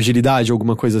perde agilidade,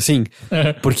 alguma coisa assim.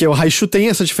 Porque o Raichu tem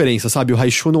essa diferença, sabe? O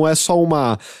Raichu não é só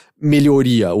uma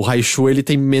melhoria. O Raichu, ele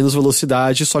tem menos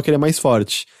velocidade, só que ele é mais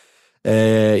forte.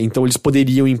 Então eles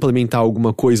poderiam implementar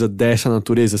alguma coisa dessa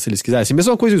natureza se eles quisessem.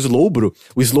 Mesma coisa o Slowbro.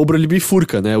 O Slowbro, ele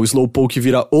bifurca, né? O Slowpoke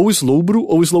vira ou Slowbro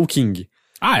ou Slowking.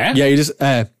 E aí eles...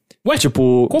 Ué,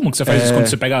 tipo... Como que você faz isso quando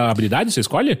você pega a habilidade? Você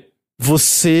escolhe?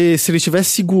 Se ele estiver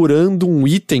segurando um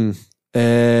item...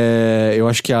 eu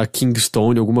acho que é a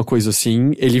Kingstone, alguma coisa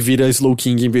assim. Ele vira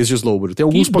Slowking em vez de Slowbro. Tem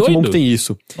alguns Pokémon que tem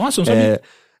isso. Nossa, eu não sabia.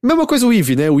 Mesma coisa o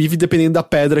Eevee, né? O Eevee, dependendo da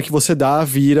pedra que você dá,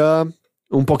 vira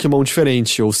um Pokémon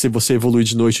diferente. Ou se você evolui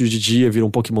de noite ou de dia, vira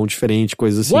um Pokémon diferente,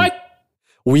 coisa assim. What?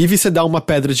 O Eevee, você dá uma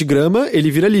pedra de grama,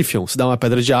 ele vira Leafeon. Se dá uma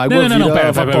pedra de água,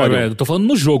 vira Vaporeon. Eu tô falando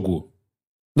no jogo.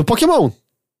 No Pokémon.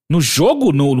 No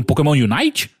jogo? No Pokémon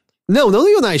Unite? Não no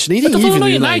Unite, nem tem Eevee no Unite. Eu tô falando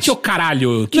no Unite, ô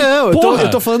caralho. Eu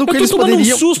tô falando que eles poderiam... Eu tô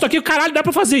tomando um susto aqui, caralho, dá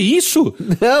pra fazer isso?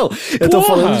 Não, eu tô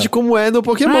falando de como é no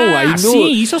Pokémon. Sim,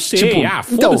 isso eu sei. Tipo,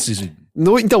 foda-se.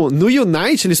 No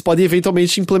Unite, eles podem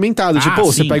eventualmente implementar.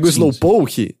 Você pega o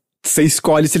Slowpoke, você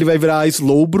escolhe se ele vai virar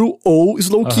Slowbro ou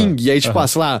Slowking. E aí, tipo,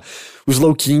 sei lá, o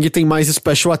Slowking tem mais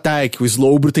Special Attack, o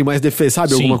Slowbro tem mais defesa,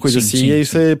 sabe? Alguma coisa assim. E aí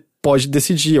você pode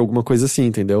decidir alguma coisa assim,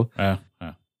 entendeu?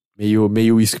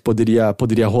 Meio isso que poderia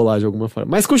rolar de alguma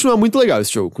forma. Mas continua muito legal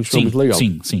esse jogo. Muito legal.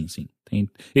 Sim.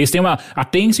 Eles têm a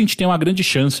Tencent tem uma grande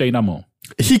chance aí na mão.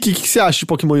 Rick, o que você acha de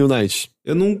Pokémon Unite?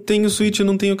 Eu não tenho Switch, eu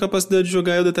não tenho capacidade de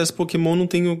jogar, eu detesto Pokémon, não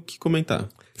tenho o que comentar.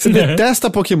 Você detesta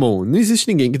Pokémon? Não existe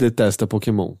ninguém que detesta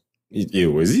Pokémon.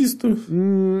 Eu existo.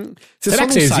 Você só não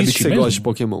sabe que você gosta de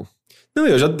Pokémon. Não,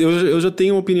 eu já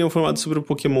tenho uma opinião formada sobre o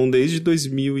Pokémon desde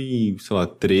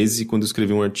 2013, quando eu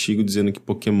escrevi um artigo dizendo que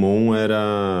Pokémon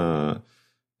era...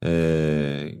 O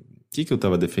que eu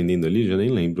tava defendendo ali? Já nem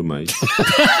lembro mais.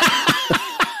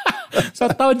 Só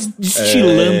tava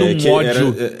destilando um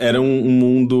ódio. Era um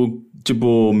mundo,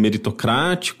 tipo,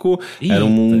 meritocrático. Eita. Era um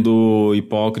mundo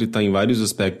hipócrita em vários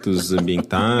aspectos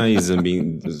ambientais,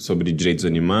 sobre direitos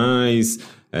animais.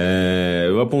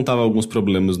 Eu apontava alguns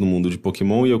problemas no mundo de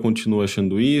Pokémon e eu continuo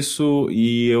achando isso.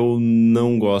 E eu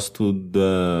não gosto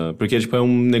da... Porque, tipo, é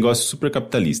um negócio super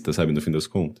capitalista, sabe? No fim das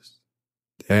contas.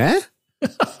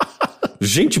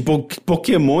 Gente,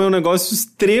 Pokémon é um negócio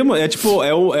extremo. É tipo,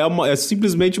 é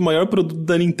simplesmente o maior produto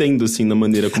da Nintendo, assim, na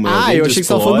maneira como ela vende. Eu achei que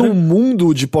você tava falando um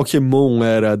mundo de Pokémon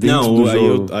era dentro do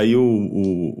jogo. Aí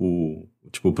o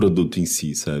produto em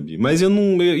si, sabe? Mas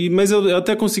eu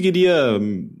até conseguiria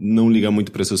não ligar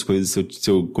muito pra essas coisas se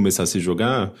eu começasse a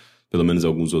jogar, pelo menos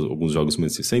alguns jogos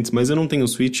mais recentes, mas eu não tenho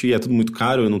Switch e é tudo muito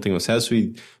caro, eu não tenho acesso,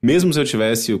 e mesmo se eu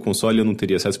tivesse o console, eu não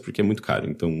teria acesso porque é muito caro,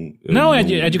 então...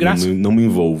 É de graça. Não me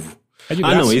envolvo. É de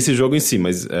graça. Não, esse jogo em si,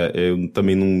 mas eu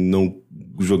também não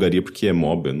jogaria porque é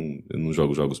MOBA, eu não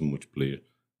jogo jogos multiplayer.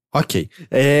 Ok.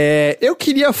 Eu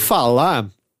queria falar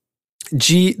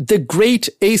de The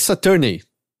Great Ace Attorney.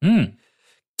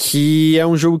 Que é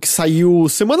um jogo que saiu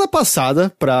semana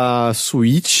passada pra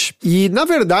Switch. E, na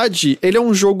verdade, ele é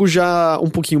um jogo já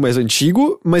um pouquinho mais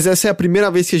antigo, mas essa é a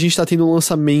primeira vez que a gente tá tendo um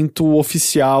lançamento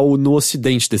oficial no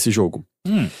ocidente desse jogo.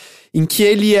 Em que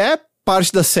ele é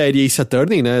parte da série Ace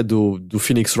Attorney, né, do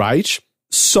Phoenix Wright.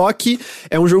 Só que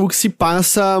é um jogo que se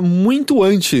passa muito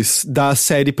antes da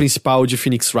série principal de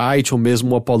Phoenix Wright ou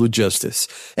mesmo Apollo Justice.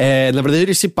 Na verdade,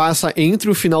 ele se passa entre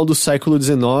o final do século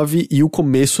XIX e o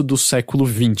começo do século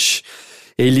XX.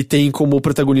 Ele tem como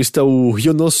protagonista o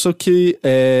Ryonosuke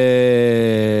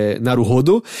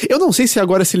Naruhodo. Eu não sei se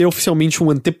agora se ele é oficialmente um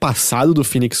antepassado do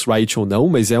Phoenix Wright ou não,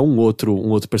 mas é um outro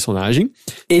personagem.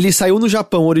 Ele saiu no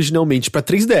Japão originalmente pra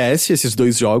 3DS, esses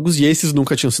dois jogos, e esses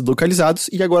nunca tinham sido localizados,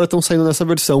 e agora estão saindo nessa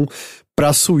versão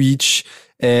pra Switch,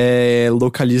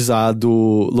 localizado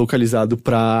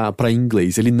pra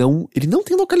inglês. Ele não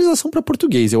tem localização pra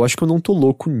português. Eu acho que eu não tô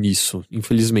louco nisso,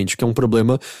 infelizmente, que é um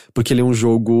problema, porque ele é um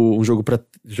jogo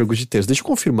de texto. Deixa eu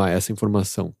confirmar essa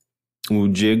informação. O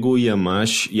Diego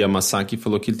Yamasaki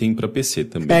falou que ele tem pra PC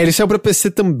também. Ele saiu pra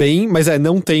PC também, mas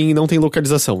não tem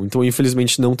localização. Então,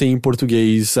 infelizmente, não tem em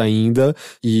português ainda.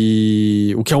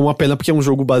 E o que é uma pena, porque é um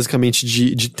jogo basicamente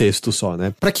de texto só,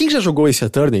 né? Pra quem já jogou esse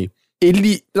Attorney,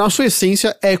 ele, na sua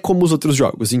essência, é como os outros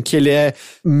jogos, em que ele é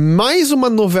mais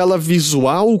uma novela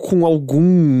visual com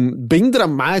algum bem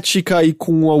dramática e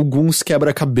com alguns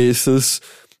quebra-cabeças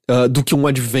do que um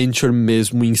adventure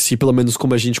mesmo em si, pelo menos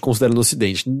como a gente considera no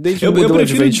ocidente.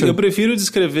 Eu prefiro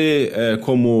descrever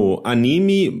como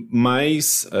anime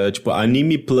mais,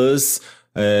 anime plus,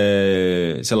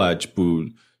 sei lá,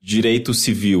 direito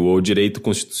civil, ou direito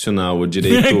constitucional, ou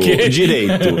direito...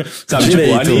 direito, sabe?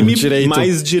 Anime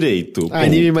mais direito.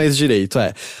 Anime mais direito,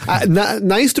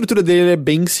 Na estrutura dele, ele é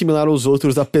bem similar aos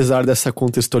outros, apesar dessa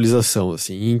contextualização,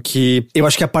 assim, em que eu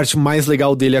acho que a parte mais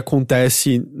legal dele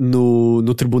acontece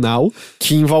no tribunal,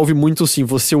 que envolve muito, assim,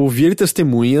 você ouvir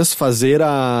testemunhas, fazer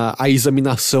a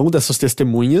examinação dessas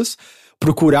testemunhas,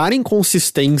 procurar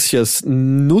inconsistências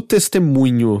no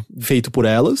testemunho feito por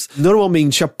elas,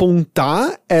 normalmente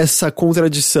apontar essa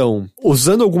contradição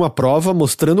usando alguma prova,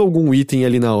 mostrando algum item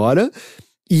ali na hora,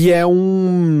 e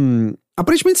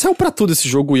aparentemente saiu pra tudo esse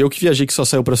jogo, e eu que viajei que só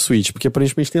saiu pra Switch, porque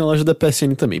aparentemente tem na loja da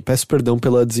PSN também. Peço perdão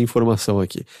pela desinformação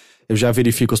aqui. Eu já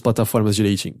verifico as plataformas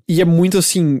direitinho. E é muito,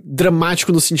 assim,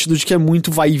 dramático no sentido de que é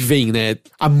muito vai e vem, né?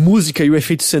 A música e o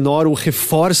efeito sonoro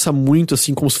reforça muito,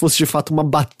 assim, como se fosse de fato uma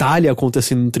batalha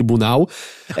acontecendo no tribunal.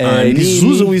 Eles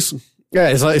usam isso...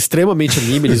 extremamente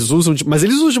anime, mas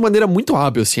eles usam de maneira muito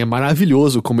hábil, assim, é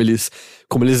maravilhoso como eles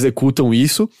executam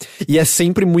isso, e é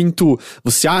sempre muito,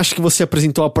 você acha que você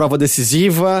apresentou a prova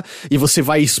decisiva, e você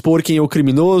vai expor quem é o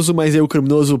criminoso, mas aí o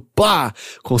criminoso,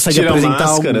 consegue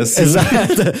apresentar assim.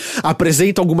 Exato,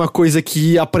 apresenta alguma coisa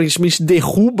que aparentemente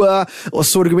derruba a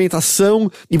sua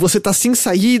argumentação, e você tá sem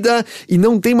saída, e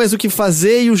não tem mais o que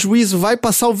fazer, e o juiz vai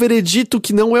passar o veredito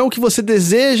que não é o que você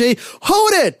deseja, e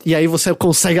hold it! E aí você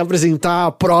consegue apresentar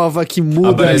a prova que muda.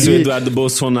 Aparece o Eduardo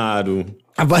Bolsonaro.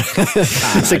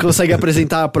 Você consegue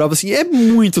apresentar a prova, assim, é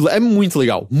muito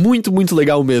legal, muito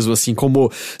legal mesmo, assim,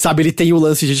 como, sabe, ele tem o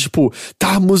lance de,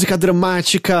 tá, música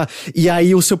dramática, e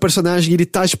aí o seu personagem, ele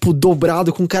tá,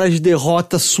 dobrado com cara de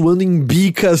derrota, suando em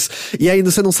bicas, e aí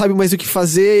você não sabe mais o que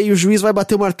fazer, e o juiz vai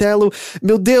bater o martelo,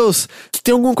 meu Deus,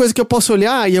 tem alguma coisa que eu posso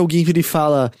olhar? E alguém vira e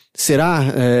fala, será,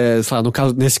 sei lá,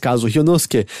 nesse caso, o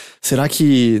Ryonosuke, será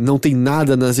que não tem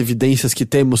nada nas evidências que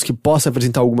temos que possa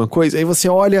apresentar alguma coisa? Aí você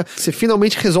olha, você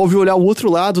finalmente resolve olhar o outro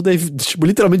lado,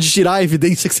 literalmente girar a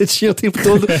evidência que você tinha o tempo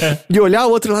todo e olhar o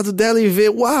outro lado dela e ver,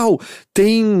 uau,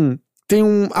 tem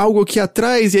algo aqui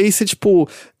atrás, e aí você,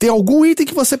 tem algum item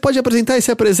que você pode apresentar e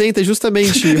você apresenta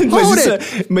justamente.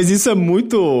 mas isso é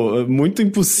muito, muito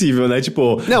impossível, né?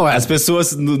 As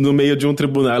pessoas no meio de um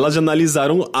tribunal, elas já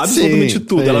analisaram absolutamente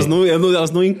tudo. Elas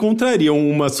não encontrariam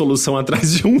uma solução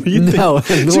atrás de um item.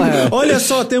 Não é. Olha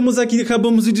só, temos aqui,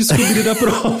 acabamos de descobrir a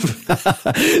prova.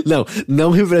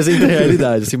 não representa a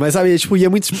realidade, assim, mas sabe, e é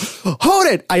muito, hold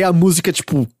it! Aí a música,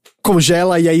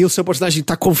 congela, e aí o seu personagem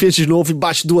tá confiante de novo e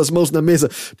bate duas mãos na mesa.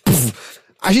 Puf,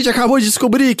 a gente acabou de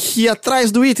descobrir que atrás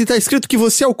do item tá escrito que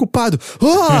você é o culpado.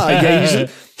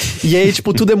 E aí,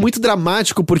 tudo é muito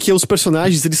dramático, porque os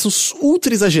personagens, eles são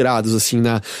ultra exagerados, assim,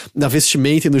 na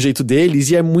vestimenta e no jeito deles,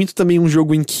 e é muito também um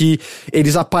jogo em que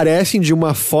eles aparecem de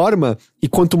uma forma, e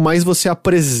quanto mais você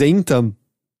apresenta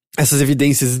essas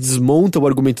evidências e desmonta o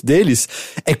argumento deles,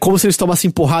 é como se eles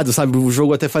tomassem porrada, sabe? O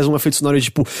jogo até faz um efeito sonoro de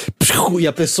tipo, e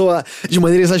a pessoa, de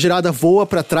maneira exagerada, voa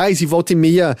pra trás e volta e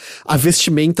meia a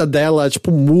vestimenta dela,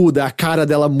 tipo, muda, a cara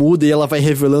dela muda e ela vai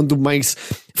revelando mais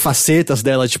facetas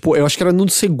dela. Tipo, eu acho que era no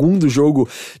segundo jogo,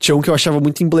 tinha um que eu achava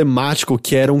muito emblemático,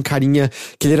 que era um carinha,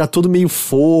 que ele era todo meio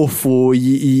fofo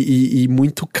e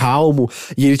muito calmo,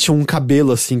 e ele tinha um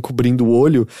cabelo, assim, cobrindo o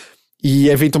olho. E,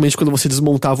 eventualmente, quando você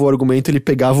desmontava o argumento, ele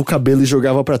pegava o cabelo e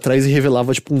jogava pra trás e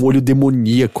revelava, tipo, um olho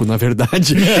demoníaco, na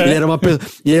verdade.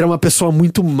 Ele era uma pessoa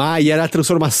muito má, e era a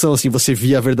transformação, assim, você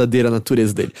via a verdadeira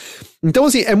natureza dele. Então,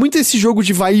 assim, é muito esse jogo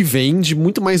de vai e vem, de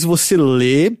muito mais você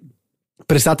ler,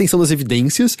 prestar atenção nas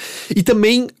evidências, e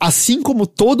também, assim como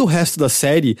todo o resto da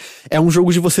série, é um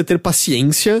jogo de você ter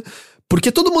paciência, porque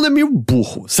todo mundo é meio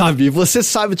burro, sabe? Você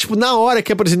sabe, tipo, na hora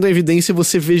que apresenta a evidência,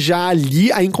 você vê já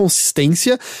ali a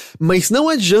inconsistência, mas não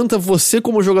adianta você,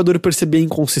 como jogador, perceber a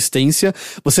inconsistência,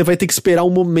 você vai ter que esperar um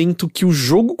momento que o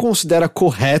jogo considera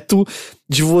correto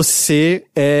de você,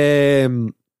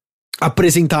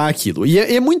 apresentar aquilo. E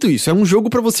é muito isso, é um jogo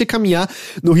pra você caminhar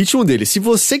no ritmo dele. Se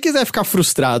você quiser ficar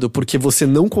frustrado porque você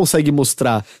não consegue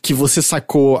mostrar que você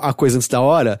sacou a coisa antes da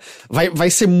hora,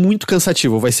 vai ser muito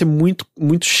cansativo, vai ser muito,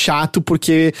 muito chato,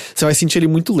 porque você vai sentir ele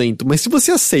muito lento. Mas se você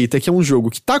aceita que é um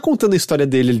jogo que tá contando a história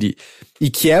dele ali, e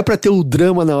que é pra ter o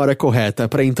drama na hora correta,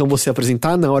 pra então você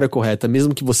apresentar na hora correta,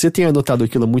 mesmo que você tenha anotado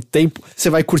aquilo há muito tempo, você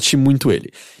vai curtir muito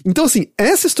ele. Então, assim,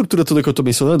 essa estrutura toda que eu tô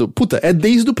mencionando, puta, é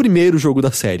desde o primeiro jogo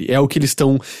da série. É o que eles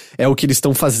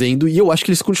estão fazendo, e eu acho que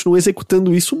eles continuam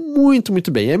executando isso muito, muito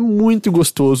bem. É muito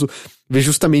gostoso ver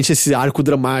justamente esse arco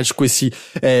dramático, esse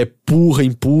empurra,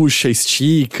 empuxa,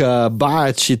 estica,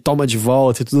 bate, toma de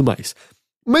volta e tudo mais.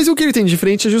 Mas o que ele tem de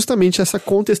diferente é justamente essa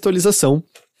contextualização,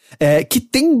 que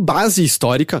tem base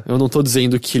histórica. Eu não tô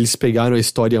dizendo que eles pegaram a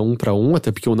história 1 para 1, até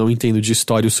porque eu não entendo de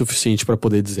história o suficiente pra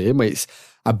poder dizer, mas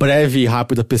a breve e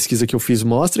rápida pesquisa que eu fiz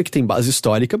mostra que tem base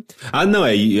histórica. Ah, não,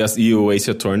 e o Ace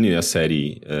Attorney, a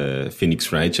série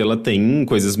Phoenix Wright, ela tem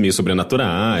coisas meio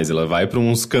sobrenaturais, ela vai pra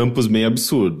uns campos meio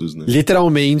absurdos, né?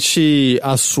 Literalmente,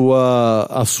 a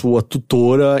sua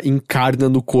tutora encarna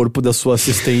no corpo da sua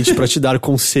assistente pra te dar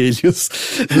conselhos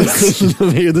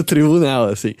no meio do tribunal,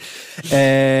 assim.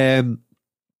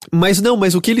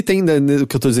 Mas o que ele tem, o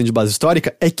que eu tô dizendo de base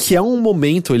histórica, é que é um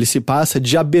momento, ele se passa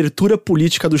de abertura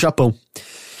política do Japão.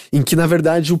 Em que, na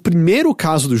verdade, o primeiro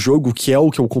caso do jogo, que é o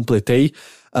que eu completei,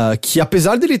 que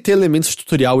apesar dele ter elementos de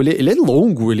tutorial, ele é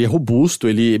longo, ele é robusto,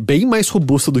 ele é bem mais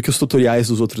robusto do que os tutoriais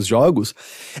dos outros jogos,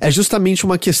 é justamente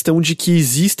uma questão de que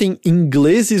existem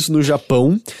ingleses no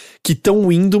Japão que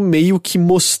estão indo meio que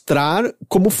mostrar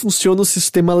como funciona o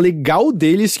sistema legal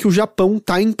deles que o Japão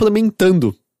tá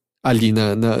implementando ali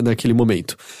naquele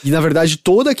momento. E, na verdade,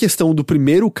 toda a questão do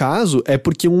primeiro caso é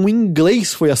porque um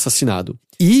inglês foi assassinado.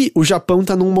 E o Japão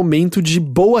tá num momento de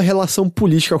boa relação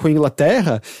política com a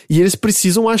Inglaterra, e eles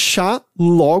precisam achar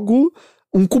logo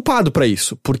um culpado pra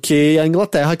isso. Porque a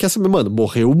Inglaterra quer saber, mano,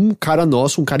 morreu um cara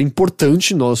nosso, um cara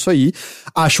importante nosso aí,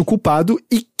 acha o culpado,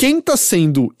 e quem tá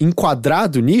sendo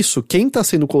enquadrado nisso, quem tá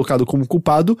sendo colocado como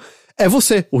culpado, é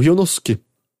você, o Ryunosuke.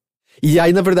 E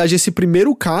aí, na verdade, esse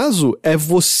primeiro caso é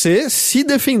você se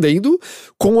defendendo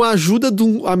com a ajuda de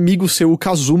um amigo seu, o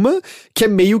Kazuma, que é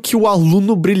meio que o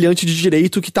aluno brilhante de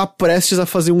direito que tá prestes a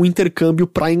fazer um intercâmbio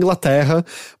pra Inglaterra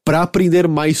pra aprender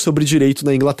mais sobre direito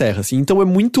na Inglaterra, assim. Então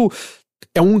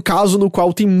é um caso no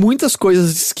qual tem muitas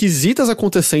coisas esquisitas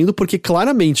acontecendo, porque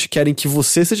claramente querem que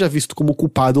você seja visto como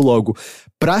culpado logo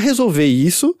pra resolver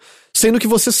isso, sendo que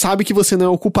você sabe que você não é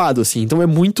o culpado, assim. Então é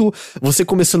muito você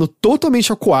começando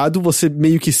totalmente acuado, você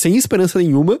meio que sem esperança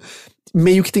nenhuma,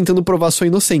 meio que tentando provar sua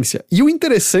inocência. E o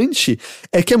interessante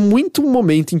é que é muito um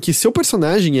momento em que seu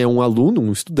personagem é um aluno,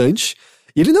 um estudante,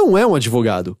 e ele não é um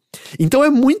advogado. Então é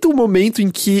muito um momento em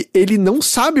que ele não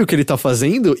sabe o que ele tá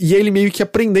fazendo e ele meio que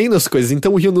aprendendo as coisas.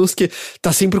 Então o Ryunosuke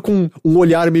tá sempre com um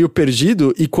olhar meio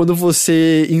perdido, e quando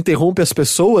você interrompe as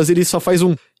pessoas, ele só faz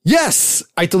um yes!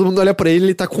 Aí todo mundo olha pra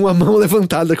ele tá com a mão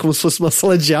levantada, como se fosse uma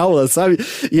sala de aula, sabe?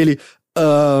 E ele,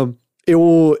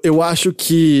 eu acho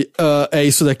que é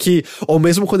isso daqui. Ou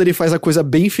mesmo quando ele faz a coisa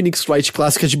bem Phoenix Wright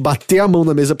clássica de bater a mão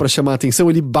na mesa pra chamar a atenção,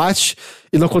 ele bate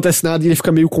e não acontece nada e ele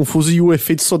fica meio confuso, e o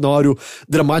efeito sonoro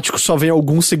dramático só vem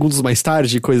alguns segundos mais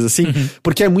tarde, coisa assim.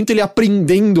 Porque é muito ele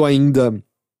aprendendo ainda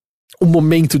o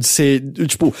momento de ser,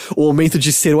 tipo, o momento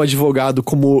de ser o advogado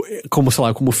como sei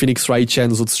lá, como o Phoenix Wright é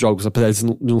nos outros jogos, apesar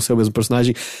de não ser o mesmo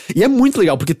personagem. E é muito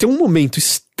legal, porque tem um momento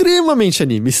extremamente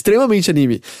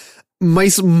anime,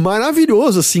 mas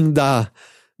maravilhoso, assim,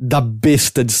 da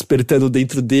besta despertando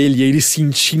dentro dele, e ele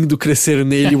sentindo crescer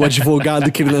nele o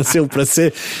advogado que ele nasceu pra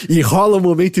ser, e rola um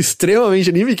momento extremamente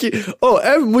anime que,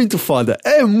 é muito foda,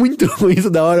 é muito,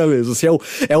 muito da hora mesmo, assim,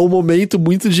 é um momento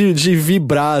muito de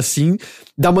vibrar, assim,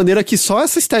 da maneira que só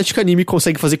essa estética anime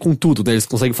consegue fazer com tudo, né, eles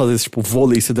conseguem fazer, tipo,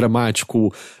 vôlei ser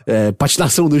dramático,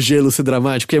 patinação no gelo ser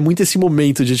dramático, e é muito esse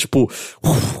momento de, tipo,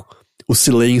 o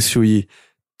silêncio e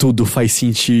tudo faz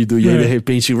sentido, e aí de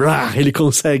repente ele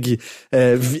consegue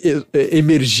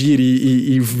emergir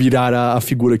e virar a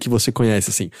figura que você conhece,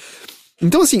 assim.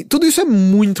 Então, assim, tudo isso é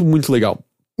muito, muito legal.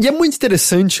 E é muito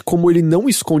interessante como ele não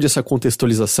esconde essa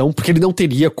contextualização, porque ele não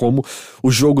teria como o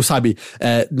jogo, sabe,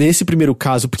 nesse primeiro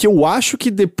caso, porque eu acho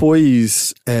que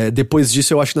depois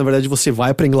disso, eu acho que na verdade você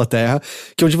vai pra Inglaterra,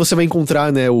 que é onde você vai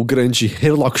encontrar, né, o grande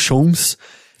Sherlock Holmes,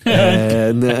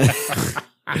 né...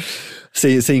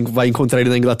 Você vai encontrar ele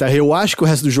na Inglaterra. Eu acho que o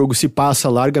resto do jogo se passa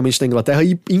largamente na Inglaterra.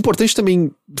 E importante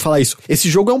também falar isso. Esse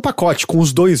jogo é um pacote com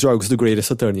os 2 jogos do Greatest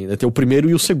Attorney, né? Tem o primeiro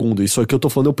e o segundo. Isso aqui eu tô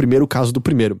falando é o primeiro caso do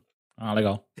primeiro. Ah,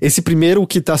 legal. Esse primeiro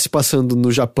que tá se passando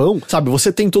no Japão, sabe,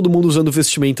 você tem todo mundo usando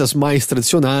vestimentas mais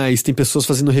tradicionais, tem pessoas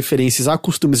fazendo referências a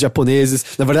costumes japoneses.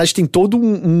 Na verdade, tem todo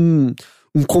um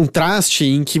contraste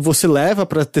em que você leva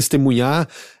pra testemunhar,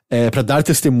 pra dar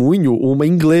testemunho, uma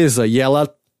inglesa, e ela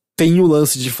tem o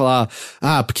lance de falar,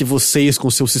 porque vocês com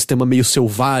seu sistema meio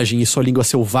selvagem e sua língua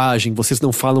selvagem, vocês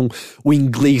não falam o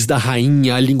inglês da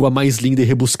rainha, a língua mais linda e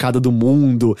rebuscada do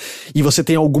mundo. E você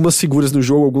tem algumas figuras no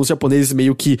jogo, alguns japoneses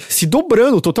meio que se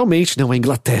dobrando totalmente. Não, a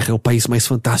Inglaterra é o país mais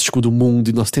fantástico do mundo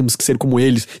e nós temos que ser como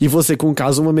eles. E você com o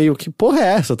caso uma meio que, porra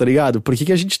é essa, tá ligado? Por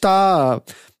que a gente tá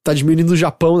diminuindo o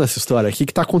Japão nessa história? O que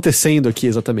tá acontecendo aqui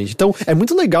exatamente? Então, é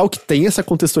muito legal que tem essa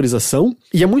contextualização,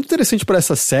 e é muito interessante para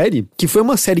essa série, que foi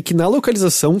uma série que na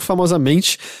localização,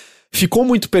 famosamente, ficou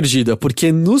muito perdida,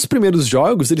 porque nos primeiros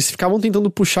jogos eles ficavam tentando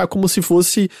puxar como se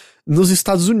fosse nos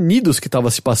Estados Unidos que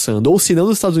estava se passando, ou se não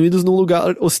nos Estados Unidos, num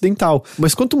lugar ocidental.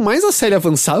 Mas quanto mais a série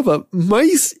avançava,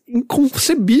 mais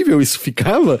inconcebível isso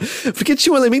ficava, porque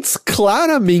tinham elementos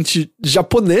claramente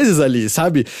japoneses ali,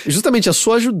 sabe? Justamente a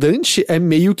sua ajudante é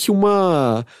meio que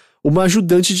uma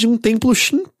ajudante de um templo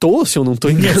Shinto, se eu não tô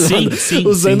enganado,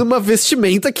 usando uma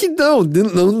vestimenta que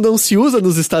não se usa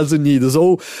nos Estados Unidos,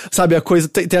 ou, sabe, a coisa,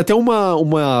 tem até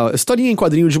uma historinha em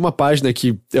quadrinho de uma página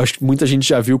que eu acho que muita gente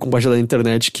já viu com página da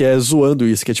internet, que é zoando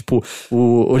isso, que é tipo,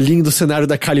 o lindo cenário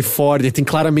da Califórnia, tem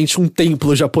claramente um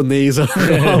templo japonês ao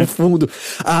fundo,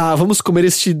 vamos comer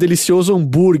este delicioso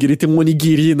hambúrguer, e tem um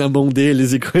onigiri na mão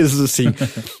deles e coisas assim,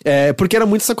 porque era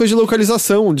muito essa coisa de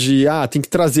localização, de, tem que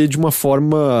trazer de uma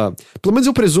forma, pelo menos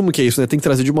eu presumo que é isso, né? Tem que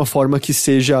trazer de uma forma que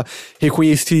seja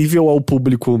reconhecível ao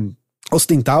público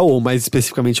ocidental, ou mais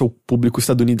especificamente ao público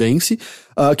estadunidense,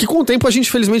 que com o tempo a gente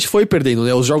felizmente foi perdendo,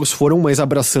 né? Os jogos foram mais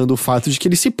abraçando o fato de que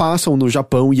eles se passam no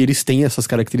Japão e eles têm essas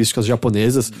características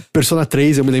japonesas. Persona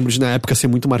 3, eu me lembro de na época ser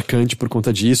muito marcante por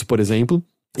conta disso, por exemplo.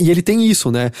 E ele tem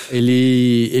isso, né?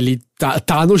 Ele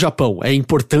tá no Japão. É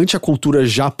importante a cultura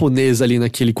japonesa ali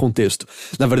naquele contexto.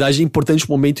 Na verdade, é importante o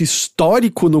momento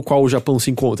histórico no qual o Japão se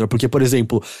encontra. Porque, por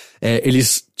exemplo,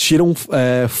 eles tiram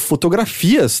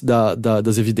fotografias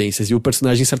das evidências. E o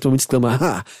personagem, em certo momento,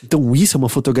 exclama: então isso é uma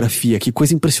fotografia. Que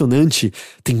coisa impressionante.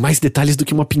 Tem mais detalhes do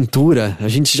que uma pintura. A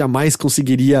gente jamais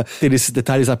conseguiria ter esses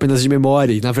detalhes apenas de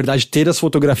memória. E, na verdade, ter as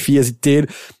fotografias e ter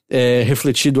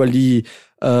refletido ali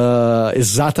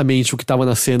exatamente o que estava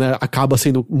na cena acaba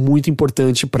sendo muito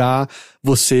importante pra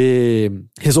você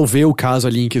resolver o caso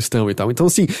ali em questão e tal. Então,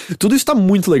 assim, tudo isso tá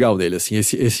muito legal nele, assim,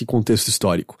 esse contexto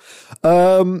histórico.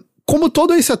 Como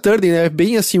todo esse Attorney, né, é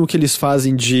bem assim o que eles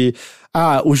fazem de...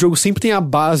 o jogo sempre tem a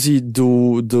base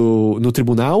no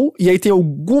tribunal, e aí tem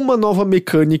alguma nova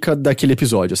mecânica daquele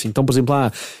episódio, assim. Então, por exemplo,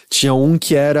 tinha um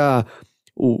que era...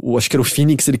 acho que era o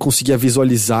Phoenix, ele conseguia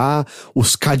visualizar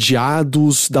os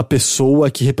cadeados da pessoa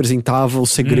que representava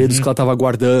os segredos que ela tava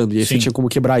guardando, e aí você tinha como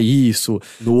quebrar isso.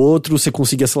 No outro, você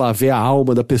conseguia, sei lá, ver a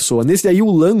alma da pessoa. Nesse daí,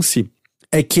 o lance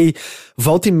é que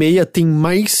volta e meia tem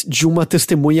mais de uma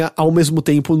testemunha ao mesmo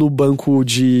tempo no banco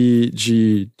de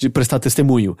prestar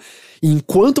testemunho. E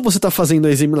enquanto você tá fazendo a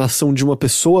examinação de uma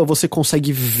pessoa, você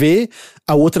consegue ver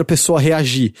a outra pessoa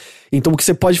reagir. Então o que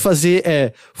você pode fazer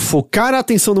é focar a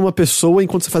atenção numa pessoa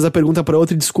enquanto você faz a pergunta pra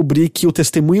outra e descobrir que o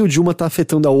testemunho de uma tá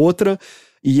afetando a outra.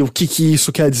 E o que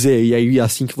isso quer dizer? E aí é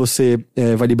assim que você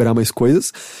vai liberar mais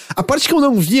coisas. A parte que eu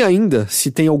não vi ainda,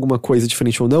 se tem alguma coisa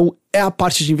diferente ou não, é a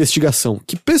parte de investigação.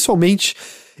 Que pessoalmente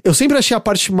eu sempre achei a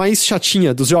parte mais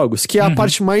chatinha dos jogos, que é a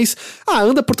parte mais,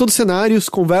 anda por todos os cenários,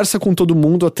 conversa com todo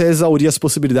mundo até exaurir as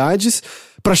possibilidades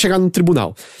pra chegar no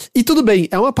tribunal. E tudo bem,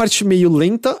 é uma parte meio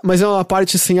lenta, mas é uma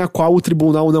parte sem a qual o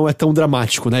tribunal não é tão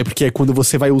dramático, né? Porque é quando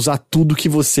você vai usar tudo que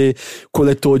você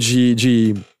coletou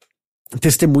de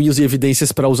testemunhos e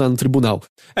evidências pra usar no tribunal.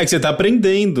 É que você tá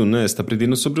aprendendo, né? Você tá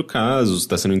aprendendo sobre o caso, você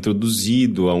tá sendo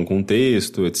introduzido a um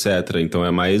contexto, etc. Então é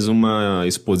mais uma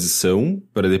exposição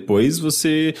para depois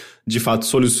você, de fato,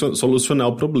 solucionar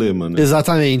o problema, né?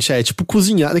 Exatamente, tipo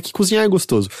cozinhar, que cozinhar é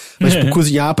gostoso, mas tipo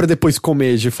cozinhar pra depois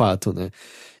comer, de fato, né?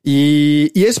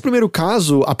 E esse primeiro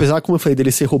caso, apesar, como eu falei,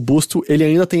 dele ser robusto, ele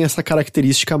ainda tem essa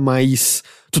característica mais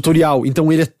tutorial,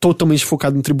 então ele é totalmente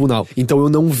focado no tribunal. Então eu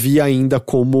não vi ainda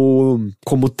como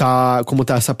tá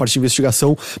essa parte de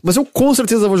investigação, mas eu com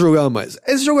certeza vou jogar mais.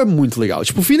 Esse jogo é muito legal.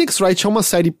 Tipo, Phoenix Wright é uma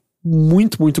série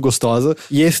muito, muito gostosa,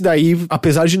 e esse daí,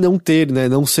 apesar de não ter, né,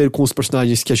 não ser com os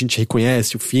personagens que a gente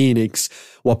reconhece, o Phoenix,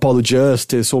 o Apollo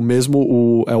Justice, ou mesmo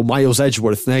o Miles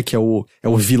Edgeworth, né, que é o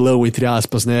vilão, entre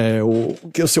aspas, né,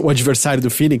 o adversário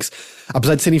do Phoenix,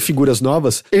 apesar de serem figuras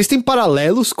novas, eles têm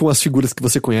paralelos com as figuras que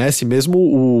você conhece,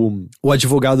 mesmo o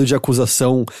advogado de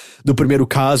acusação do primeiro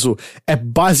caso é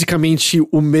basicamente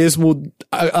o mesmo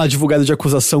advogado de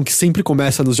acusação que sempre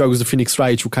começa nos jogos do Phoenix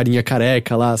Wright, o carinha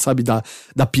careca lá, sabe, da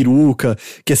peruca,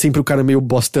 que é sempre o cara meio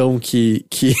bostão que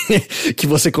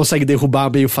você consegue derrubar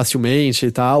meio facilmente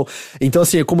e tal. Então,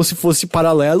 assim, é como se fosse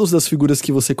paralelos das figuras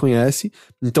que você conhece.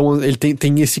 Então, ele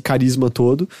tem esse carisma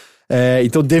todo.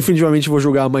 Então, definitivamente vou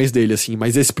jogar mais dele, assim.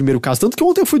 Mas esse primeiro caso... Tanto que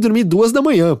ontem eu fui dormir 2 da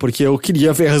manhã, porque eu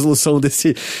queria ver a resolução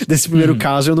desse primeiro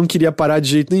caso. Eu não queria parar de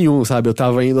jeito nenhum, sabe? Eu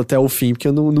tava indo até o fim, porque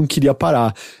eu não queria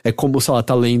parar. É como, sei lá,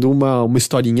 tá lendo uma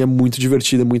historinha muito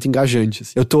divertida, muito engajante.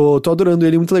 Assim. Eu tô adorando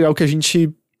ele, muito legal que a gente...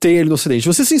 tem ele no ocidente.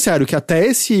 Vou ser sincero que até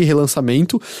esse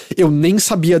relançamento eu nem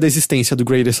sabia da existência do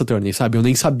Great Ace Attorney, sabe? Eu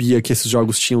nem sabia que esses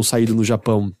jogos tinham saído no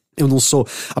Japão. Eu não sou...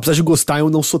 Apesar de gostar, eu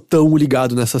não sou tão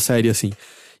ligado nessa série, assim.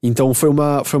 Então foi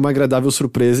uma agradável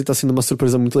surpresa e tá sendo uma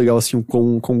surpresa muito legal, assim, o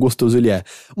quão gostoso ele é.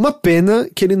 Uma pena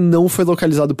que ele não foi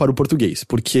localizado para o português,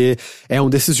 porque é um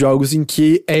desses jogos em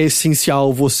que é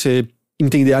essencial você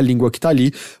entender a língua que tá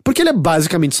ali, porque ele é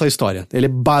basicamente só história, ele é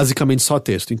basicamente só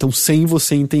texto. Então, sem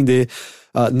você entender...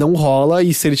 não rola,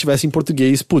 e se ele tivesse em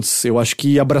português, putz, eu acho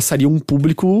que abraçaria um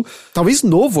público talvez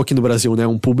novo aqui no Brasil, né?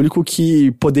 Um público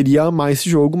que poderia amar esse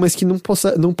jogo, mas que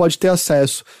não pode ter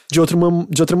acesso de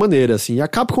outra maneira, assim. A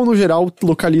Capcom, no geral,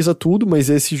 localiza tudo, mas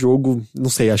esse jogo, não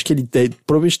sei, acho que ele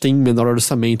provavelmente tem menor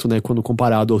orçamento, né? Quando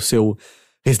comparado ao seu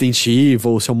Resident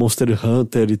Evil, ao seu Monster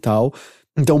Hunter e tal.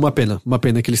 Então, uma pena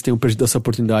que eles tenham perdido essa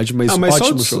oportunidade, mas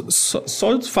ótimo jogo.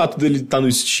 Só o fato dele estar no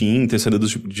Steam, ter saído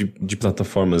de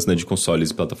plataformas, né, de consoles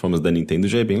e plataformas da Nintendo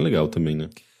já é bem legal também, né?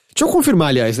 Deixa eu confirmar,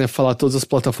 aliás, né, falar todas as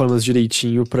plataformas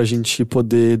direitinho pra gente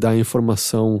poder dar a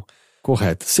informação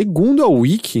correta. Segundo a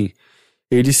Wiki,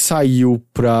 ele saiu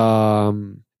pra...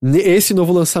 Esse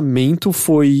novo lançamento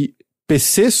foi...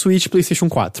 PC, Switch, PlayStation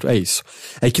 4, é isso.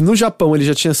 É que no Japão ele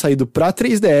já tinha saído pra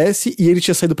 3DS e ele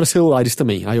tinha saído pra celulares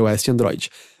também, iOS e Android.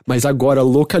 Mas agora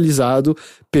localizado,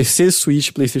 PC,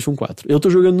 Switch, PlayStation 4. Eu tô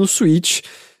jogando no Switch,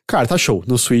 cara, tá show.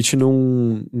 No Switch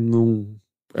não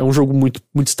é um jogo muito,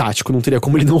 muito estático, não teria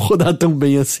como ele não rodar tão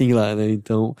bem assim lá, né?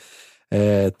 Então,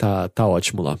 tá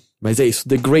ótimo lá. Mas é isso,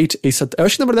 The Great Ace Attorney. Eu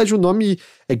acho que na verdade o nome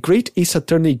é Great Ace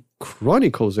Attorney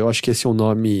Chronicles, eu acho que esse é o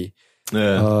nome...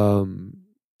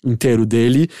 inteiro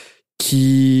dele,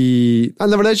 que...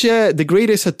 na verdade é The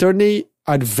Great Ace Attorney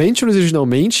Adventures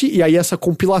originalmente, e aí essa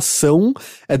compilação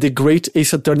é The Great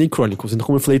Ace Attorney Chronicles. Então,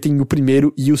 como eu falei, tem o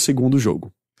primeiro e o segundo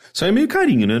jogo. Só é meio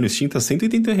carinho, né? No Steam tá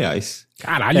R$180.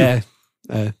 Caralho!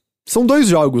 São 2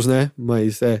 jogos, né?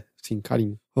 Mas sim,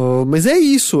 carinho. Mas é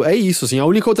isso, assim. A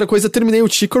única outra coisa, terminei o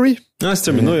Chicory. Ah, você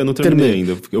terminou? Eu não terminei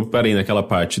ainda. Eu parei naquela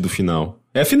parte do final.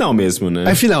 É final mesmo, né?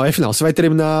 É final. Você vai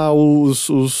terminar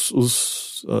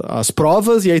as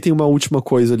provas e aí tem uma última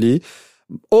coisa ali.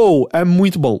 É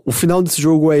muito bom. O final desse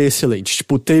jogo é excelente.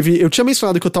 Tipo, eu tinha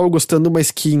mencionado que eu tava gostando,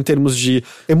 mas que em termos de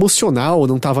emocional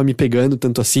não tava me pegando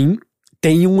tanto assim.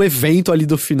 Tem um evento ali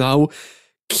do final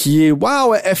que,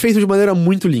 uau, é feito de maneira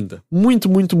muito linda. Muito,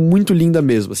 muito, muito linda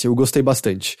mesmo, assim, eu gostei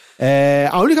bastante.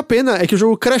 A única pena é que o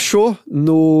jogo crashou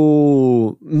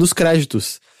nos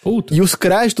créditos. Puta. E os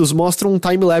créditos mostram um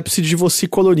time-lapse de você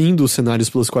colorindo os cenários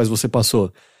pelos quais você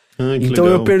passou. Então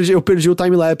legal. eu perdi o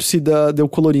time-lapse de eu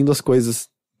colorindo as coisas.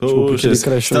 Poxa,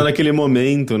 você tá naquele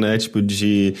momento, né, tipo,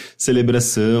 de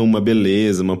celebração, uma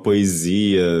beleza, uma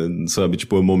poesia, sabe,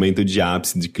 tipo, um momento de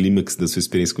ápice, de clímax da sua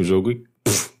experiência com o jogo e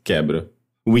quebra.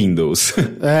 Windows.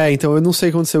 Então eu não sei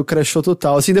o que aconteceu, crashou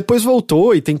total. Assim, depois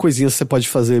voltou e tem coisinhas que você pode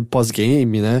fazer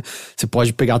pós-game, né? Você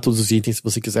pode pegar todos os itens se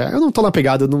você quiser. Eu não tô na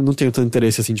pegada, não tenho tanto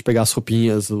interesse, assim, de pegar as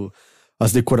roupinhas,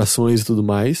 as decorações e tudo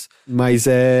mais. Mas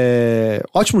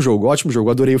ótimo jogo,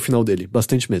 adorei o final dele,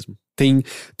 bastante mesmo. Tem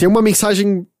uma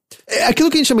mensagem... É aquilo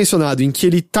que a gente tinha mencionado, em que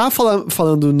ele tá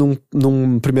falando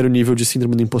num primeiro nível de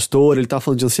síndrome do impostor, ele tá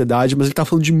falando de ansiedade, mas ele tá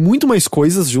falando de muito mais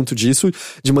coisas junto disso,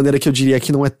 de maneira que eu diria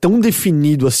que não é tão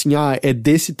definido assim, é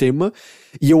desse tema,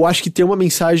 e eu acho que tem uma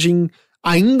mensagem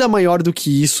ainda maior do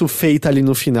que isso, feita ali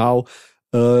no final,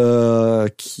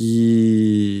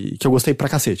 que eu gostei pra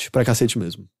cacete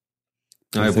mesmo.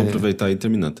 Eu vou aproveitar e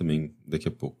terminar também daqui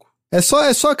a pouco. É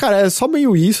só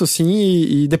meio isso, assim,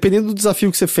 e dependendo do desafio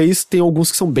que você fez, tem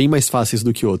alguns que são bem mais fáceis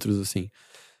do que outros, assim.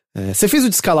 Você fez o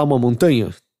de escalar uma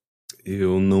montanha?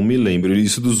 Eu não me lembro.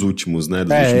 Isso dos últimos, né?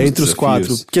 Dos últimos entre os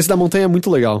 4. Porque esse da montanha é muito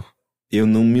legal. Eu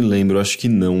não me lembro, acho que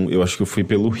não. Eu acho que eu fui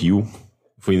pelo rio.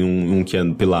 Foi um que é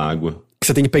pela água. Que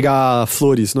você tem que pegar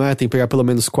flores, não é? Tem que pegar pelo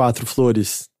menos 4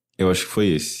 flores. Eu acho que foi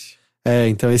esse.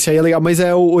 Então esse aí é legal. Mas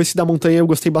esse da montanha eu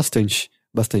gostei bastante.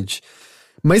 Bastante.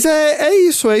 Mas é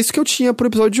isso que eu tinha pro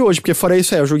episódio de hoje, porque fora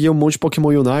isso eu joguei um monte de Pokémon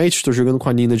Unite, tô jogando com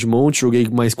a Nina de monte, joguei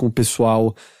mais com o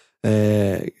pessoal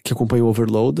que acompanha o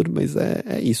Overloader, mas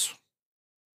é isso.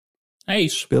 É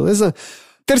isso. Beleza?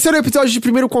 Terceiro episódio de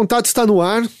Primeiro Contato está no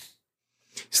ar.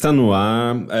 Está no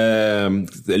ar,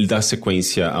 ele dá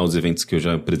sequência aos eventos que eu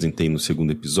já apresentei no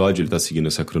segundo episódio, ele tá seguindo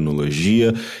essa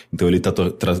cronologia, então ele tá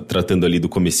tratando ali do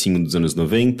comecinho dos anos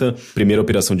 90, primeira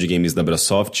operação de games da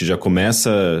Brasoft já começa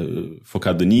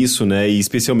focado nisso, né, e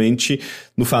especialmente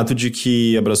no fato de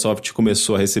que a Brasoft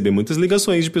começou a receber muitas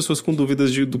ligações de pessoas com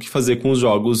dúvidas do que fazer com os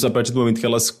jogos a partir do momento que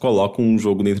elas colocam um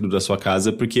jogo dentro da sua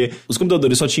casa, porque os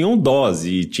computadores só tinham DOS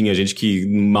e tinha gente que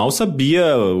mal sabia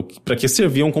para que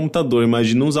servia um computador.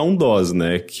 Imagina usar um DOS,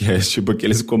 né? Que é tipo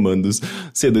aqueles comandos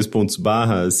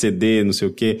C2./CD, não sei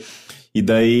o quê. E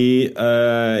daí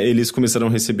eles começaram a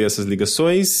receber essas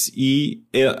ligações e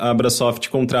a Brasoft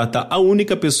contrata a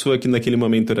única pessoa que naquele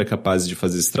momento era capaz de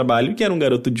fazer esse trabalho, que era um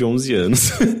garoto de 11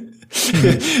 anos.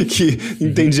 que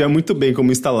entendia muito bem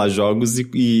como instalar jogos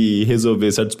e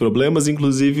resolver certos problemas,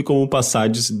 inclusive como passar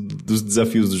dos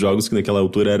desafios dos jogos, que naquela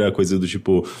altura era coisa do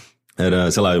tipo...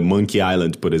 Era, sei lá, Monkey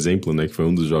Island, por exemplo, né? Que foi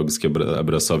um dos jogos que a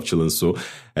Brasoft lançou.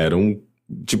 Eram,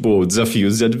 tipo,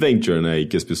 desafios de adventure, né? E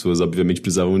que as pessoas, obviamente,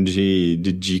 precisavam de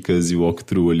dicas e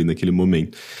walkthrough ali naquele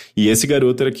momento. E esse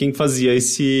garoto era quem fazia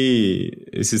esse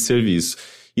serviço.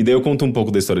 E daí eu conto um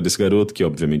pouco da história desse garoto, que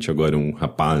obviamente agora é um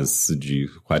rapaz de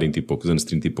 40 e poucos anos,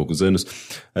 30 e poucos anos.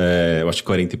 Eu acho que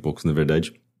 40 e poucos, na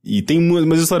verdade. E tem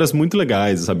umas histórias muito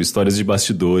legais, sabe? Histórias de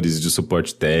bastidores, de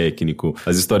suporte técnico.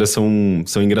 As histórias são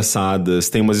engraçadas,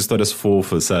 tem umas histórias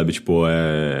fofas, sabe? Tipo,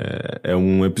 é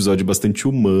um episódio bastante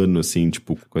humano, assim,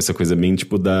 tipo, com essa coisa bem,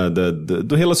 tipo,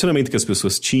 do relacionamento que as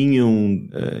pessoas tinham,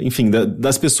 enfim,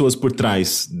 das pessoas por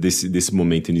trás desse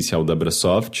momento inicial da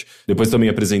Brasoft. Depois também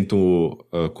apresento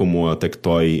como a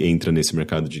Tectoy entra nesse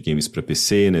mercado de games para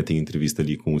PC, né? Tem entrevista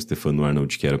ali com o Stefano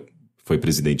Arnold, que foi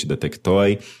presidente da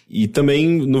Tectoy. E também,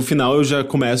 no final, eu já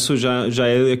começo, já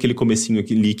é aquele comecinho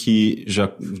ali que já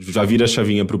vira a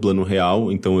chavinha pro plano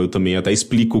real. Então eu também até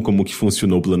explico como que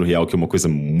funcionou o plano real, que é uma coisa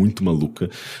muito maluca.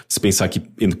 Se pensar que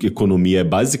economia é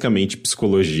basicamente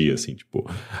psicologia, assim, tipo,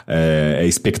 é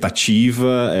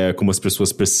expectativa, é como as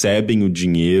pessoas percebem o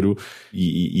dinheiro,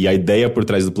 e a ideia por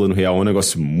trás do plano real é um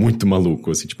negócio muito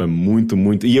maluco, assim, tipo, é muito,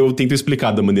 muito... E eu tento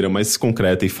explicar da maneira mais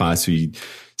concreta e fácil e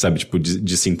sabe, tipo,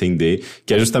 de se entender,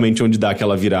 que é justamente onde dá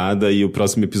aquela virada e o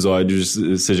próximo episódio,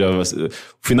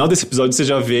 o final desse episódio você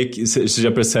já vê, você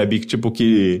já percebe que, tipo,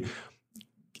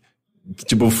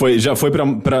 já foi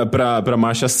pra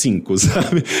marcha 5,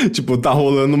 sabe? Tipo, tá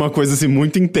rolando uma coisa, assim,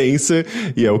 muito intensa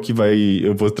e é o que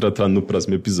eu vou tratar no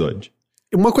próximo episódio.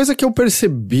 Uma coisa que eu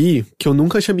percebi, que eu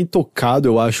nunca tinha me tocado,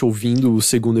 eu acho, ouvindo o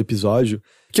segundo episódio,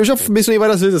 que eu já mencionei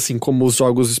várias vezes, assim, como os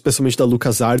jogos, especialmente da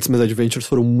LucasArts, mas Adventures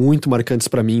foram muito marcantes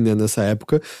pra mim, né, nessa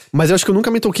época. Mas eu acho que eu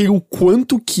nunca me toquei o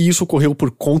quanto que isso ocorreu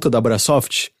por conta da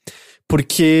Brasoft.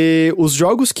 Porque os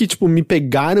jogos que, tipo, me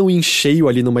pegaram em cheio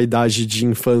ali numa idade de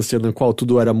infância na qual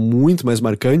tudo era muito mais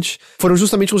marcante, foram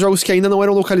justamente os jogos que ainda não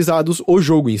eram localizados o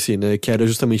jogo em si, né? Que era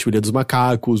justamente o Ilha dos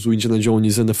Macacos, o Indiana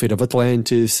Jones and the Fate of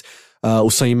Atlantis, o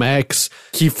Sam Max,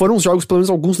 que foram os jogos, pelo menos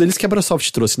alguns deles, que a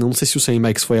Brasoft trouxe. Não sei se o Sam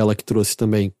Max foi ela que trouxe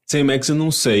também. Sam Max eu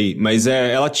não sei, mas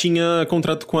ela tinha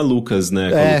contrato com a Lucas, né?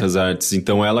 Com a Lucas Arts.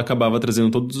 Então ela acabava trazendo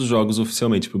todos os jogos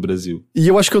oficialmente pro Brasil. E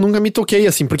eu acho que eu nunca me toquei,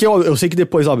 assim, porque eu sei que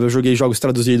depois, óbvio, eu joguei jogos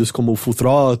traduzidos como Full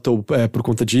Throttle, por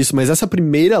conta disso, mas essa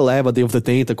primeira leva, Day of the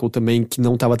Tentacle também, que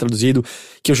não tava traduzido,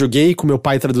 que eu joguei com meu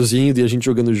pai traduzindo e a gente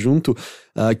jogando junto,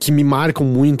 que me marcam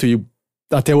muito e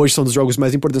até hoje são dos jogos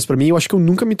mais importantes pra mim. Eu acho que eu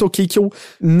nunca me toquei que eu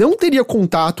não teria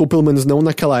contato, ou pelo menos não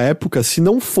naquela época, se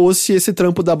não fosse esse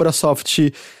trampo da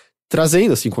Brasoft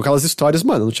trazendo, assim, com aquelas histórias.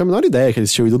 Mano, eu não tinha a menor ideia que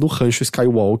eles tinham ido no Rancho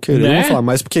Skywalker. Né? Eu não vou falar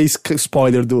mais porque é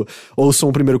spoiler do Ouçam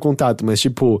o Primeiro Contato, mas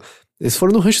tipo... Eles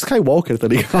foram no Rancho Skywalker, tá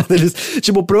ligado? Eles,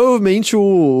 tipo, provavelmente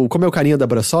como é o carinha da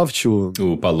Brasoft?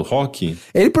 O Paulo Roque?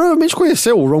 Ele provavelmente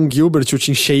conheceu o Ron Gilbert e o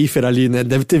Tim Schafer ali, né?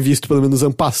 Deve ter visto pelo menos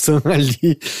en passant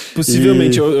ali.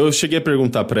 Possivelmente. Eu cheguei a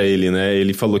perguntar pra ele, né?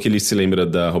 Ele falou que ele se lembra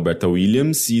da Roberta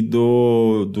Williams e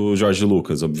do George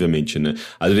Lucas, obviamente, né?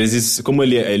 Às vezes, como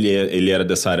ele era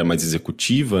dessa área mais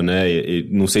executiva, né?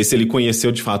 Não sei se ele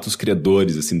conheceu, de fato, os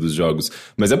criadores, assim, dos jogos.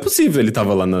 Mas é possível, ele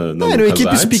tava lá na Eram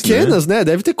equipes pequenas, né?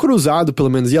 Deve ter cruzado, pelo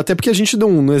menos. E até porque a gente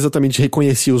não exatamente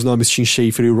reconhecia os nomes Tim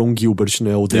Schafer e Ron Gilbert,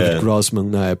 né? Ou David Grossman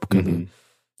na época, né?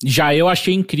 Já eu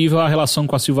achei incrível a relação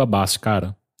com a Silva Bassi,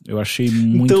 cara. Eu achei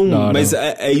muito da hora. Mas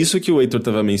é isso que o Heitor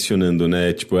tava mencionando,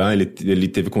 né? Tipo, ele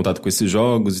teve contato com esses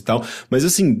jogos e tal. Mas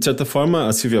assim, de certa forma,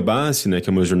 a Silvia Bassi, né? Que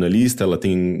é uma jornalista, ela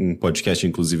tem um podcast,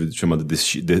 inclusive, chamado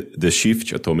The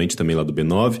Shift, atualmente também lá do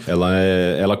B9.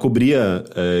 Ela cobria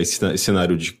esse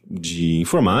cenário de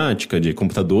informática, de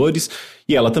computadores.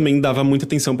 E ela também dava muita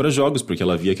atenção para jogos, porque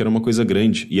ela via que era uma coisa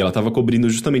grande. E ela tava cobrindo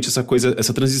justamente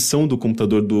essa transição do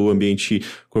computador do ambiente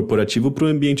corporativo pro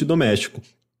ambiente doméstico.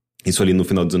 Isso ali no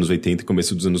final dos anos 80 e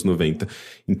começo dos anos 90.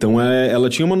 Então ela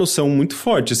tinha uma noção muito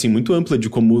forte, assim, muito ampla de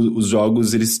como os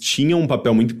jogos, eles tinham um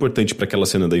papel muito importante para aquela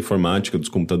cena da informática, dos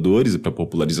computadores e para a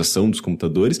popularização dos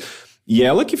computadores. E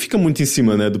ela que fica muito em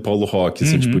cima, né, do Paulo Roque,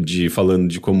 assim, tipo, falando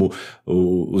de como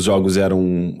os jogos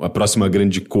eram a próxima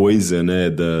grande coisa,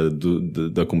 né,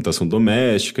 da computação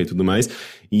doméstica e tudo mais.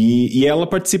 E ela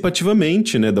participa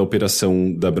ativamente, né, da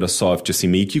operação da Brasoft, assim,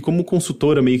 meio que como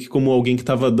consultora, meio que como alguém que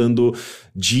estava dando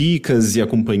dicas e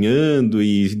acompanhando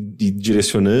e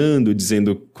direcionando,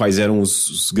 dizendo quais eram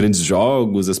os grandes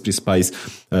jogos, as principais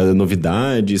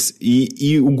novidades.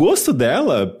 E o gosto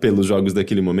dela pelos jogos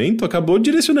daquele momento acabou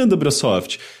direcionando a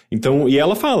Brasoft. Então, e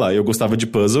ela fala, eu gostava de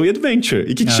puzzle e adventure.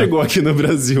 E o que chegou aqui no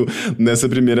Brasil nessa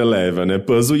primeira leva, né?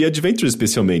 Puzzle e adventure,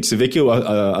 especialmente. Você vê que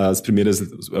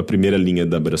a primeira linha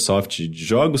da Brasoft de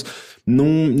jogos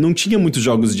não tinha muitos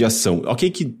jogos de ação. Ok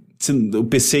que o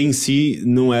PC em si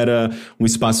não era um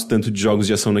espaço tanto de jogos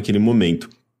de ação naquele momento.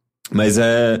 Mas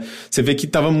você vê que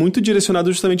estava muito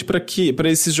direcionado justamente para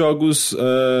esses jogos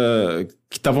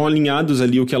que estavam alinhados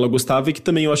ali o que ela gostava e que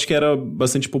também eu acho que era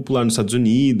bastante popular nos Estados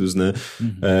Unidos, né?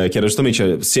 Que era justamente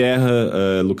a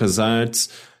Sierra, LucasArts,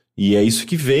 e é isso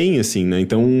que vem, assim, né?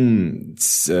 Então,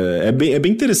 é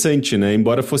bem interessante, né?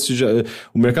 Embora fosse...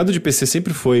 o mercado de PC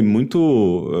sempre foi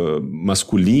muito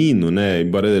masculino, né?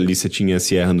 Embora ali você tinha a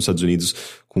Sierra nos Estados Unidos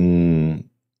com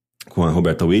a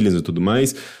Roberta Williams e tudo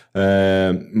mais...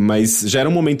 mas já era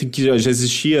um momento em que já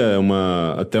existia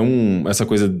essa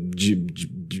coisa de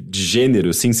gênero,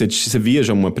 assim, você via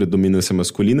já uma predominância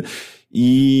masculina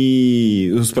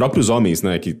e os próprios homens,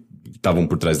 né, que estavam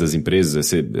por trás das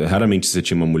empresas, raramente você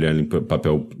tinha uma mulher em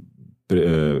papel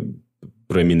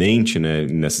proeminente, né,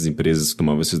 nessas empresas que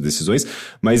tomavam essas decisões,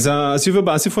 mas a Silvia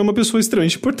Bassi foi uma pessoa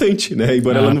extremamente importante, né,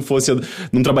 embora ela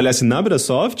não trabalhasse na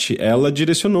Brasoft, ela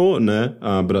direcionou, né,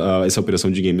 essa operação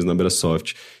de games na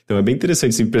Brasoft. Então é bem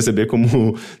interessante, assim, perceber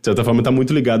como, de certa forma, tá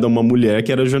muito ligado a uma mulher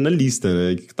que era jornalista,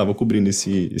 né, que estava cobrindo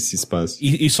esse espaço.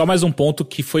 E só mais um ponto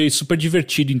que foi super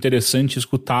divertido e interessante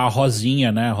escutar a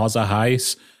Rosinha, né, Rosa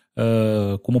Reis,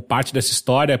 como parte dessa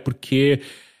história, porque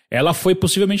ela foi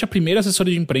possivelmente a primeira assessora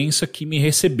de imprensa que me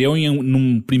recebeu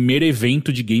num primeiro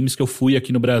evento de games que eu fui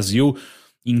aqui no Brasil.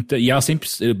 E ela sempre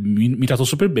me tratou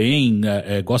super bem,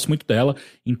 gosto muito dela.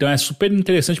 Então é super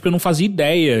interessante porque eu não fazia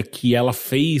ideia que ela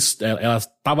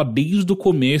estava desde o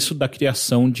começo da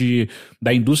criação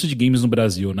da indústria de games no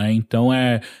Brasil, né? Então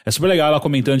é super legal ela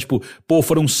comentando, tipo,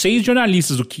 foram 6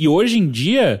 jornalistas, o que hoje em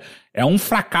dia é um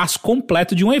fracasso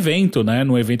completo de um evento, né?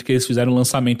 No evento que eles fizeram o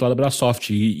lançamento lá da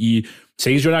Brasoft. E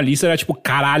 6 jornalistas era tipo,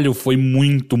 caralho, foi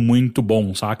muito, muito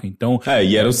bom, saca? Então...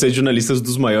 e eram 6 jornalistas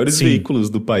dos maiores veículos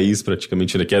do país,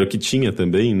 praticamente, né? Que era o que tinha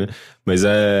também, né? Mas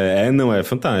é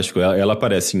fantástico. Ela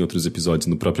aparece em outros episódios,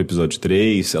 no próprio episódio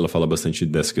 3, ela fala bastante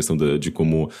dessa questão de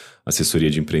como a assessoria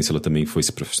de imprensa ela também foi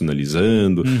se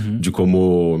profissionalizando, de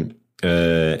como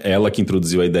ela que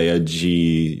introduziu a ideia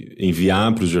de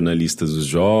enviar para os jornalistas os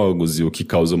jogos e o que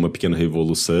causou uma pequena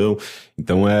revolução.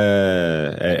 Então,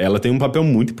 ela tem um papel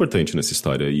muito importante nessa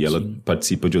história e ela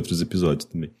participa de outros episódios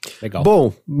também. Legal.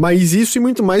 Bom, mas isso e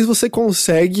muito mais você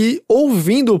consegue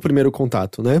ouvindo o Primeiro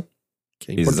Contato, né? Que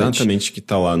é importante. Exatamente, que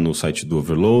tá lá no site do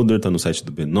Overloader, tá no site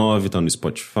do B9, tá no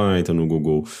Spotify, tá no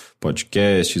Google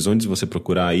Podcasts, onde você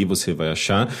procurar aí você vai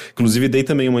achar. Inclusive dei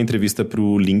também uma entrevista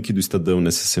pro Link do Estadão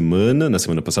na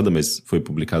semana passada, mas foi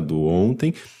publicado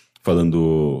ontem,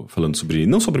 falando sobre,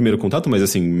 não só o Primeiro Contato, mas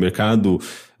assim, mercado,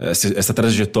 essa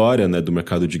trajetória, né, do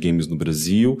mercado de games no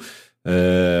Brasil.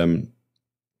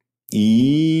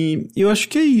 E eu acho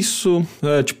que é isso.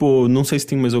 Não sei se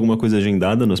tem mais alguma coisa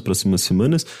agendada nas próximas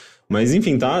semanas, mas,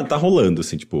 enfim, tá rolando,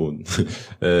 assim,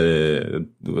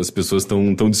 as pessoas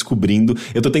estão descobrindo.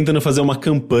 Eu tô tentando fazer uma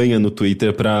campanha no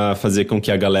Twitter pra fazer com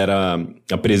que a galera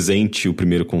apresente o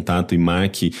Primeiro Contato e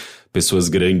marque pessoas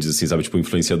grandes, assim, sabe?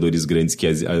 Influenciadores grandes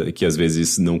que às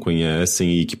vezes não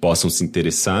conhecem e que possam se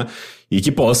interessar e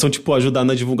que possam, ajudar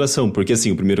na divulgação. Porque,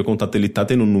 assim, o Primeiro Contato, ele tá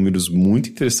tendo números muito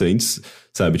interessantes,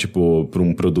 sabe? Pra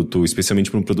um produto, especialmente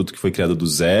pra um produto que foi criado do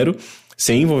zero,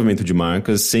 sem envolvimento de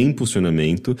marcas, sem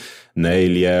impulsionamento, né?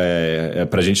 Ele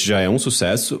pra gente já é um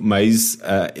sucesso, mas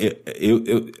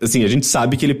assim, a gente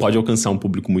sabe que ele pode alcançar um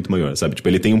público muito maior, sabe?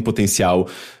 Ele tem um potencial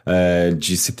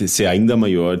de ser ainda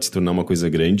maior, de se tornar uma coisa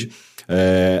grande.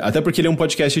 Até porque ele é um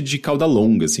podcast de cauda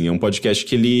longa, assim, é um podcast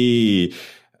que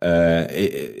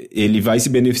ele vai se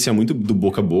beneficiar muito do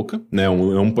boca a boca, né? É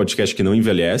um podcast que não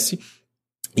envelhece.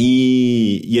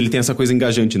 E ele tem essa coisa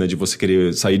engajante, né? De você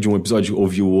querer sair de um episódio,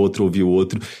 ouvir o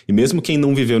outro. E mesmo quem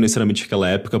não viveu necessariamente aquela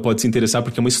época pode se interessar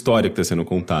porque é uma história que está sendo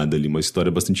contada ali, uma história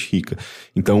bastante rica.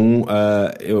 Então,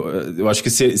 eu acho que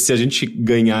se a gente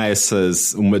ganhar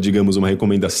uma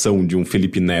recomendação de um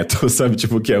Felipe Neto, sabe?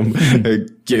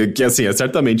 Que assim, é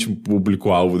certamente o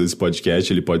público-alvo desse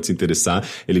podcast, ele pode se interessar.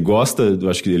 Eu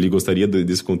acho que ele gostaria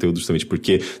desse conteúdo justamente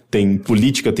porque tem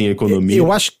política, tem economia.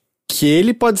 Eu acho que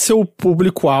ele pode ser o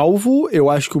público-alvo, eu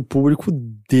acho que o público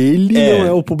dele não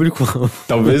é o público-alvo.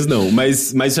 Talvez não,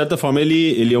 mas de certa forma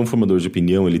ele é um formador de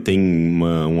opinião, ele tem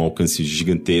um alcance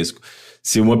gigantesco.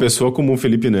 Se uma pessoa como o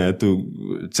Felipe Neto,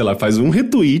 sei lá, faz um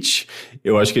retweet,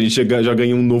 eu acho que a gente já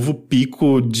ganha um novo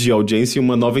pico de audiência e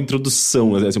uma nova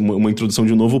introdução, uma introdução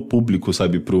de um novo público,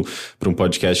 sabe, pro um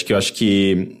podcast que eu acho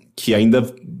que ainda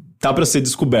tá pra ser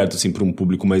descoberto, assim, pra um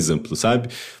público mais amplo, sabe?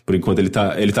 Por enquanto ele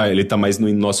tá mais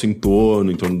no nosso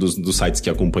entorno dos sites que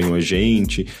acompanham a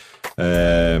gente.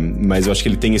 Mas eu acho que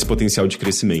ele tem esse potencial de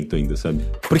crescimento ainda, sabe?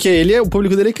 Porque o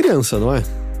público dele é criança, não é?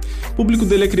 O público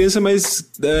dele é criança,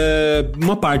 mas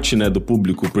uma parte, né, do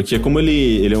público, porque como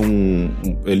ele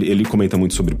comenta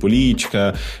muito sobre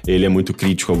política, ele é muito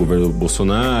crítico ao governo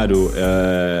Bolsonaro,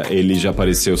 ele já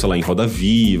apareceu, sei lá, em Roda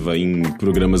Viva, em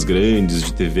programas grandes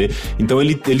de TV, então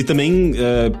ele também...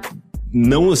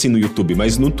 não assim no YouTube,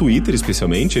 mas no Twitter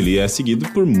especialmente, ele é seguido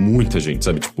por muita gente,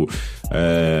 sabe?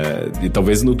 E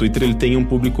talvez no Twitter ele tenha um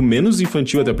público menos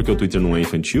infantil, até porque o Twitter não é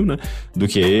infantil, né? Do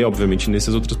que, obviamente,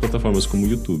 nessas outras plataformas como o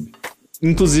YouTube.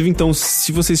 Inclusive, então,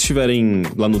 se vocês estiverem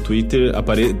lá no Twitter,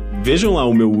 vejam lá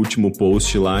o meu último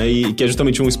post lá, e que é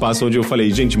justamente um espaço onde eu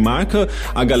falei, gente, marca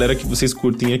a galera que vocês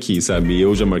curtem aqui, sabe?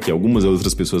 Eu já marquei algumas,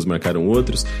 outras pessoas marcaram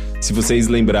outros. Se vocês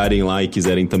lembrarem lá e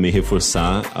quiserem também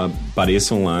reforçar,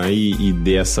 apareçam lá e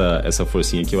dê essa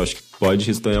forcinha que eu acho que pode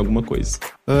resultar em alguma coisa.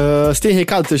 Você tem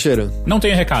recado, Teixeira? Não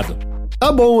tenho recado.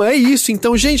 Tá bom, é isso.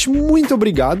 Então, gente, muito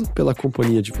obrigado pela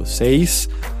companhia de vocês.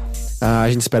 A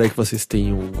gente espera que vocês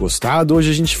tenham gostado.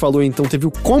 Hoje a gente falou, então, teve o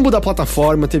combo da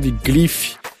plataforma, teve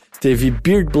Glyph, teve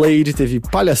Beard Blade, teve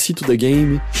Palhacito the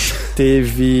Game,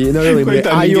 teve... Não, eu lembrei.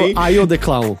 Io the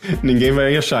Clown. Ninguém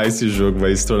vai achar esse jogo,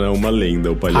 vai se tornar uma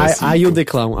lenda, o Palhacito. Io the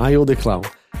Clown.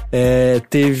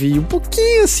 Teve um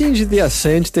pouquinho, assim, de The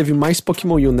Ascent, teve mais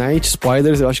Pokémon Unite,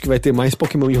 spoilers, eu acho que vai ter mais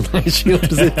Pokémon Unite em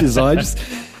outros episódios.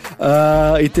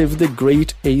 E teve The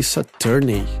Great Ace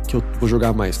Attorney, que eu vou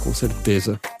jogar mais, com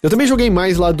certeza. Eu também joguei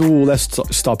mais lá do Last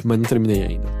Stop, mas não terminei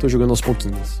ainda. Tô jogando aos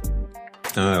pouquinhos.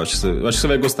 Eu acho que você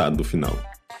vai gostar do final.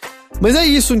 Mas é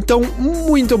isso, então,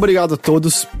 muito obrigado a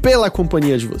todos pela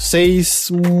companhia de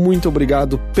vocês, muito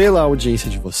obrigado pela audiência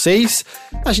de vocês.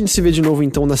 A gente se vê de novo,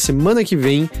 então, na semana que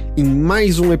vem, em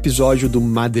mais um episódio do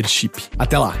Mothership.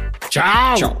 Até lá.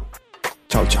 Tchau! Tchau,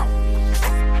 tchau, tchau.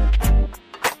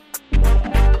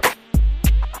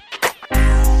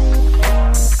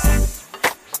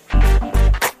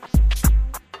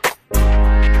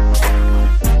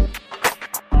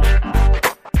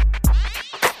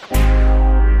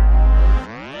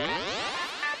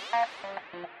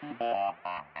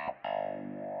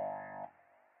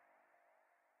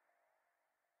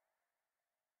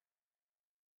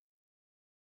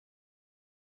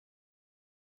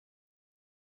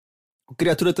 O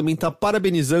Criatura também tá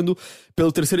parabenizando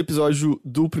pelo 3º episódio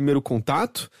do Primeiro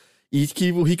Contato. E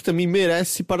que o Rick também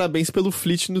merece parabéns pelo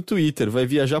flit no Twitter. Vai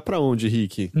viajar pra onde,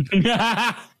 Rick?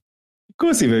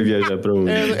 Como assim vai viajar pra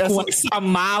onde? Com essa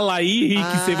mala aí,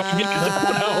 Rick, você vai viajar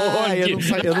pra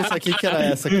onde? Eu não saquei que era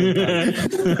essa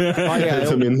cantada. Olha,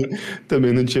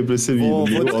 também não tinha percebido,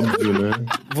 óbvio, né?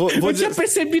 Eu tinha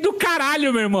percebido o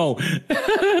caralho, meu irmão.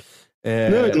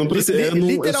 Não, eu não percebi.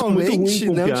 Literalmente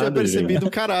não tinha percebido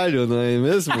o caralho, não é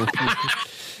mesmo?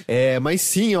 Mas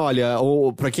sim, olha,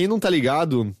 pra quem não tá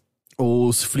ligado,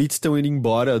 os flits estão indo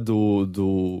embora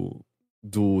do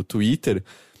Twitter.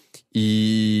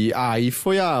 E aí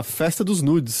foi a festa dos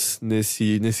nudes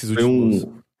nesses últimos...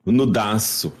 Um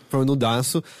nudaço. Foi um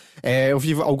nudaço. Eu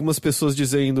vi algumas pessoas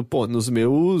dizendo, pô, nos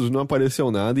meus não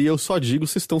apareceu nada, e eu só digo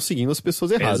se estão seguindo as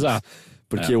pessoas erradas. Exato.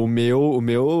 Porque o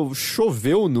meu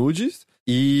choveu nudes.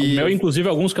 E... O meu, inclusive,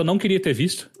 alguns que eu não queria ter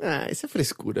visto. Isso é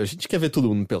frescura. A gente quer ver todo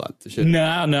mundo pelado.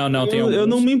 Não. Eu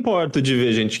não me importo de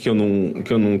ver gente que eu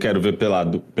não quero ver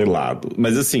pelado.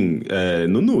 Mas assim,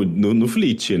 no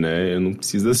flit, né? Eu não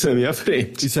preciso ser à minha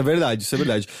frente. Isso é verdade.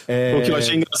 O que eu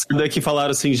achei engraçado é que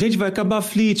falaram assim, gente, vai acabar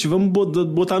flit, vamos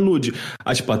botar nude.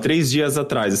 Tipo, há 3 dias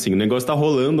atrás, assim, o negócio tá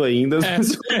rolando ainda.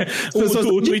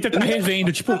 O Twitter tá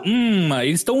revendo, tipo,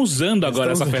 eles estão usando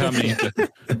agora essa ferramenta.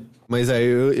 Mas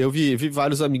eu vi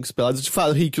vários amigos pelados. Eu te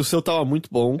falo, Rick, o seu tava muito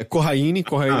bom. Corraine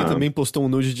também postou um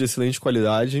nude de excelente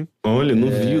qualidade. Olha, não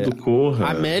vi o do Corra.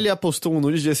 A Amélia postou um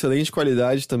nude de excelente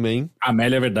qualidade também. A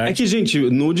Amélia é verdade. É que, gente,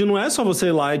 nude não é só você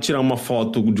ir lá e tirar uma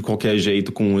foto de qualquer jeito,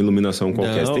 com iluminação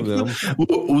qualquer.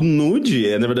 O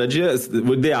nude, na verdade,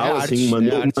 o ideal, assim, uma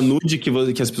nude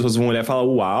que as pessoas vão olhar e falar,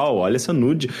 uau, olha essa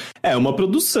nude. É uma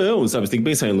produção, sabe? Você tem que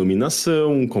pensar em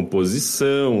iluminação,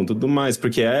 composição, tudo mais,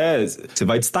 porque você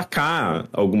vai destacar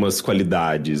algumas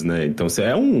qualidades, né? Então,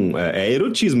 é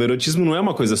erotismo. Erotismo não é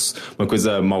uma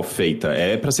coisa mal feita.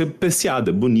 É pra ser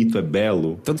apreciado, é bonito, é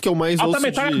belo. Tanto que eu mais ouço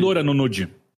metralhadora no nude.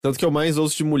 Tanto que eu mais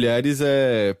ouço de mulheres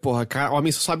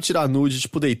homem só sabe tirar nude,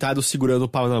 tipo, deitado, segurando o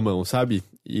pau na mão, sabe?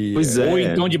 Pois é. Ou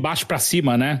então de baixo pra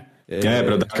cima, né?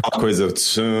 Pra dar aquela coisa...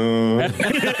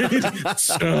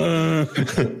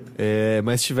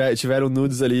 Mas tiveram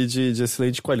nudes ali de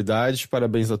excelente qualidade,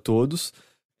 parabéns a todos.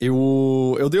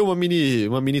 Eu dei uma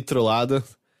mini trollada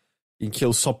em que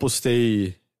eu só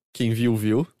postei quem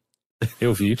viu.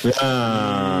 Eu vi.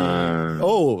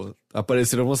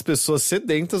 Apareceram umas pessoas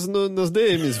sedentas nas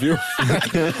DMs, viu?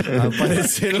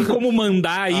 Tem como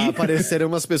mandar aí? Apareceram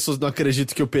umas pessoas, não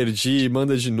acredito que eu perdi,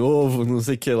 manda de novo, não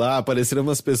sei o que lá. Apareceram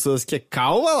umas pessoas que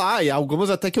calma lá, e algumas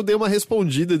até que eu dei uma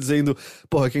respondida dizendo,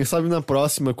 porra, quem sabe na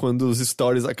próxima, quando os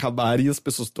stories acabarem, as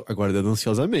pessoas estão aguardando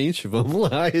ansiosamente, vamos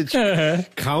lá, gente.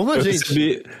 Calma,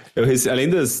 gente. Além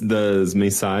das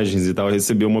mensagens e tal, eu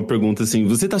recebi uma pergunta assim,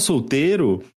 você tá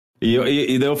solteiro?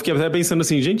 E daí eu fiquei até pensando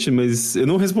assim, gente, mas eu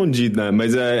não respondi, né?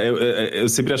 Mas eu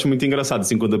sempre acho muito engraçado,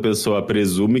 assim, quando a pessoa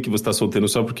presume que você tá solteiro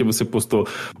só porque você postou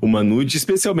uma nude,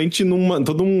 especialmente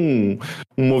todo um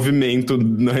movimento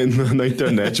na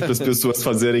internet para as pessoas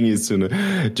fazerem isso, né?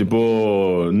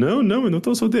 Tipo, não, eu não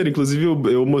tô solteiro. Inclusive,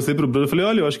 eu mostrei pro Bruno e falei,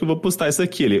 olha, eu acho que eu vou postar isso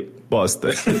aqui. Ele, posta.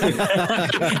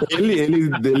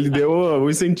 ele deu o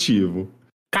incentivo.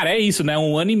 Cara, é isso, né?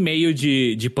 1 ano e meio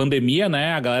de pandemia,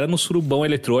 né? A galera no surubão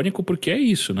eletrônico, porque é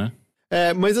isso, né?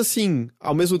 Mas assim,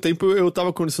 ao mesmo tempo eu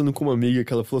tava conversando com uma amiga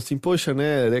que ela falou assim, poxa,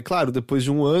 né? É claro, depois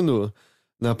de 1 ano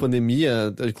na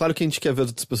pandemia, é claro que a gente quer ver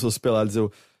outras pessoas peladas.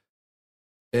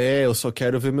 Eu só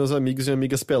quero ver meus amigos e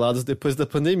amigas peladas depois da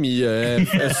pandemia.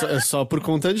 É só por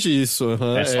conta disso.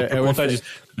 É só por conta disso.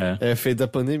 É feito da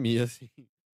pandemia, assim.